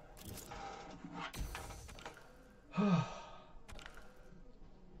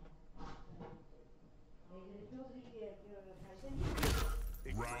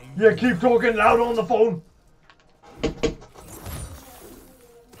 Yeah, keep talking loud on the phone.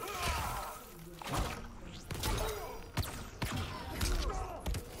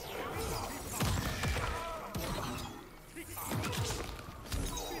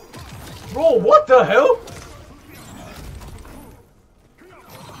 Bro, what the hell?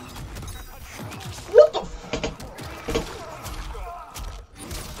 What the f-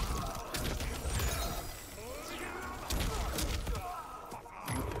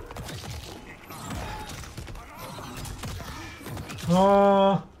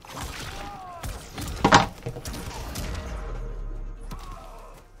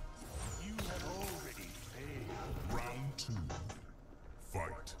 Round 2.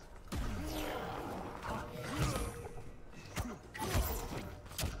 Fight.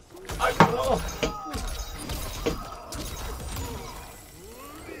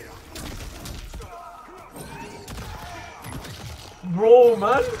 Bro,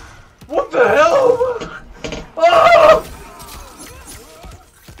 man, what the hell? Ah!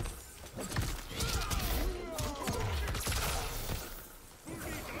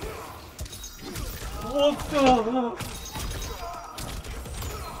 What the?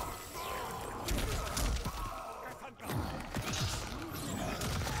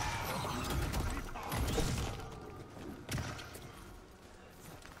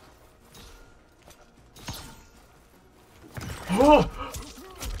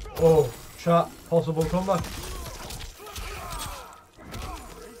 Chat, possible comeback.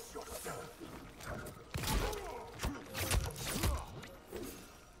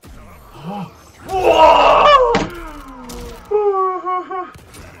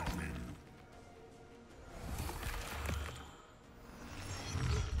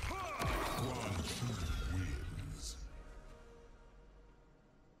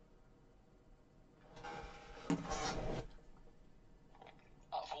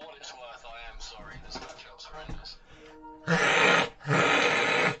 For what it's worth, I am sorry. This matchup's horrendous.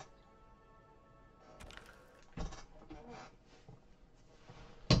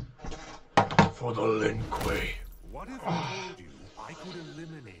 For the Lin Kuei. What if I told you I could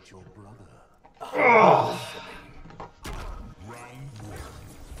eliminate your brother? Round 1,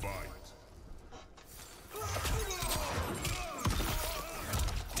 fight.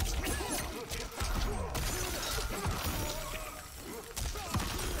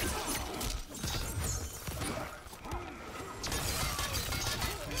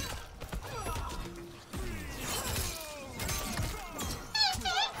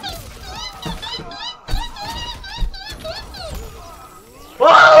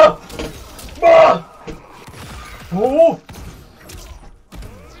 Ah! Ah! Oh!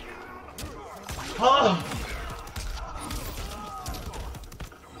 Ah!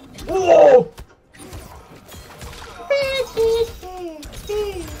 Whoa!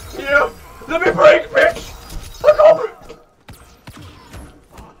 Yeah! Let me break, bitch! I can't break!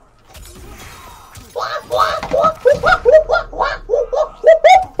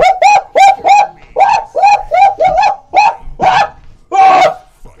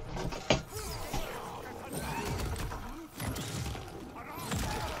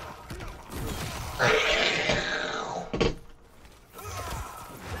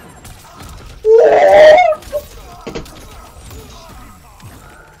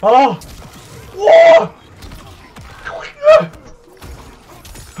 Oh! Whoa!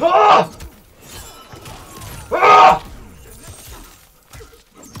 Ah! Ah!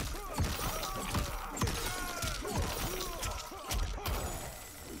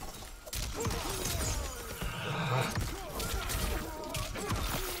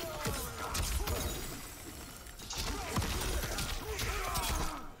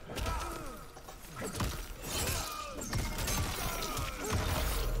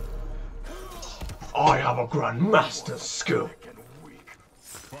 I have a grandmaster's skill.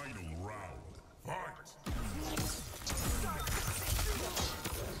 Final round, fight.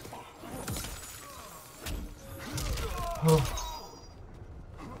 Oh.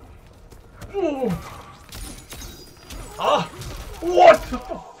 Ah! What the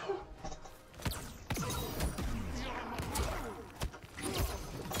fuck?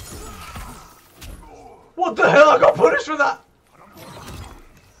 What the hell? I got punished for that!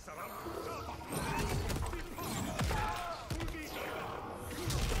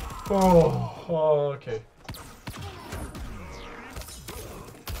 Oh, okay.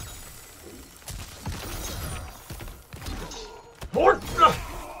 What?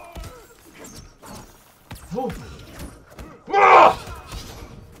 Oh. Ah!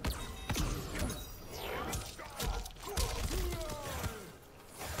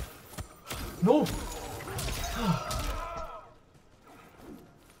 No.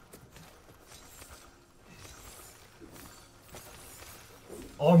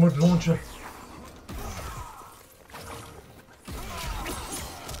 Armored launcher.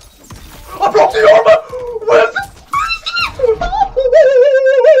 I broke the armor! Where's it?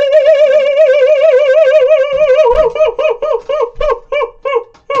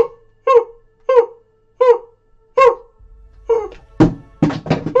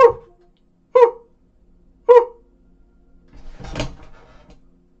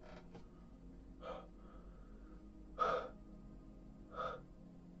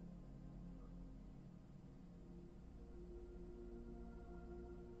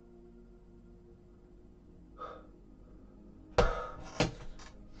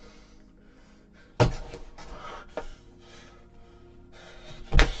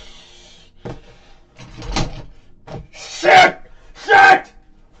 Shit! Shit!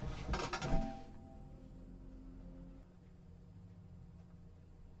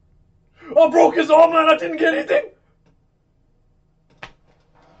 I broke his arm and I didn't get anything!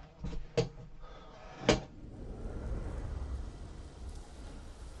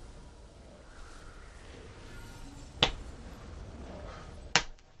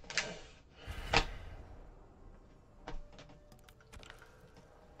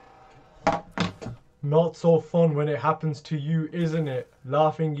 Not so fun when it happens to you, isn't it?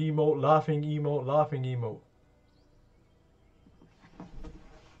 Laughing emote, laughing emote, laughing emote.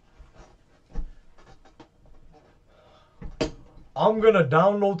 I'm gonna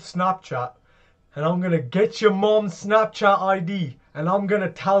download Snapchat and I'm gonna get your mom's Snapchat ID and I'm gonna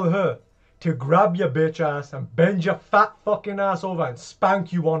tell her to grab your bitch ass and bend your fat fucking ass over and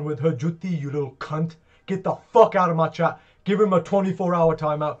spank you on with her jutti, you little cunt. Get the fuck out of my chat. Give him a 24-hour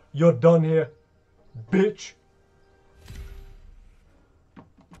timeout. You're done here, bitch.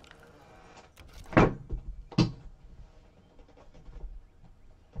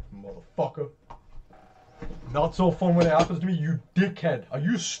 Motherfucker. Not so fun when it happens to me, you dickhead. Are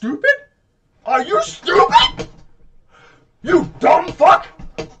you stupid? Are you stupid? You dumb fuck!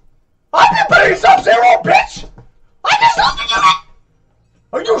 I've been playing Subzero, bitch! I deserve to do it!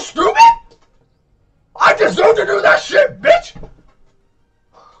 Are you stupid? I deserve to do that shit, bitch!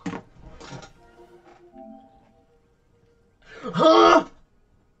 Huh?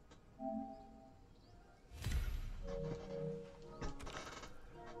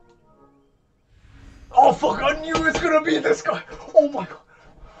 Oh fuck, I knew it's gonna be this guy! Oh my god!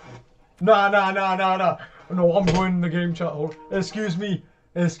 Nah. No, I'm going in the game chat. Hold. Excuse me.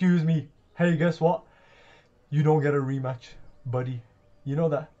 Hey, guess what? You don't get a rematch, buddy. You know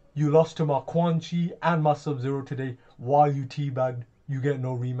that. You lost to my Quan Chi and my Subzero today while you teabagged. You get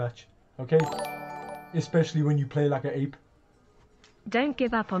no rematch, okay? Especially when you play like an ape. Don't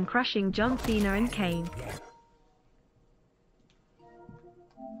give up on crushing John Cena and Kane.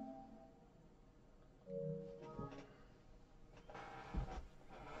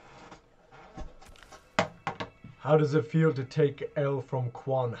 How does it feel to take L from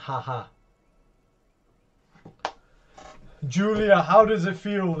Quan? Haha. Julia, how does it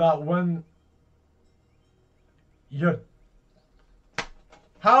feel that when you're...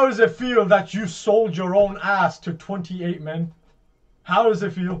 How does it feel that you sold your own ass to 28 men? How does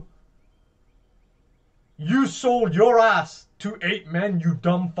it feel? You sold your ass to 8 men, you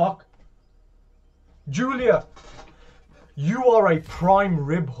dumb fuck. Julia, you are a prime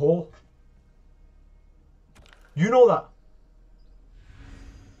rib whore. You know that.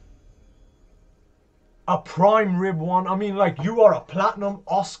 A prime rib one. I mean, like, you are a platinum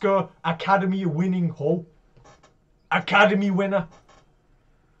Oscar Academy winning hoe. Academy winner.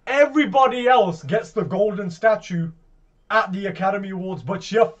 Everybody else gets the golden statue at the Academy Awards,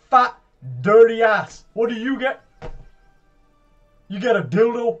 but your fat, dirty ass. What do you get? You get a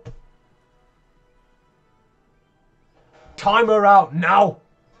dildo. Time her out now.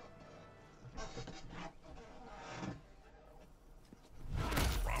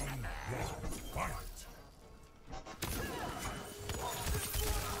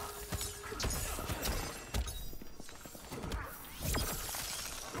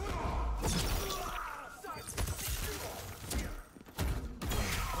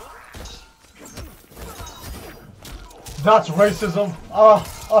 That's racism.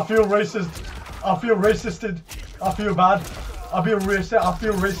 I feel racist. I feel racisted. I feel bad. I feel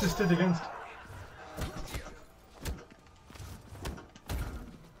racisted against.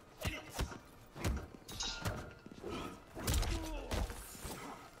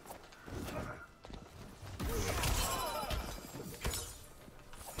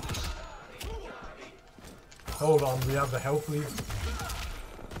 Hold on, we have the health lead.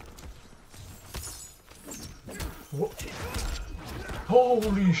 What?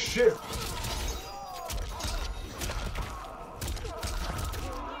 Holy shit!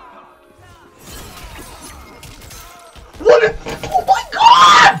 What? Oh my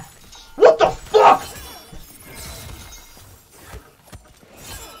god! What the fuck?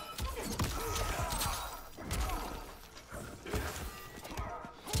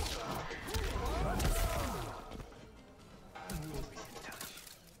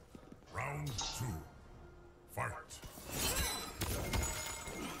 Round 2. Fight.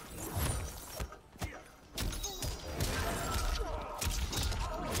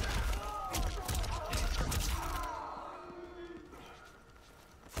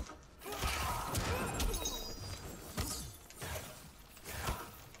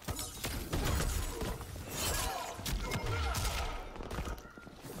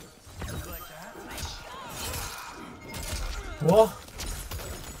 What?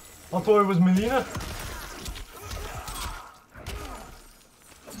 I thought it was Melina.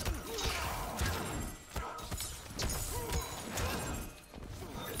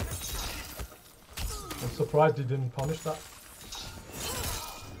 I'm surprised he didn't punish that.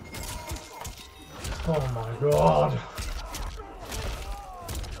 Oh my god.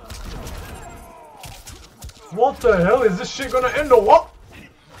 What the hell? Is this shit gonna end or what?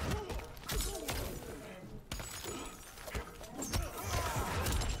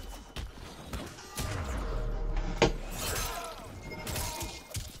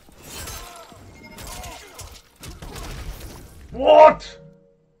 What?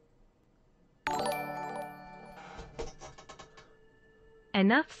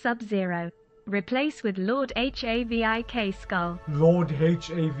 Enough Sub-Zero. Replace with Lord Havik Skull. Lord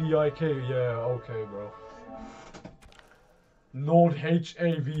Havik, yeah, okay, bro. Lord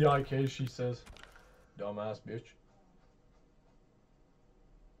Havik, she says. Dumbass bitch.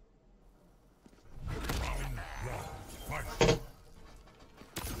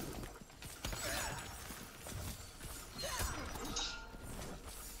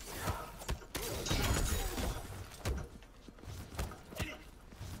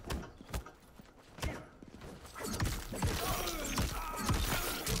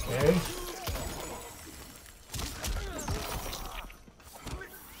 Okay.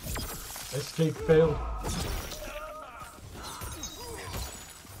 Escape failed.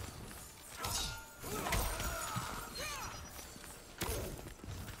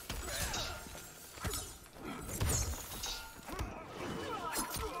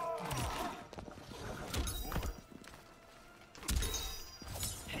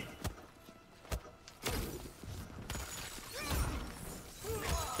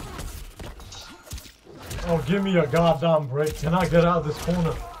 Oh, give me a goddamn break. Can I get out of this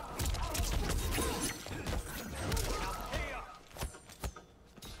corner?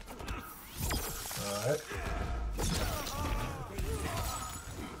 Alright.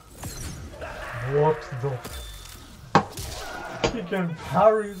 What the? He can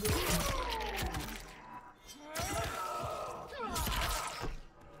parry this.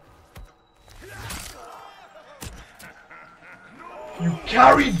 You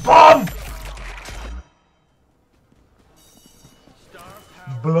carried bomb!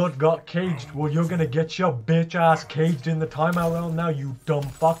 Blood got caged. Well, you're gonna get your bitch ass caged in the timeout round now, you dumb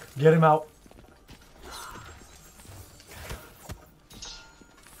fuck. Get him out.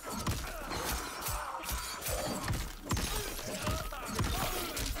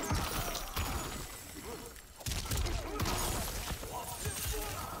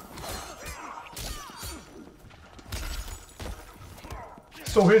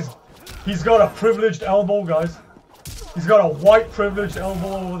 So he's got a privileged elbow, guys. He's got a white privileged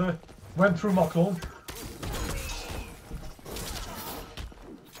elbow over there. Went through my clone.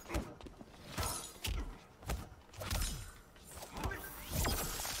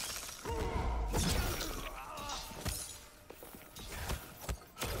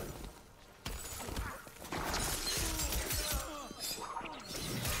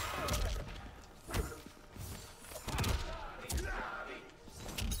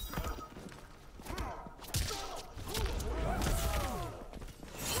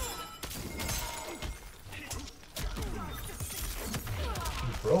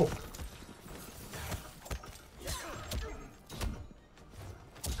 Broke.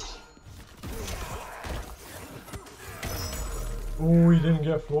 Ooh, he didn't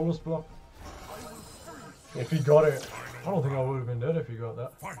get flawless block. If he got it, I don't think I would have been dead if he got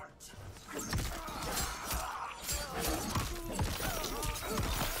that.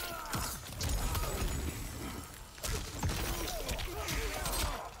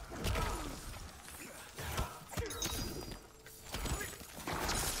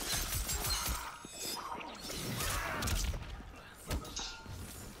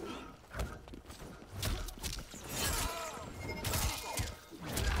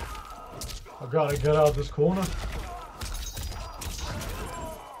 I gotta get out of this corner.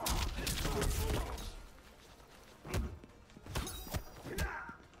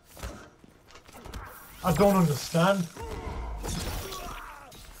 I don't understand.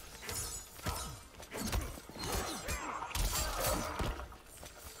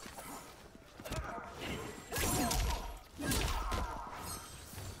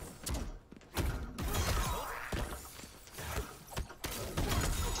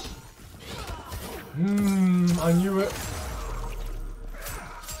 I knew it.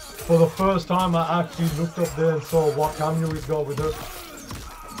 For the first time I actually looked up there and saw what cameo he's got with her.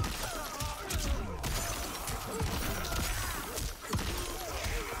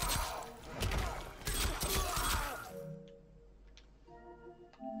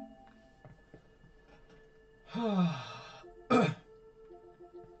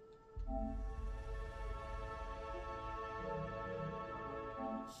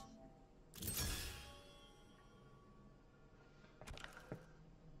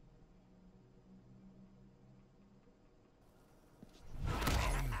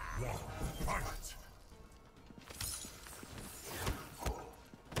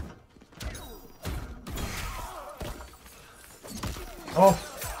 Oh.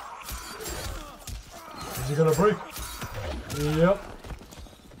 Is he gonna break? Yep.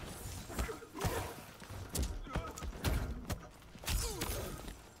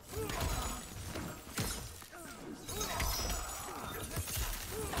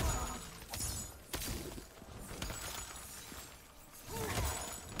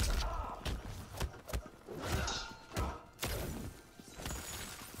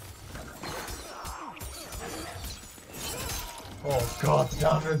 Oh god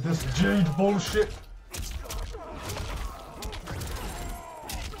damn it, this Jade bullshit.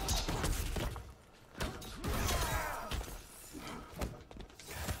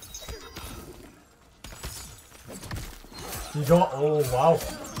 You got, oh wow.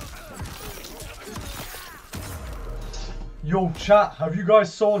 Yo chat, have you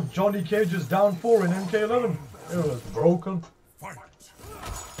guys saw JohnnyCage's down 4 in MK11? It was broken.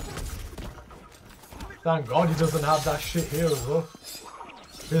 Thank God he doesn't have that shit here as well.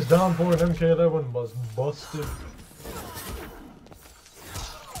 His down 4 in MK11 was busted.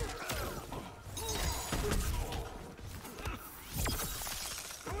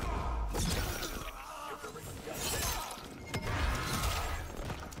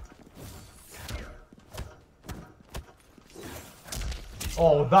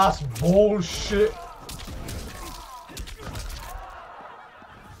 Oh, that's bullshit.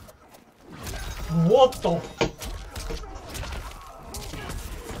 What the?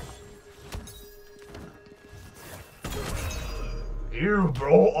 Ew,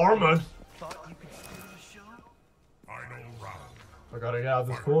 bro, armored. I gotta get out of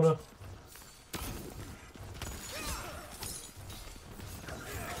this corner.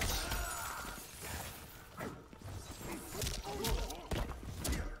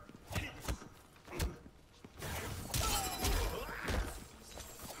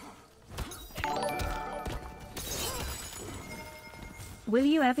 Will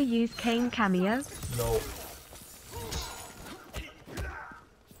you ever use Kane Kameo? No.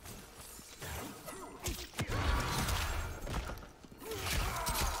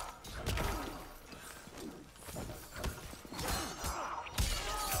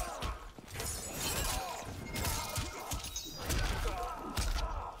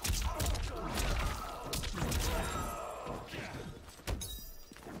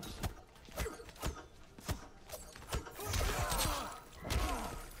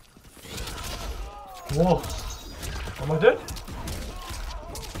 Whoa. Am I dead?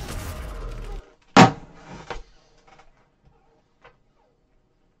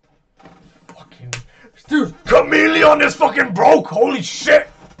 Fucking... Dude, Chameleon is fucking broke! Holy shit!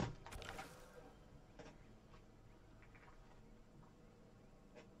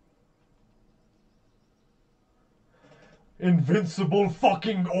 Invincible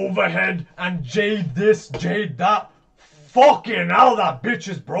fucking overhead and Jade this, Jade that. Fucking hell, that bitch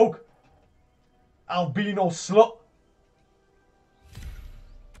is broke. Albino slut.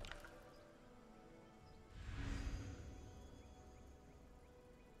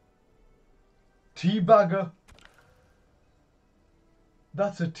 Teabagger.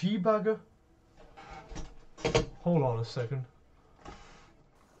 That's a teabagger. Hold on a second.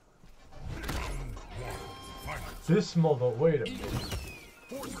 This mother, wait a minute.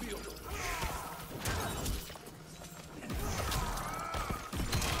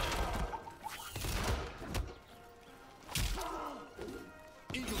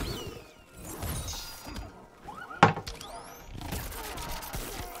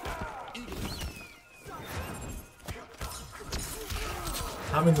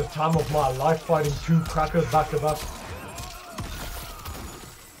 I'm in the time of my life fighting 2 crackers back to back.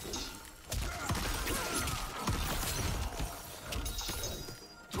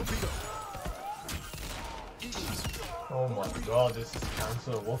 Oh my god, this is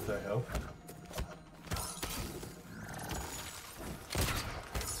cancer, what the hell?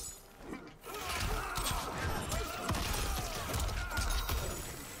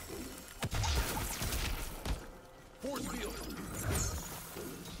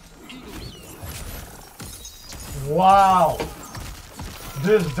 Wow!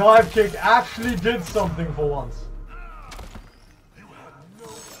 This dive kick actually did something for once.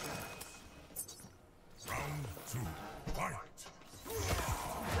 Round 2, fight.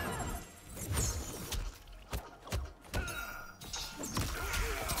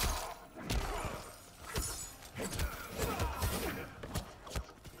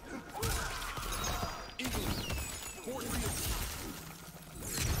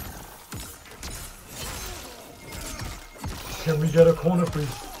 Can we get a corner freeze?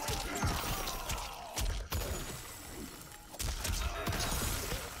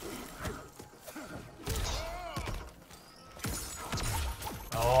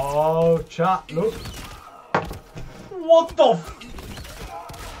 Oh, chat, look. What the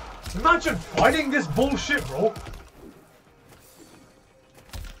f... Imagine fighting this bullshit, bro.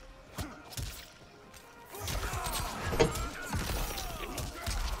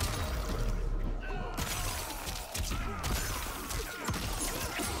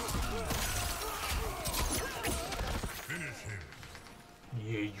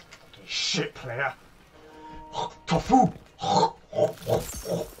 Yeah, you fucking shit player. Tofu!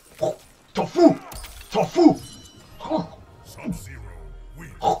 Tofu! Tofu! Subzero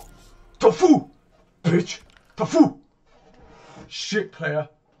wins. Tofu! Bitch! Tofu! Shit, player.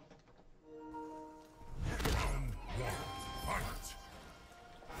 Round one. Fight.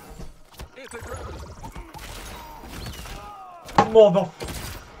 Mother...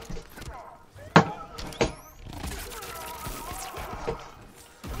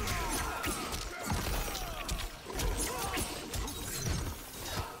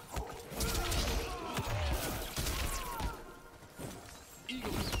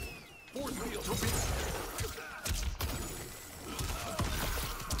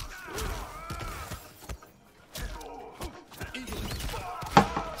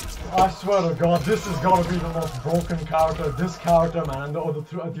 I swear to God, this has got to be the most broken character. This character, man, and the other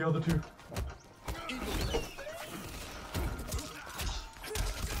two.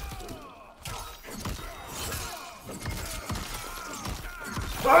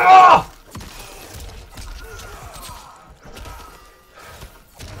 Ah!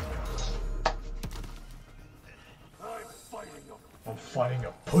 I'm fighting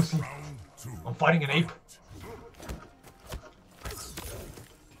a pussy. I'm fighting an ape.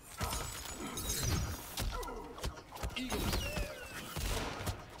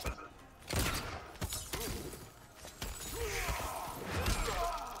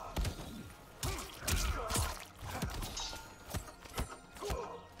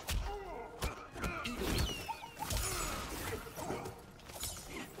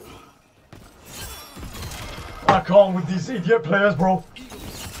 I can't with these idiot players, bro.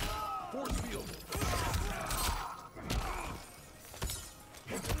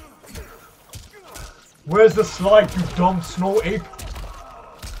 Where's the slide, you dumb snow ape?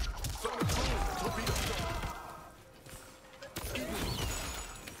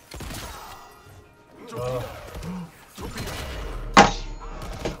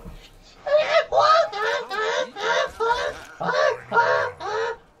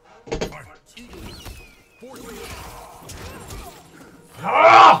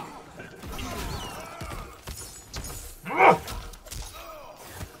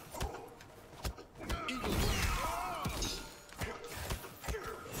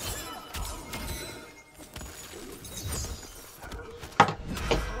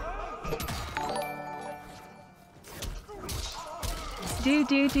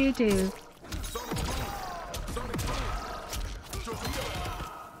 Do.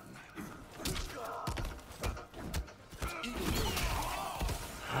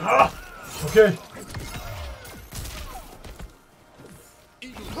 Okay.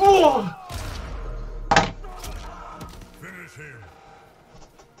 Oh! Finish him.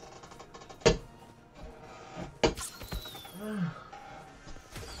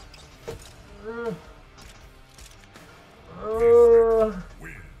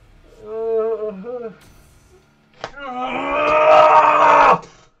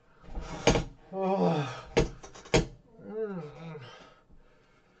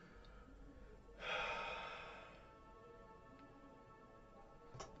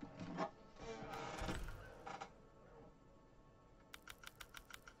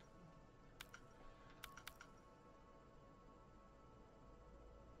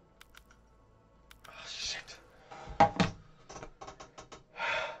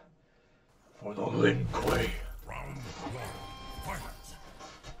 For the Lin Kuei. Round one. Fight.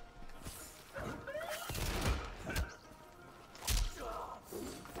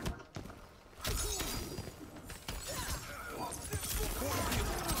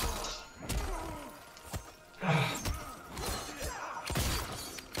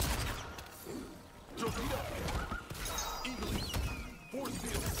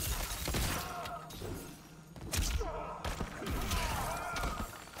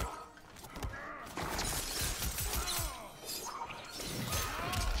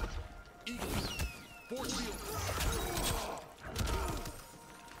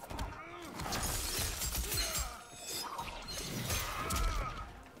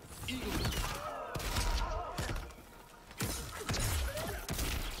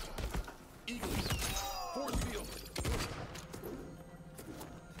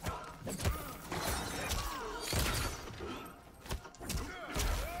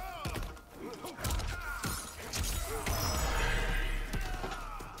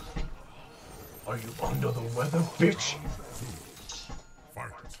 Are you under the weather, bitch?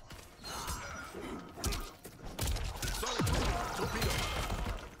 Fight.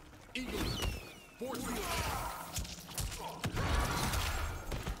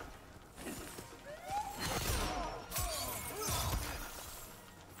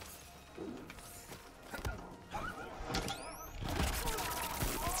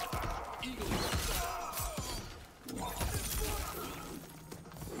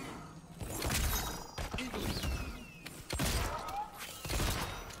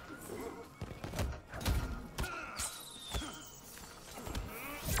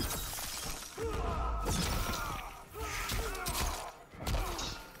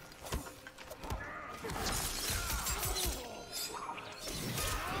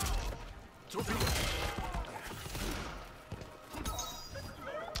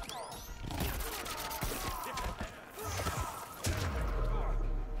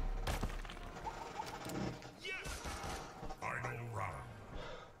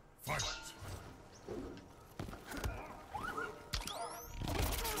 Fight.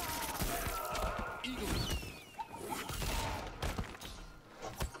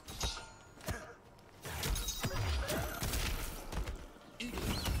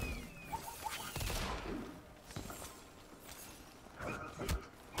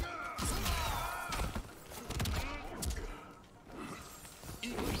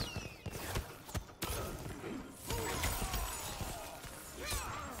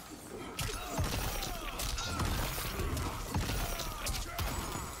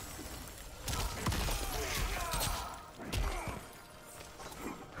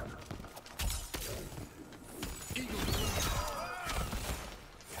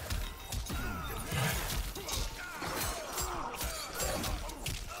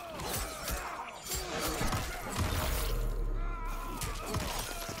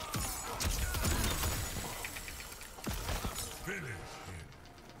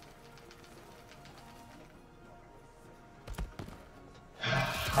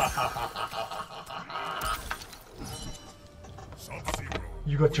 Subzero.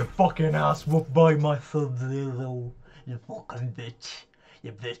 You got your fucking ass whooped by my subzero. You fucking bitch.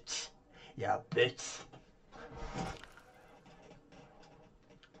 You bitch. Yeah, bitch.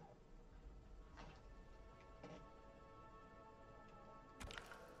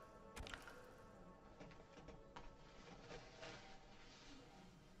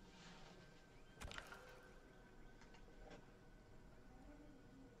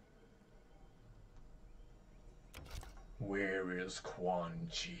 Where is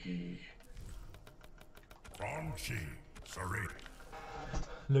Kenshi? Kenshi. Sorry.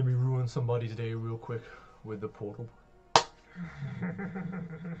 Let me ruin somebody's day real quick with the portal.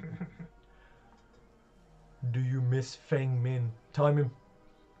 Do you miss Feng Min? Time him.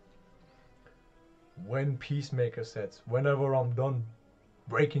 When Peacemaker sets, whenever I'm done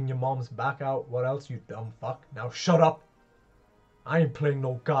breaking your mom's back out, what else, you dumb fuck? Now shut up. I ain't playing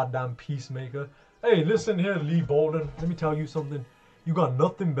no goddamn Peacemaker. Hey, listen here, Lee Bolden. Let me tell you something. You got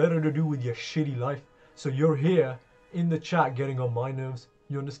nothing better to do with your shitty life. So you're here in the chat getting on my nerves.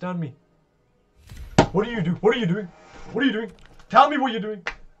 You understand me? What do you do? What are you doing? What are you doing? Tell me what you're doing.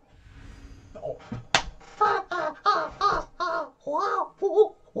 Oh.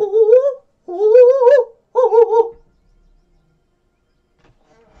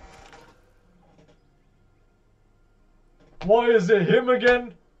 Why is it him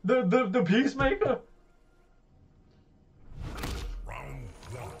again? The Peacemaker? Round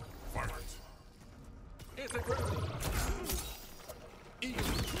one. Fight.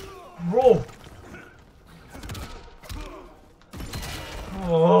 Bro.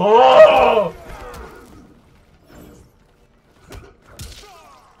 Oh.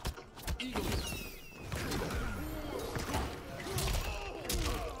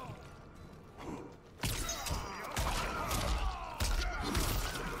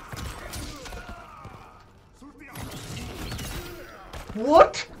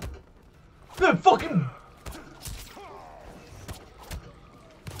 What? The fucking...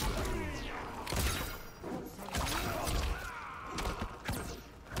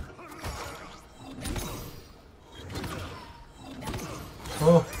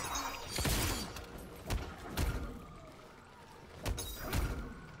 Oh.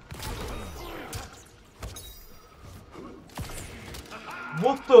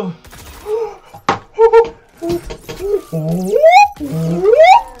 What the?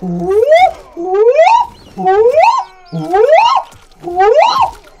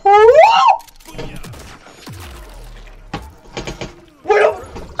 Wait up!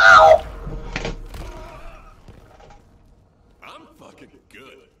 Ow! I'm fucking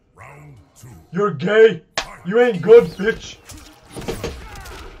good. Round two. You're gay. You ain't good, bitch.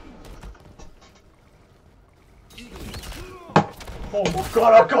 Oh my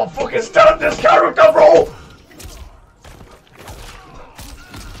god, I can't fucking stand this character, bro!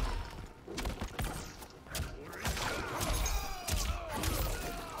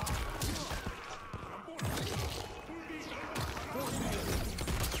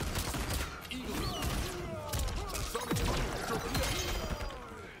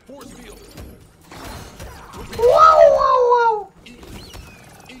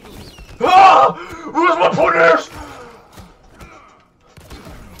 Ah! Where's my punish?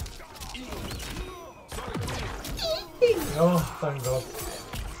 Oh, thank God.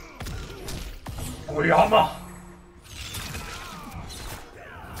 Oyama!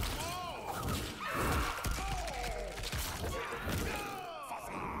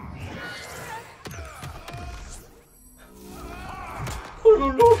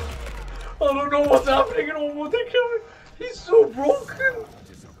 I don't know what's happening and what they kill me. He's so broken.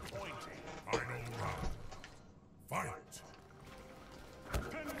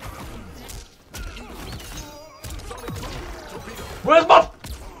 Where's my...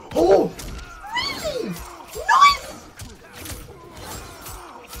 Oh! Really? Nice!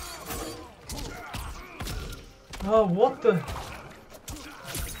 Oh, what the...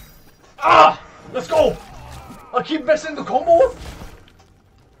 Ah! Let's go! I keep messing the combo up.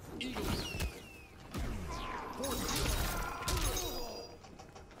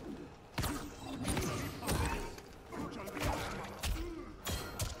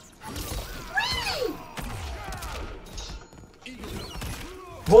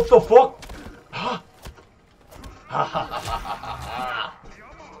 What the fuck?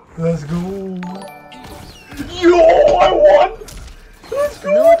 Let's go. Yo, I won! Let's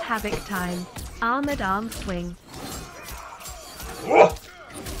go! Lord Havoc time. Armored arm swing. Wule!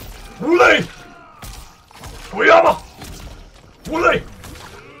 Koyama! Wule!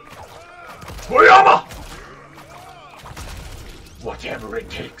 Koyama! Whatever it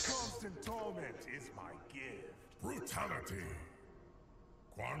takes. Torment is my gift. Brutality.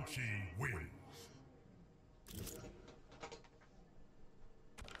 Quan Chi wins.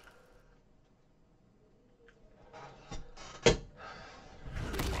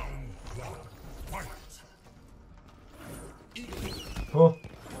 Round 1, fight. Huh?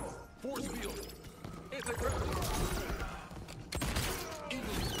 Force field. Anti-gravity.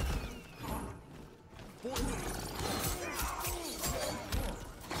 Force field.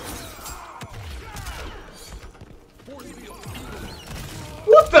 Force field.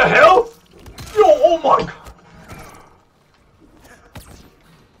 What the hell? Yo, oh my god.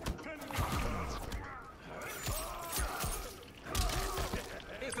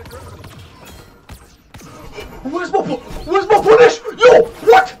 Where's my punish? Yo,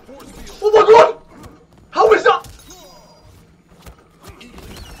 what? Oh my god! How is that?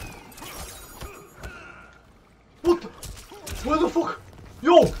 What the? Where the fuck?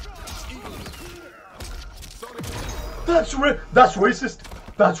 Yo! That's racist.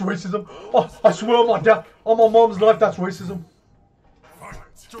 That's racism. Oh, I swear on my dad, on my mom's life, that's racism.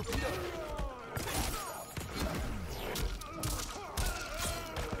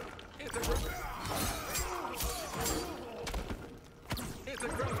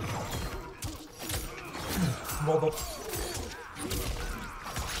 Mother.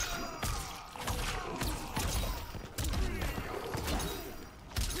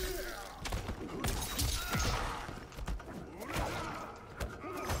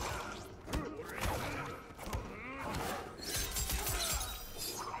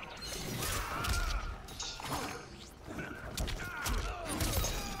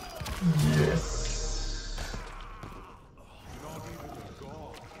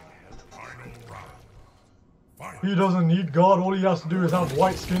 He doesn't need God, all he has to do is have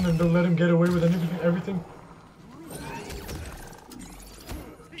white skin and don't let him get away with everything.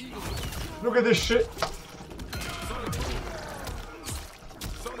 Look at this shit.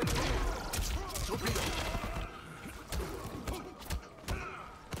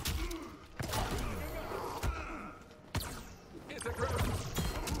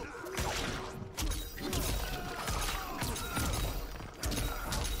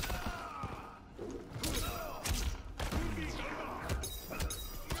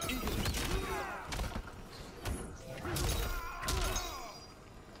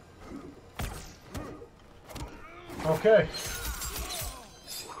 Okay.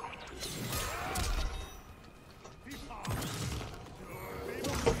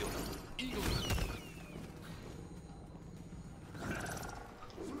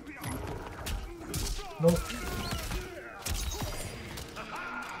 Nope.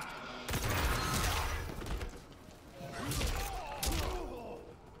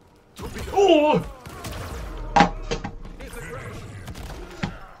 Oh!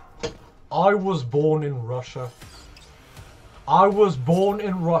 I was born in Russia. I was born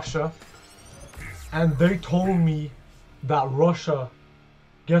in Russia, and they told me that Russia,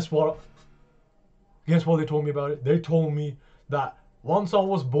 guess what? Guess what they told me about it? They told me that once I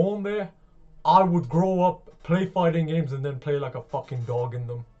was born there, I would grow up, play fighting games, and then play like a fucking dog in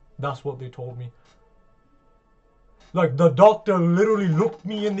them. That's what they told me. Like, the doctor literally looked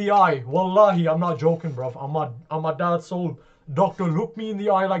me in the eye. Wallahi, I'm not joking, bruv. I'm my dad's soul. Doctor looked me in the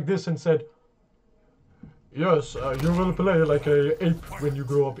eye like this and said, yes, you will play like a ape when you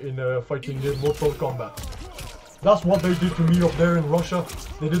grow up in fighting in Mortal Kombat. That's what they did to me up there in Russia.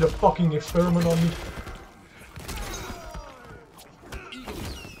 They did a fucking experiment on me.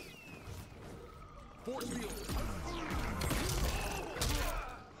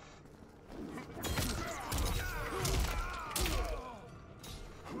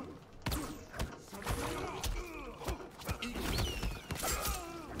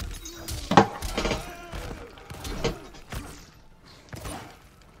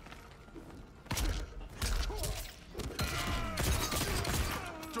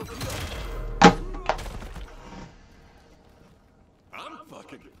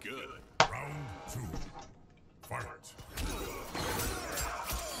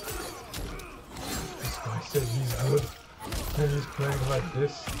 like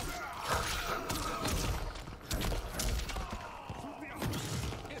this.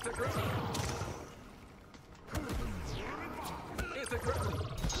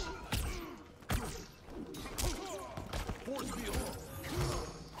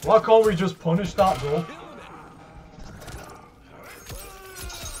 Why can't we just punish that though?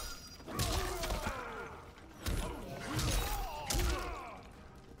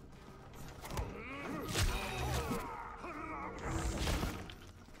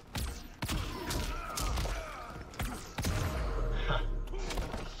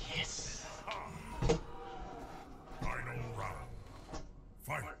 Yes. Final round.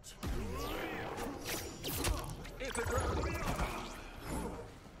 Fight.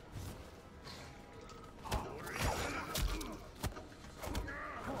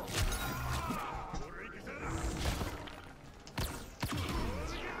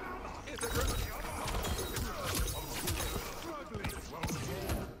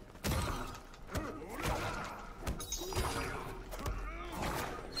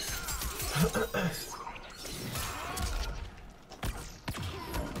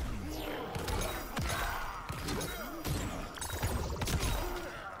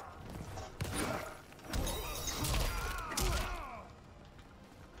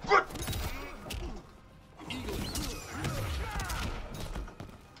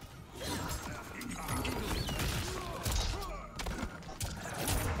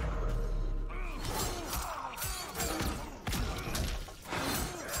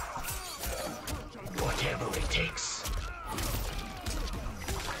 Whatever it takes.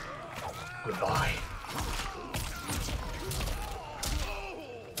 Goodbye.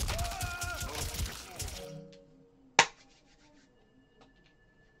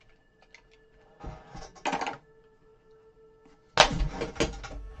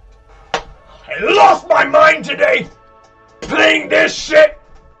 I lost my mind today playing this shit.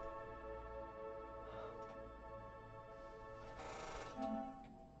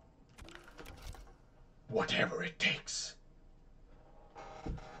 Whatever it takes.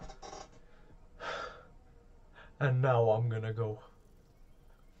 And now I'm gonna go.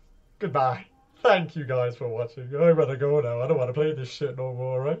 Goodbye. Thank you guys for watching. I better go now. I don't want to play this shit no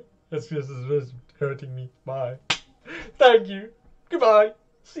more, right? It's just hurting me. Bye. Thank you. Goodbye.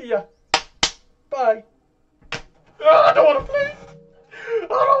 See ya. Bye. I don't want to play. I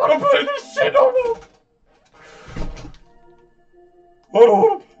don't want to play this shit no more. I don't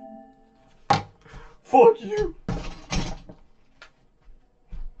want to play. Fuck you.